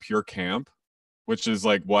is like pure camp, which is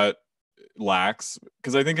like what lacks,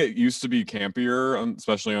 because I think it used to be campier,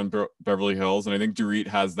 especially on Beverly Hills, and I think Dorit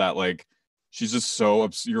has that, like, she's just so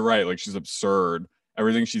you're right, like she's absurd.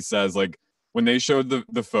 Everything she says, like when they showed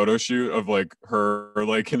the photo shoot of like her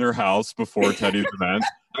like in her house before Teddy's event,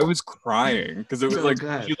 I was crying because it was so like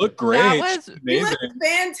good. She looked great. That was amazing. She looked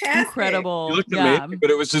fantastic. Incredible. She looked amazing, but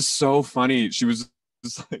it was just so funny. She was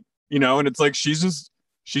just like, and it's like she's just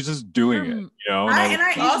doing it, And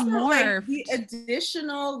I also like the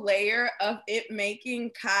additional layer of it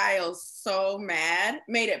making Kyle so mad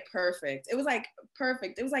made it perfect. It was like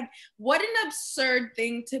perfect. It was like, what an absurd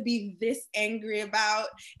thing to be this angry about.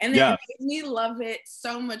 And then it made me love it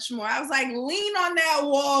so much more. I was like, lean on that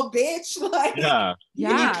wall, bitch. Like,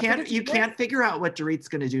 you can't figure out what Dorit's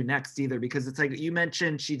gonna do next either, because it's like you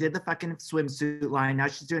mentioned, she did the fucking swimsuit line. Now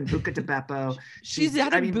she's doing Buca de Beppo. She's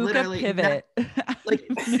had a Buca pivot. Like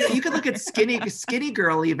you could look at Skinny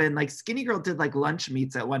Girl, even like Skinny Girl did like lunch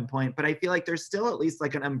meets at one point, but I feel like there's still at least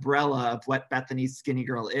like an umbrella of what Bethany's Skinny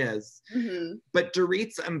Girl is. Mm-hmm. But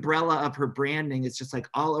Dorit's umbrella of her branding is just like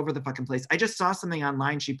all over the fucking place. I just saw something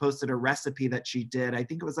online. She posted a recipe that she did. I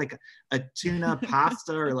think it was like a tuna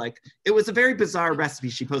pasta, or like it was a very bizarre recipe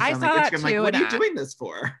she posted on like Instagram. I'm like, what are you doing this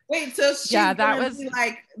for? Wait, so that was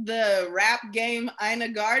like the rap game Ina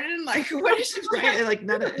Garden? Like, what is she right? Like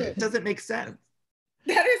it doesn't make sense.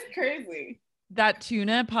 That is crazy. That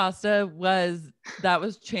tuna pasta was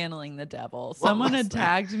channeling the devil. Someone had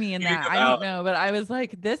tagged me in that. I don't know, but I was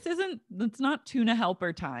like, it's not tuna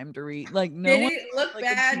helper time, Dorit. Like, no. Did it look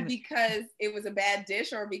bad because it was a bad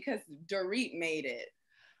dish, or because Dorit made it?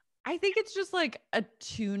 I think it's just like a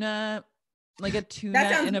tuna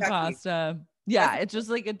in a pasta. Yeah, it's just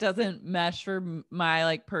like it doesn't mesh for my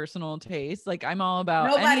like personal taste. Like I'm all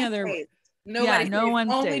about any other. Nobody no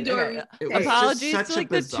one only did. Apologies to like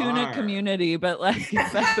the tuna community, but like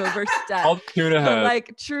that's overstepped. All tuna but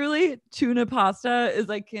like truly, tuna pasta is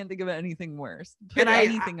like, can't think of anything worse.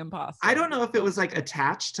 Anything in pasta. I don't know if it was like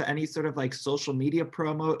attached to any sort of like social media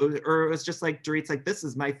promo, or it was just like Dorit's like, this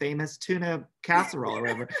is my famous tuna casserole or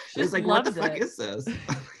whatever. It was like, what the fuck is this?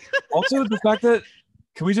 Also, the fact that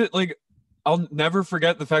I'll never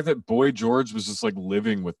forget the fact that Boy George was just like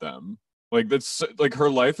living with them. Like that's like her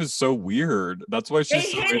life is so weird. That's why they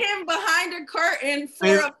hid him behind a curtain for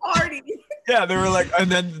a party. Yeah, they were like, and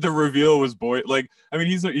then the reveal was Boy. Like, I mean,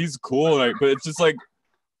 he's cool, but it's just like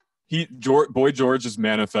Boy George just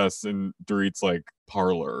manifests in Dorit's like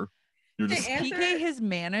parlor. You're just PK his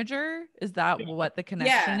manager. Is that what the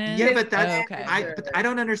connection is? Yeah, but that's okay. I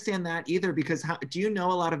don't understand that either, because do you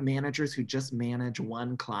know a lot of managers who just manage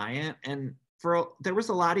one client? And there was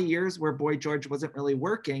a lot of years where Boy George wasn't really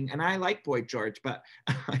working, and I like Boy George, but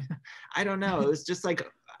I don't know. It was just like,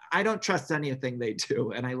 I don't trust anything they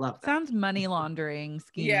do, and I love that. Sounds money laundering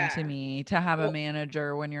scheme to me, to have a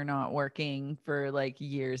manager when you're not working for like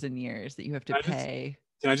years and years that you have to pay.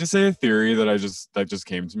 Can I just say a theory that just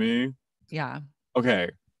came to me? Yeah.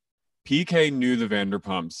 Okay. PK knew the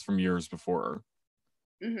Vanderpumps from years before.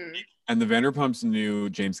 Mm-hmm. And the Vanderpumps knew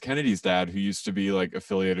James Kennedy's dad, who used to be like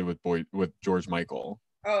affiliated with George Michael.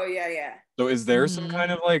 Oh yeah. So is there some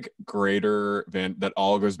kind of like greater that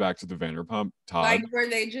all goes back to the Vanderpump Todd? Like, were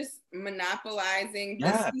they just monopolizing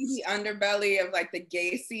the seedy underbelly of like the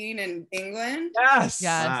gay scene in England? Yes.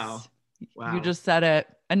 Wow. You just said it,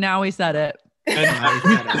 and now we said it.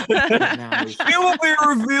 It will be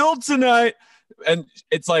revealed tonight. And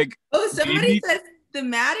it's like, somebody says the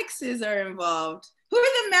Maddoxes are involved. Who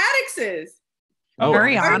are the Maddoxes?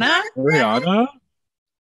 Ariana?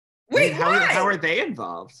 Wait, how are they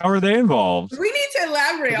involved? How are they involved? We need to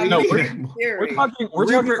elaborate on No, the theory. We're talking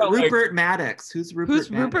about Rupert Maddox. Who's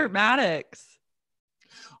Rupert Maddox?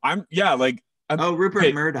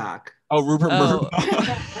 Rupert Murdoch. Oh, Rupert Murdoch.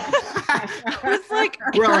 Who's like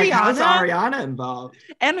We're like, how's Ariana Ariana involved?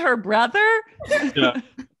 and her brother? Yeah.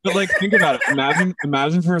 But like, think about it.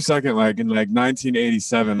 Imagine for a second, like in like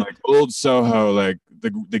 1987, like old Soho, like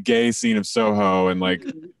the gay scene of Soho, and like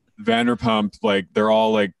Vanderpump, like they're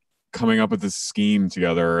all like coming up with this scheme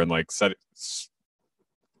together and like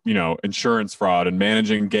insurance fraud and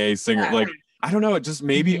managing gay singer. Like, I don't know. It just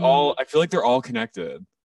maybe I feel like they're all connected.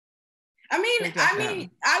 I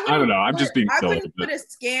don't know. I'm just being silly. I wouldn't put a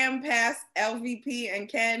scam past LVP and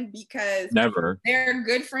Ken because never. They're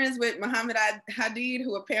good friends with Muhammad Hadid,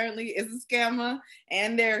 who apparently is a scammer,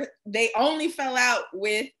 and they only fell out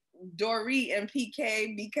with Dorit and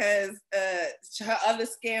PK because her other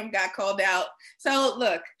scam got called out. So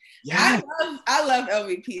look, I love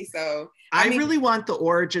LVP. So I really want the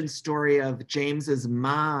origin story of James's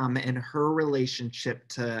mom and her relationship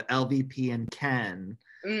to LVP and Ken.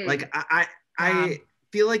 Like I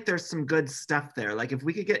feel like there's some good stuff there. Like if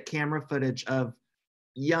we could get camera footage of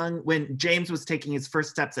when James was taking his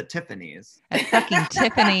first steps at Tiffany's. At fucking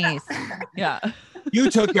Tiffany's. Yeah.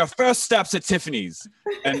 You took your first steps at Tiffany's.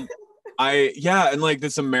 And and like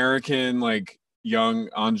this American like young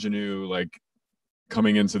ingenue like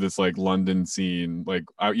coming into this like London scene. Like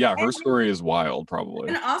her story is wild probably.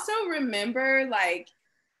 And also remember like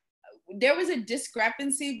there was a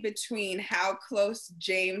discrepancy between how close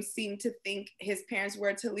James seemed to think his parents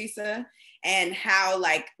were to Lisa and how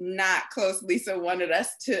like not close Lisa wanted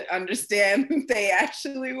us to understand they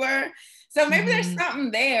actually were. So maybe there's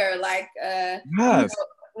something there, like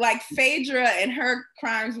like Phaedra and her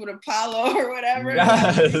crimes with Apollo or whatever.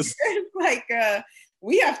 Yes. Like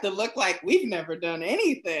we have to look like we've never done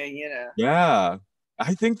anything, Yeah,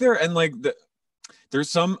 I think there's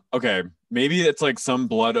some maybe it's like some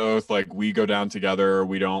blood oath, like we go down together,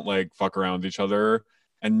 we don't like fuck around with each other.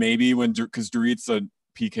 And maybe because Dorit's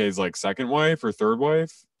PK's like second wife or third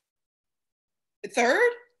wife?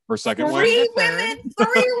 Third? Or second wife? Three women.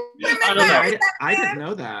 I don't know. I didn't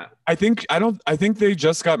know that. I think they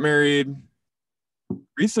just got married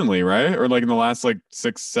recently, right? Or like in the last like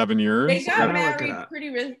 6-7 years? They got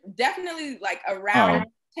married definitely like around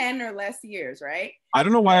 10 or less years, right? I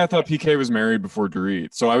don't know why I thought PK was married before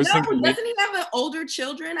Dorit. So I was thinking, doesn't he have older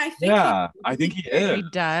children? I think. Yeah, I think he is. He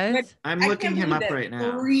does. I'm looking him up right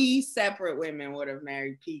now. 3 separate women would have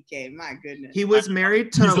married PK. My goodness. He was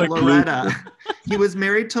married to Loretta. He was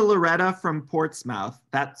married to Loretta from Portsmouth.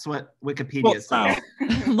 That's what Wikipedia says.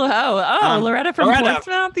 Loretta from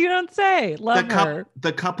Portsmouth? You don't say. Love her.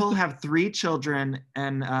 The couple have 3 children,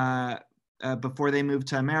 and before they moved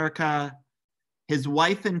to America. His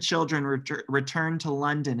wife and children returned to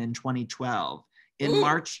London in 2012. In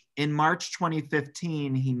March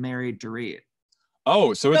 2015, he married Dorit.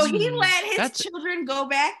 Oh, so he let his children go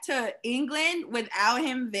back to England without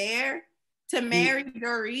him there to marry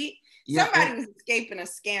Dorit? Yeah, somebody was escaping a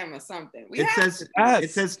scam or something.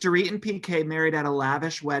 It says Dorit and PK married at a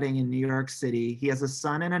lavish wedding in New York City. He has a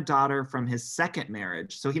son and a daughter from his second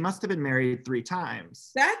marriage. So he must have been married 3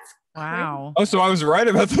 times. That's wow. Oh, so I was right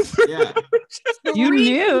about this. Yeah. You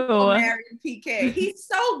knew. Married PK. He's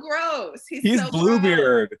so gross. He's so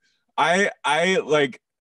Bluebeard. Gross. I like.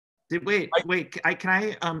 Wait. Can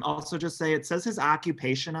I also just say it says his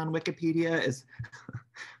occupation on Wikipedia is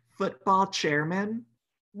football chairman.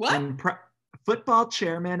 What? And football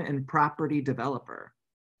chairman and property developer.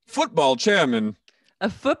 Football chairman. A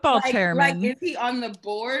football chairman. Like, is he on the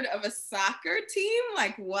board of a soccer team?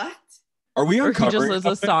 Like what? Are we uncovering? Or he just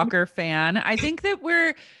is a soccer fan. I think that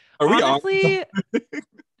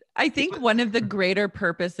I think one of the greater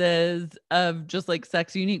purposes of just like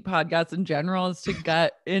Sex Unique podcasts in general is to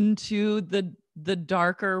get into the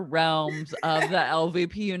darker realms of the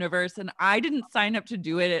LVP universe. And I didn't sign up to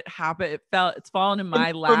do it. It happened. It's fallen in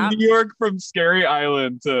my lap. From New York, from Scary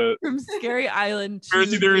Island to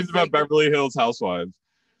Conspiracy theories about Beverly Hills Housewives.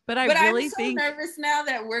 But I'm so nervous now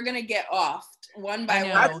that we're gonna get offed one by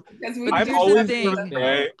one because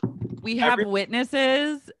we have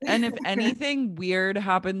witnesses, and if anything weird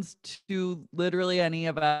happens to literally any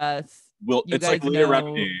of us, you guys like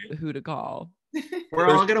know who to call. We're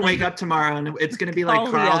all gonna wake up tomorrow, and it's gonna be like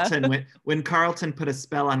Carlton when Carlton put a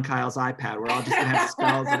spell on Kyle's iPad. We're all just gonna have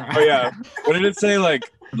spells. In our what did it say?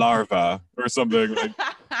 Like larva or something? Like,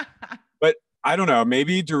 but I don't know.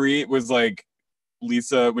 Maybe Dorit was like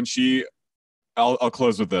Lisa when she. I'll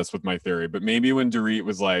close with this with my theory, but maybe when Dorit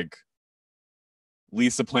was like,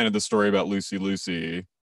 Lisa planted the story about Lucy,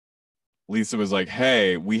 Lisa was like,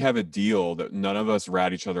 hey, we have a deal that none of us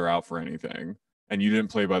rat each other out for anything. And you didn't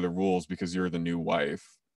play by the rules because you're the new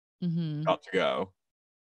wife. Got to go.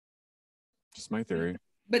 Just my theory.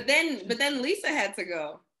 But then Lisa had to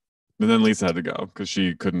go. And then Lisa had to go because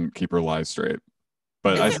she couldn't keep her lies straight.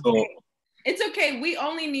 But it's okay. We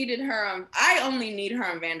only needed her on. I only need her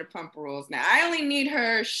on Vanderpump Rules now. I only need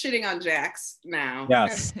her shitting on Jax now.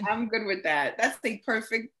 Yes. I'm good with that. That's the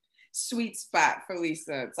perfect sweet spot for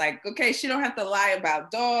Lisa. It's like, okay, she don't have to lie about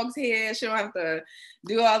dogs here. She don't have to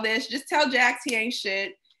do all this. Just tell Jax he ain't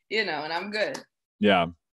shit, and I'm good. Yeah.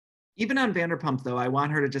 Even on Vanderpump, though, I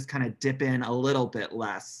want her to just kind of dip in a little bit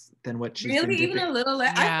less than what she's been dipping. Even a little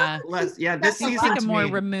less. Yeah. This season, take a more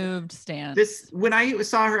removed stance. When I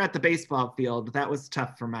saw her at the baseball field, that was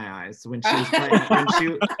tough for my eyes. When she was playing, when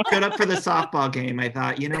she showed up for the softball game, I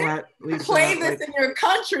thought, you know what, Lisa, play this in your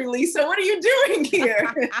country, Lisa. What are you doing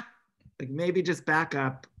here? Like, maybe just back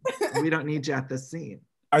up. We don't need you at this scene.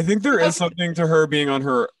 I think there is something to her being on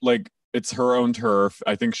her, like, it's her own turf.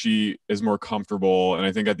 I think she is more comfortable. And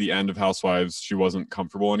I think at the end of Housewives, she wasn't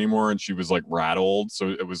comfortable anymore. And she was like rattled. So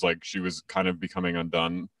it was like she was kind of becoming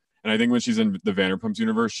undone. And I think when she's in the Vanderpump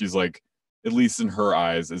universe, she's like, at least in her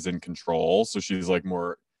eyes, is in control. So she's like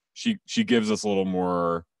more, she gives us a little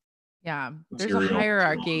more. Yeah, there's a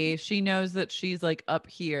hierarchy. She knows that she's like up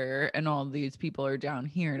here and all these people are down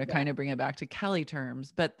here to kind of bring it back to Kelly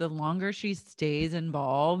terms. But the longer she stays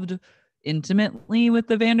involved intimately with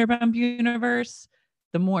the Vanderpump universe,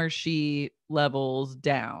 the more she levels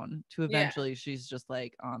down to eventually she's just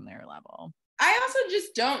like on their level. I also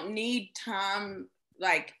just don't need Tom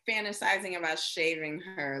like fantasizing about shaving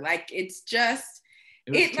her. Like it's just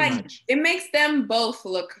it makes them both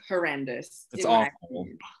look horrendous. It's awful.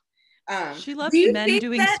 She loves men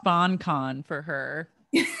doing spawn con for her.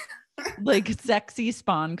 Like sexy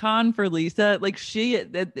spawn con for Lisa. Like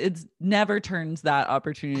it never turns that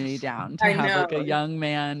opportunity down to have like a young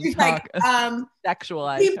man She's talk like,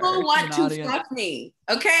 sexualize people her want to fuck me,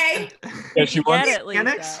 okay? Yeah, she wants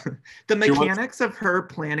the mechanics of her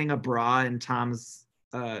planning a bra in Tom's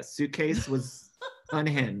suitcase was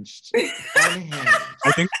unhinged.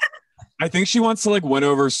 I think she wants to like win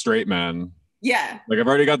over straight men. Yeah. Like I've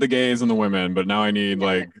already got the gays and the women, but now I need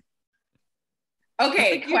like.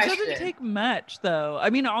 Okay, like, it doesn't take much though.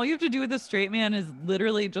 I mean, all you have to do with a straight man is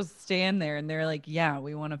literally just stand there and they're like, yeah,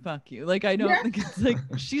 we want to fuck you. Like, I don't think it's like,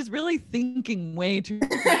 she's really thinking way too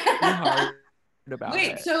hard about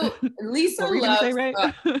it. So Lisa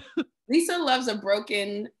loves, Lisa loves a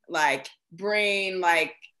broken like brain,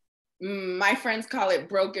 like my friends call it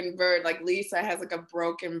broken bird. Like Lisa has like a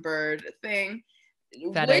broken bird thing.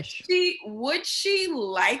 Fetish. Would she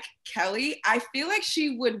like Kelly? I feel like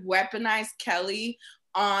she would weaponize Kelly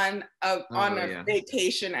on a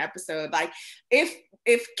vacation episode. Like if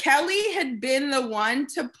Kelly had been the one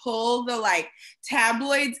to pull the like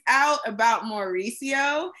tabloids out about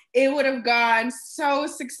Mauricio, it would have gone so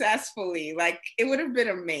successfully. Like it would have been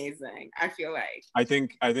amazing. I feel like. I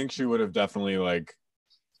think she would have definitely like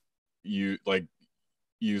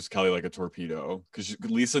use Kelly like a torpedo because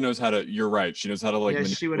Lisa knows how to. You're right. She knows how to like. Yeah,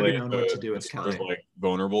 she would have known what to do with Kelly. Like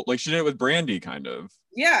vulnerable, like she did it with Brandy, kind of.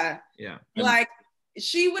 Yeah. Yeah. Like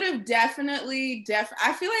she would have definitely.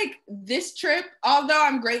 I feel like this trip, although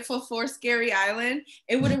I'm grateful for Scary Island,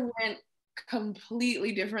 it would have went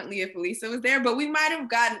completely differently if Lisa was there. But we might have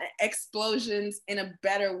gotten explosions in a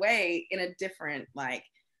better way, in a different like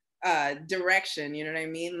direction. You know what I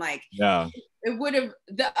mean? Like. Yeah. It would have,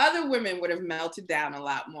 the other women would have melted down a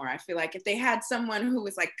lot more. I feel like if they had someone who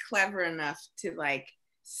was like clever enough to like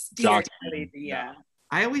steer Kelly. Yeah.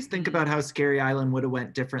 I always think about how Scary Island would have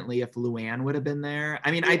went differently if Luann would have been there.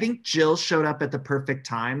 I mean, I think Jill showed up at the perfect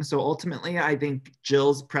time. So ultimately, I think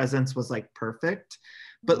Jill's presence was like perfect.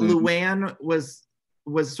 But Luann was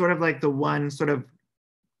sort of like the one sort of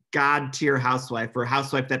God tier housewife or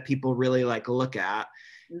housewife that people really like look at.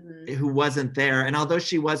 Who wasn't there, and although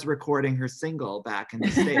she was recording her single back in the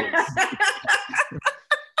States,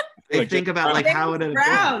 they think about like how it would have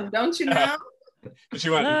been. Don't you know? She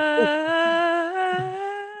went.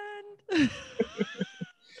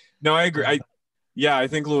 No, I agree. I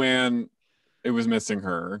think Luann, it was missing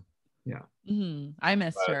her. Yeah, I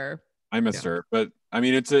missed her. I missed her, but I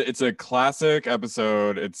mean, it's a classic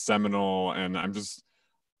episode. It's seminal, and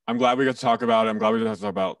I'm glad we got to talk about it. I'm glad we got to talk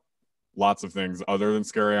about lots of things other than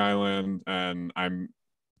Scary Island, and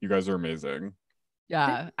you guys are amazing.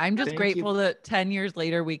 Yeah, I'm just grateful that 10 years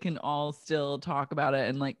later we can all still talk about it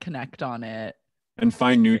and like connect on it. and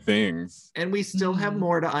find new things. And we still have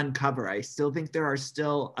more to uncover. I still think there are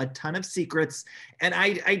still a ton of secrets. And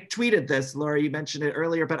I tweeted this, Laura, you mentioned it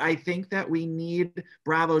earlier, but I think that we need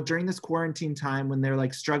Bravo during this quarantine time when they're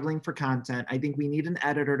like struggling for content. I think we need an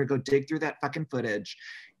editor to go dig through that fucking footage.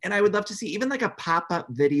 And I would love to see even like a pop-up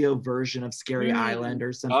video version of Scary Island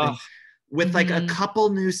or something with like a couple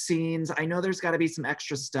new scenes. I know there's got to be some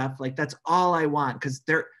extra stuff. Like that's all I want, because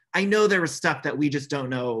I know there was stuff that we just don't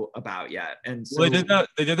know about yet. And so they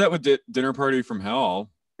did that with Dinner Party from Hell.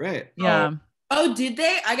 Right. Yeah. Oh, did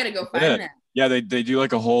they? I gotta go find that. Yeah, they do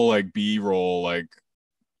like a whole like B-roll, like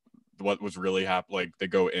what was really happening. Like they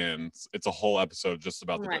go in. It's a whole episode just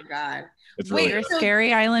about my God. It's Wait, really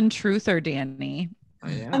Scary Island truther, Danny.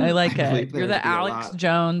 I like it. You're the Alex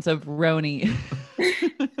Jones of Roni.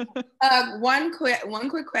 One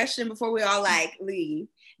quick question before we all like leave.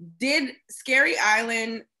 Did Scary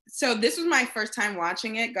Island, so this was my first time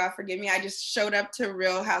watching it, God forgive me. I just showed up to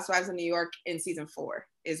Real Housewives of New York in season 4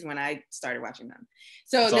 is when I started watching them.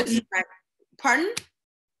 So this is my, pardon?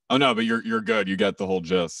 Oh no, but you're good. You get the whole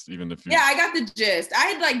gist, even if you. Yeah, I got the gist. I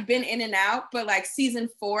had like been in and out, but like season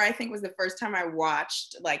 4, I think was the first time I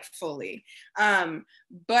watched like fully.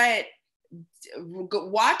 But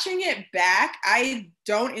watching it back, I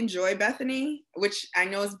don't enjoy Bethany, which I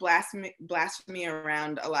know is blasphemy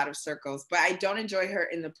around a lot of circles, but I don't enjoy her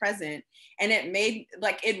in the present. And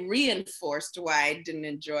it reinforced why I didn't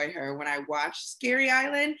enjoy her when I watched Scary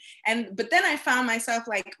Island. But then I found myself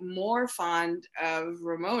like more fond of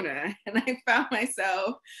Ramona, and I found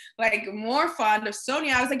myself like more fond of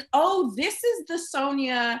Sonia. I was like, oh, this is the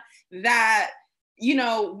Sonia that, you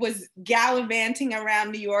know, was gallivanting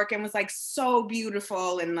around New York and was like so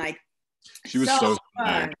beautiful and like she was so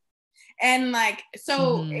fun. And like,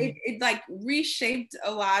 so it like reshaped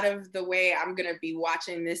a lot of the way I'm gonna be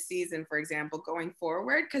watching this season, for example, going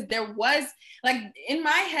forward. Cause there was like in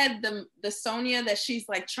my head, the Sonia that she's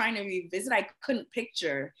like trying to revisit, I couldn't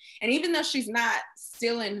picture. And even though she's not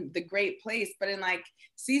still in the great place, but in like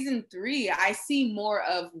season 3, I see more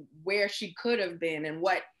of where she could have been and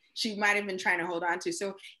what she might have been trying to hold on to.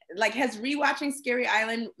 So like, has rewatching Scary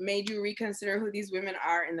Island made you reconsider who these women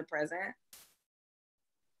are in the present?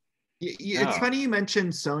 It's funny you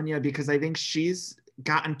mentioned Sonia, because I think she's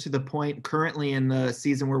gotten to the point currently in the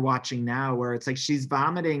season we're watching now where it's like she's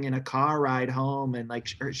vomiting in a car ride home, and like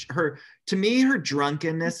her to me, her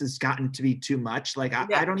drunkenness has gotten to be too much. Like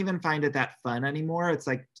I don't even find it that fun anymore. It's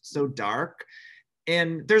like so dark.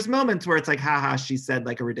 And there's moments where it's like, haha, she said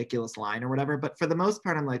like a ridiculous line or whatever. But for the most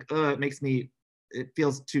part, I'm like, oh, it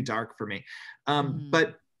feels too dark for me.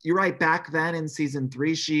 But you're right. Back then in season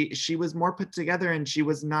 3, she was more put together, and she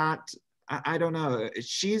was not, I don't know.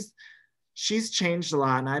 She's changed a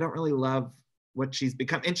lot, and I don't really love what she's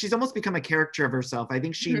become. And she's almost become a character of herself. I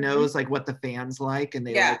think she knows like what the fans like, and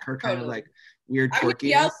they like her kind of like weird quirkiness. I would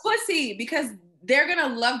yell pussy because they're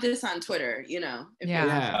gonna love this on Twitter, you know.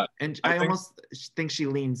 Yeah. And I almost think she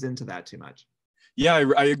leans into that too much. Yeah,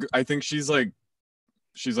 I think she's like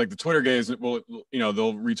the Twitter gays. Well, you know,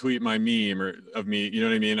 they'll retweet my meme of me. You know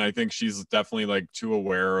what I mean? I think she's definitely like too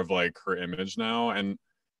aware of like her image now. And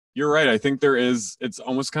you're right. I think it's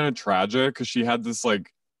almost kind of tragic because she had this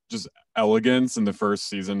like just elegance in the first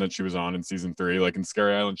season that she was on in season 3. Like in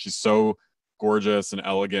Scary Island, she's so gorgeous and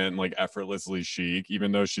elegant and like effortlessly chic,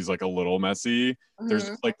 even though she's like a little messy. There's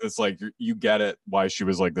just like this, like you get it why she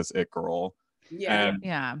was like this it girl.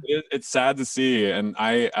 It's sad to see. And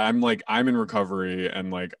I'm in recovery,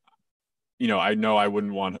 and like, you know I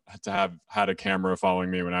wouldn't want to have had a camera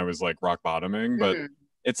following me when I was like rock bottoming, but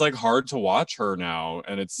it's like hard to watch her now,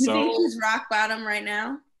 and it's you think she's rock bottom right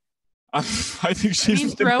now? I think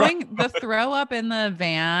she's throwing the throw up in the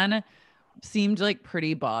van seemed like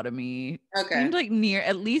pretty bottomy. Okay. Seemed like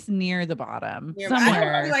at least near the bottom. Somewhere.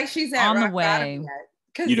 I don't feel like she's on the way.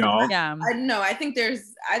 You know? Yeah. I think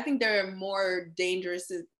there are more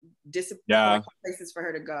dangerous, disappointing places for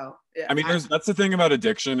her to go. Yeah. I mean, that's the thing about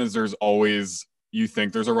addiction is there's always, you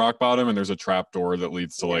think there's a rock bottom and there's a trap door that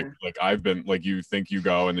leads to like I've been like, you think you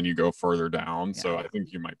go and then you go further down. Yeah. So I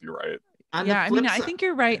think you might be right. I mean, I think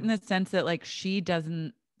you're right in the sense that like she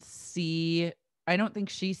doesn't see, I don't think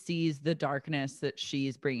she sees the darkness that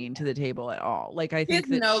she's bringing to the table at all. Like I think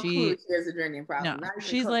that she has a drinking problem. No,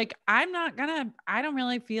 she's like, I don't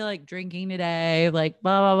really feel like drinking today, like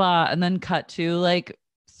blah, blah, blah. And then cut to like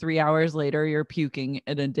 3 hours later, you're puking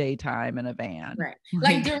in a daytime in a van. Right.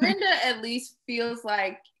 Like Dorinda at least feels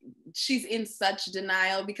like she's in such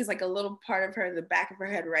denial because like a little part of her, the back of her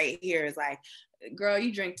head right here is like, girl,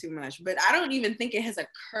 you drink too much. But I don't even think it has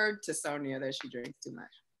occurred to Sonia that she drinks too much.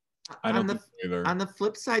 I don't think either. On the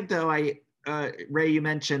flip side, though, Ray, you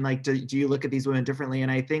mentioned like, do you look at these women differently?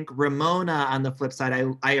 And I think Ramona, on the flip side,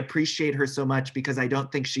 I appreciate her so much because I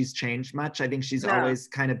don't think she's changed much. I think she's always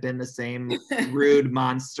kind of been the same rude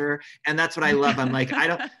monster, and that's what I love. I'm like, I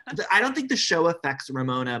don't think the show affects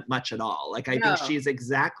Ramona much at all. Like, I think she's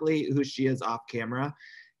exactly who she is off camera.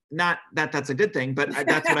 Not that that's a good thing, but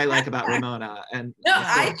that's what I like about Ramona. And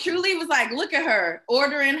I truly was like, look at her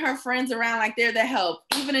ordering her friends around like they're the help,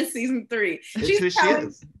 even in season 3. She's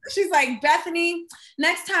like, Bethany,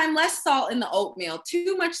 next time less salt in the oatmeal,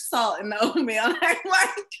 too much salt in the oatmeal. And I'm like,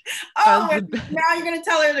 oh, now you're gonna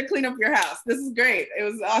tell her to clean up your house. This is great. It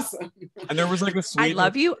was awesome. And there was like a sweet. I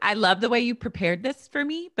love you. I love the way you prepared this for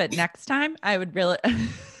me, but next time I would really.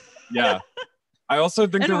 Yeah, I also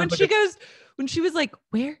think. And when she was like,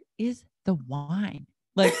 where is the wine?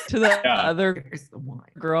 Like to the other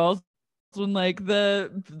girls, when like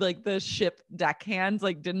the ship deckhands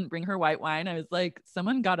like didn't bring her white wine, I was like,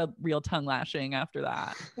 someone got a real tongue lashing after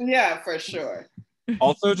that. Yeah, for sure.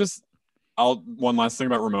 Also, one last thing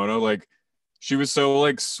about Ramona, like she was so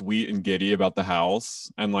like sweet and giddy about the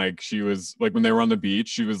house, and like she was like when they were on the beach,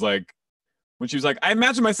 she was like, when she was like, I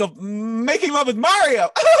imagine myself making love with Mario.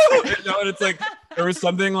 And it's like there was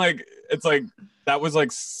something like, it's like that was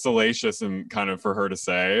like salacious and kind of for her to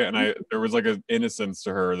say, and there was like an innocence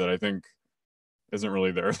to her that I think isn't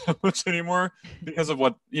really there that much anymore because of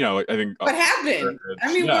what I think. What happened?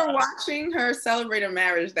 I mean, we're watching her celebrate a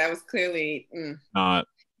marriage that was clearly not.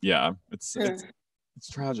 Yeah, it's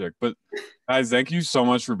tragic. But guys, thank you so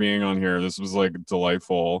much for being on here. This was like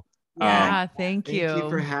delightful. Yeah, thank you. Thank you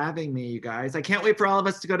for having me, you guys. I can't wait for all of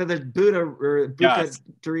us to go to the Buka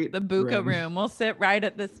room. We'll sit right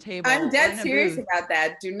at this table. I'm dead serious about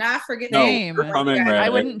that. Do not forget. I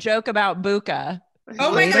wouldn't joke about Buka.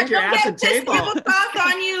 Oh my God! Don't get piss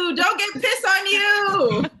on you. Don't get piss on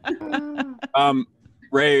you.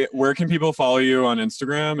 Ray, where can people follow you on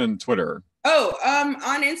Instagram and Twitter?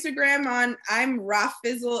 On Instagram, I'm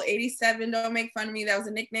Rafizzle87. Don't make fun of me. That was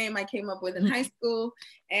a nickname I came up with in high school.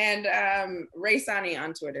 And Rae Sanni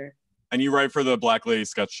on Twitter. And you write for the Black Lady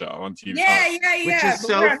Sketch Show on TV. Yeah. Which is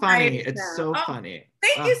so funny. It's so funny.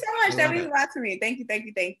 Thank you so much. That means a lot to me. Thank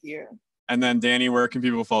you. And then Danny, where can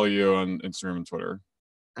people follow you on Instagram and Twitter?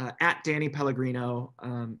 At Danny Pellegrino.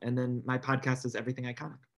 And then my podcast is Everything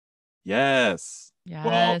Iconic. Yes.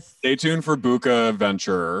 Well, stay tuned for Buka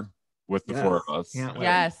Venture with the four of us.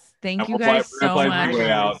 Yes. Thank you guys so much. Way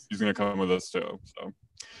out. She's going to come with us too. So.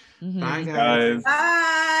 Mm-hmm. Bye, guys.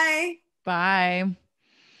 Bye.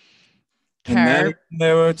 And then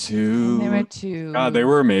there were two. God, they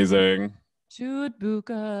were amazing. Two at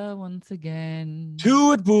Buka once again.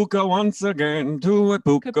 Two at Buka once again. Two at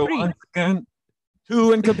Buka once again.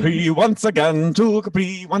 Two in Capri once again. Two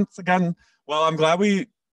Capri once again. Well, I'm glad we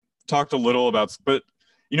talked a little about, but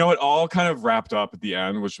it all kind of wrapped up at the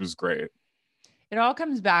end, which was great. It all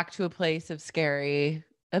comes back to a place of scariness,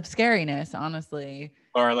 honestly.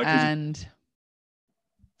 All right,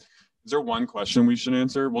 is there one question we should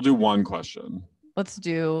answer? We'll do one question. Let's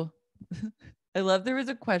do. I love there was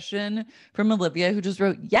a question from Olivia who just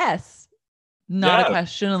wrote yes. Not a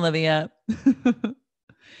question, Olivia.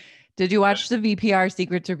 Did you watch the VPR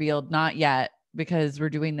Secrets Revealed? Not yet, because we're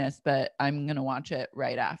doing this, but I'm gonna watch it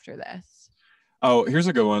right after this. Oh, here's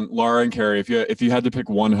a good one. Lara and Carey, if you had to pick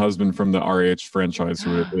one husband from the RH franchise, who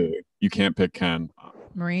would it be? You can't pick Ken.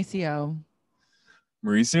 Mauricio?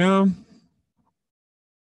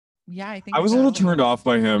 Yeah, I think I was a little turned off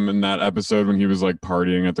by him in that episode when he was like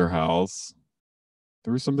partying at their house.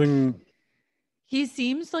 There was something. It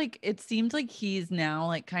seems like he's now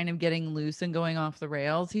like kind of getting loose and going off the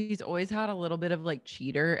rails. He's always had a little bit of like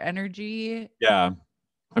cheater energy. Yeah.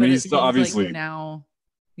 I mean, he's still obviously like now.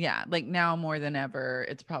 Yeah, like now more than ever,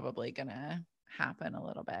 it's probably gonna happen a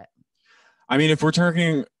little bit. I mean, if we're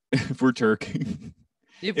turking,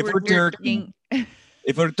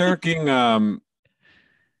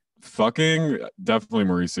 fucking, definitely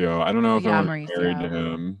Mauricio. I don't know if I want to get married to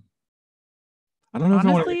him. I don't know if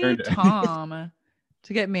I want to get married to Tom.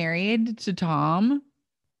 To get married to Tom.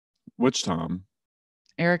 Which Tom?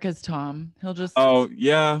 Erica's Tom. He'll just. Oh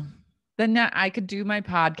yeah. Then I could do my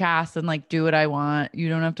podcast and like do what I want. You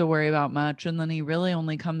don't have to worry about much. And then he really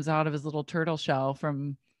only comes out of his little turtle shell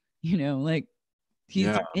from, like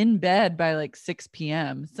he's in bed by like 6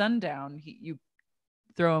 p.m. sundown. You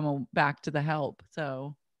throw him back to the help.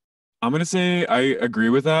 So I'm gonna say I agree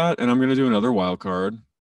with that, and I'm gonna do another wild card.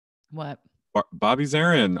 What? Bobby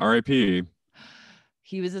Zarin, R.I.P.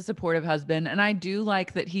 He was a supportive husband. And I do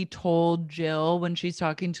like that he told Jill when she's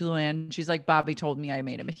talking to Luann, she's like, Bobby told me I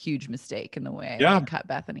made a huge mistake in the way I cut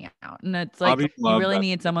Bethany out. And it's like, you really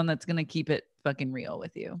need someone that's going to keep it fucking real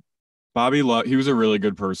with you. Bobby, he was a really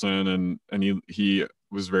good person, and he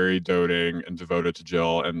was very doting and devoted to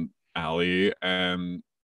Jill and Allie, and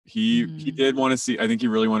he did want to see. I think he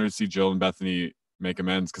really wanted to see Jill and Bethany make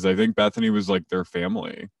amends because I think Bethany was like their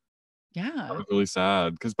family. Yeah, I was really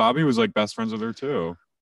sad because Bobby was like best friends with her too.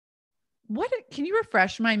 What can you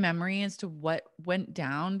refresh my memory as to what went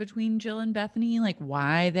down between Jill and Bethany? Like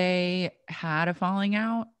why they had a falling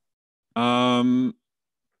out?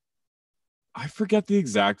 I forget the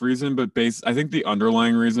exact reason, but I think the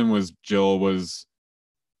underlying reason was Jill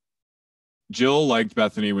liked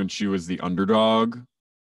Bethany when she was the underdog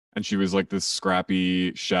and she was like this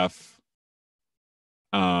scrappy chef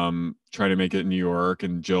trying to make it in New York,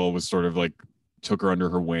 and Jill was sort of like took her under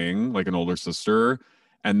her wing like an older sister.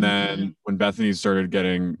 And then when Bethany started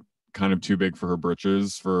getting kind of too big for her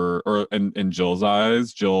britches in Jill's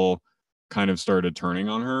eyes, Jill kind of started turning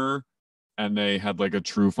on her, and they had like a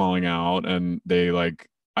true falling out, and they like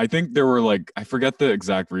I think there were like I forget the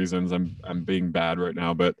exact reasons. I'm being bad right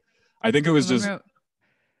now, but I think it was just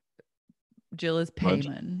Jill is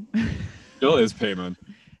payman. Jill is payman.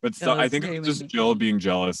 But I think it was just Jill being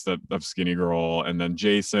jealous of Skinny Girl, and then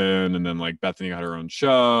Jason, and then like Bethany had her own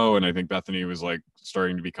show, and I think Bethany was like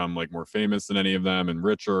starting to become like more famous than any of them and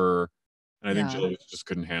richer, and I think Jill just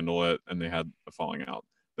couldn't handle it, and they had a falling out.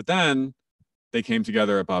 But then they came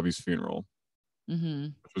together at Bobby's funeral,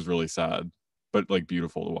 which was really sad, but like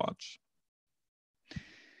beautiful to watch.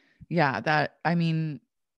 Yeah, I mean,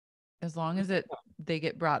 as long as they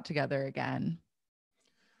get brought together again.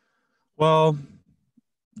 Well,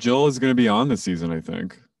 Jill is going to be on this season, I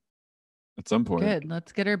think, at some point. Good.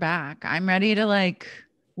 Let's get her back. I'm ready to like.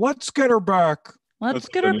 Let's get her back. Let's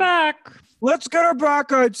get her back. Let's get her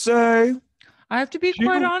back, I'd say. I have to be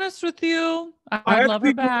quite honest with you. I love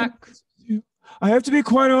her back. I have to be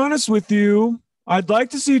quite honest with you. I'd like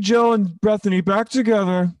to see Jill and Bethany back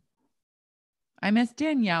together. I miss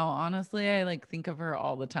Danielle. Honestly, I like think of her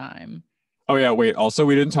all the time. Oh yeah, wait. Also,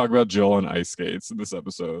 we didn't talk about Jill on ice skates in this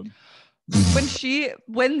episode.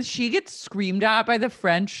 when she gets screamed at by the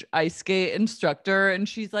French ice skate instructor, and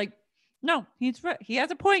she's like, "No, he's right. He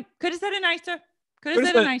has a point. Could have said it nicer. Could have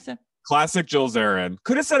said it nicer." Classic Jill Zarin.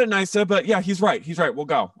 Could have said it nicer, but yeah, he's right. He's right. We'll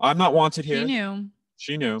go. I'm not wanted here.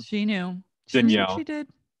 She knew. Danielle. She knew what she did.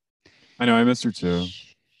 I know. I missed her too.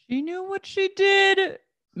 She knew what she did.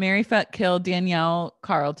 Mary Fett killed Danielle,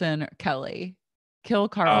 Carlton, Kelly. Kill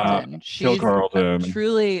Carlton. She's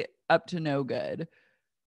truly up to no good.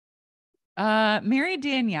 Marry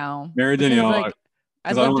Danielle. Like,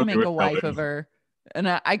 I'd love to make a wife of her. And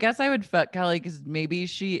I guess I would fuck Kelly because maybe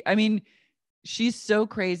she's so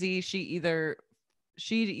crazy. She either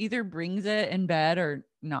brings it in bed or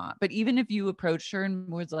not. But even if you approached her and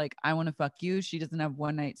was like, I want to fuck you, she doesn't have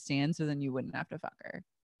one night stand, so then you wouldn't have to fuck her.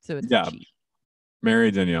 So it's cheap.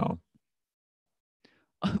 Marry Danielle.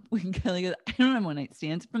 When Kelly goes, I don't have one night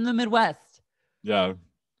stands from the Midwest. Yeah.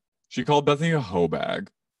 She called Bethany a hoe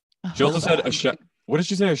bag. She also said a chef. What did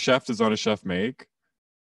she say? A chef does not a chef make?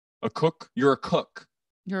 A cook? You're a cook.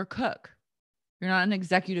 You're a cook. You're not an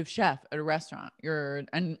executive chef at a restaurant.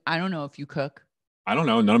 And I don't know if you cook. I don't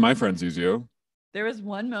know. None of my friends use you. There was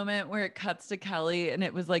one moment where it cuts to Kelly, and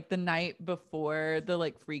it was like the night before the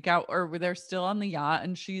like freak out, or where they're still on the yacht,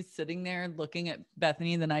 and she's sitting there looking at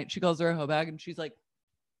Bethany the night she calls her a hoe bag, and she's like,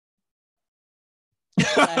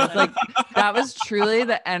 I was like, that was truly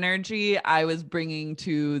the energy I was bringing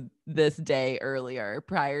to this day earlier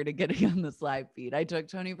prior to getting on this live feed. I took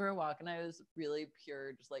Tony for a walk, and I was really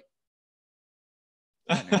pure, just like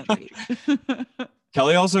energy.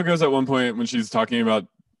 Kelly also goes at one point when she's talking about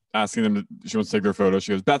asking them she wants to take their photo.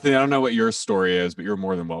 She goes, Bethany, I don't know what your story is, but you're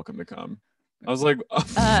more than welcome to come. I was like,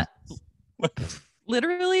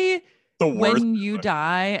 literally, when you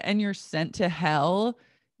die and you're sent to hell,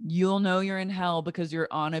 you'll know you're in hell because you're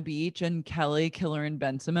on a beach and Kelly, Killer and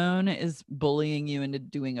Ben Simone is bullying you into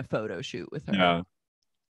doing a photo shoot with her. Yeah.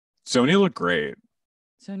 Sonia looked great.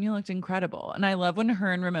 Sonia looked incredible. And I love when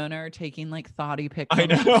her and Ramona are taking like thaughty pictures. I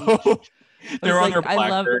know. They're on their I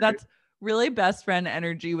love that's really best friend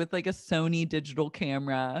energy with like a Sony digital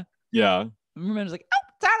camera. Yeah. And Ramona's like, oh,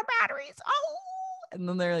 it's out of batteries. Oh. And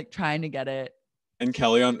then they're like trying to get it. And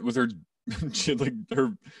Kelly with her she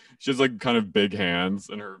has like kind of big hands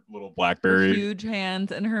and her little BlackBerry. Her huge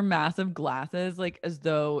hands and her massive glasses, like as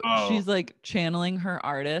though she's like channeling her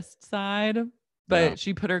artist side, but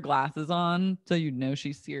she put her glasses on so you'd know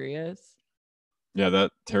she's serious. Yeah,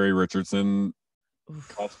 that Terry Richardson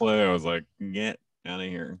cosplay, I was like, get out of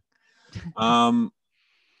here. Well,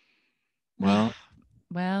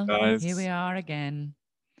 guys, here we are again.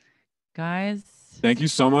 Guys, thank you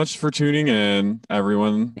so much for tuning in,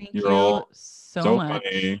 everyone. You're all so much.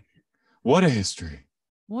 Funny. What a history.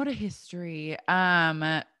 What a history.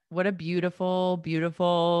 What a beautiful,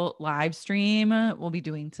 beautiful live stream. We'll be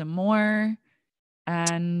doing some more.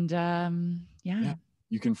 And yeah.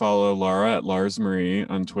 You can follow Lara at Lars Marie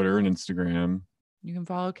on Twitter and Instagram. You can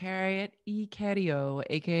follow Carey at Icario,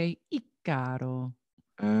 aka Icaro.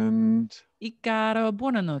 And Icaro,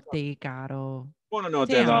 buonanotte, Icaro. Buonanotte.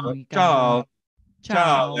 Te amo, Icaro. Ciao. Ciao.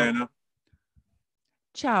 Ciao, Lena.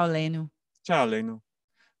 Ciao, Lenu. Ciao, Lena.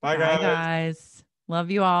 Bye, Bye, guys.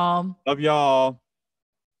 Love you all. Love y'all.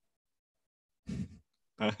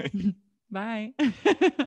 Bye. Bye.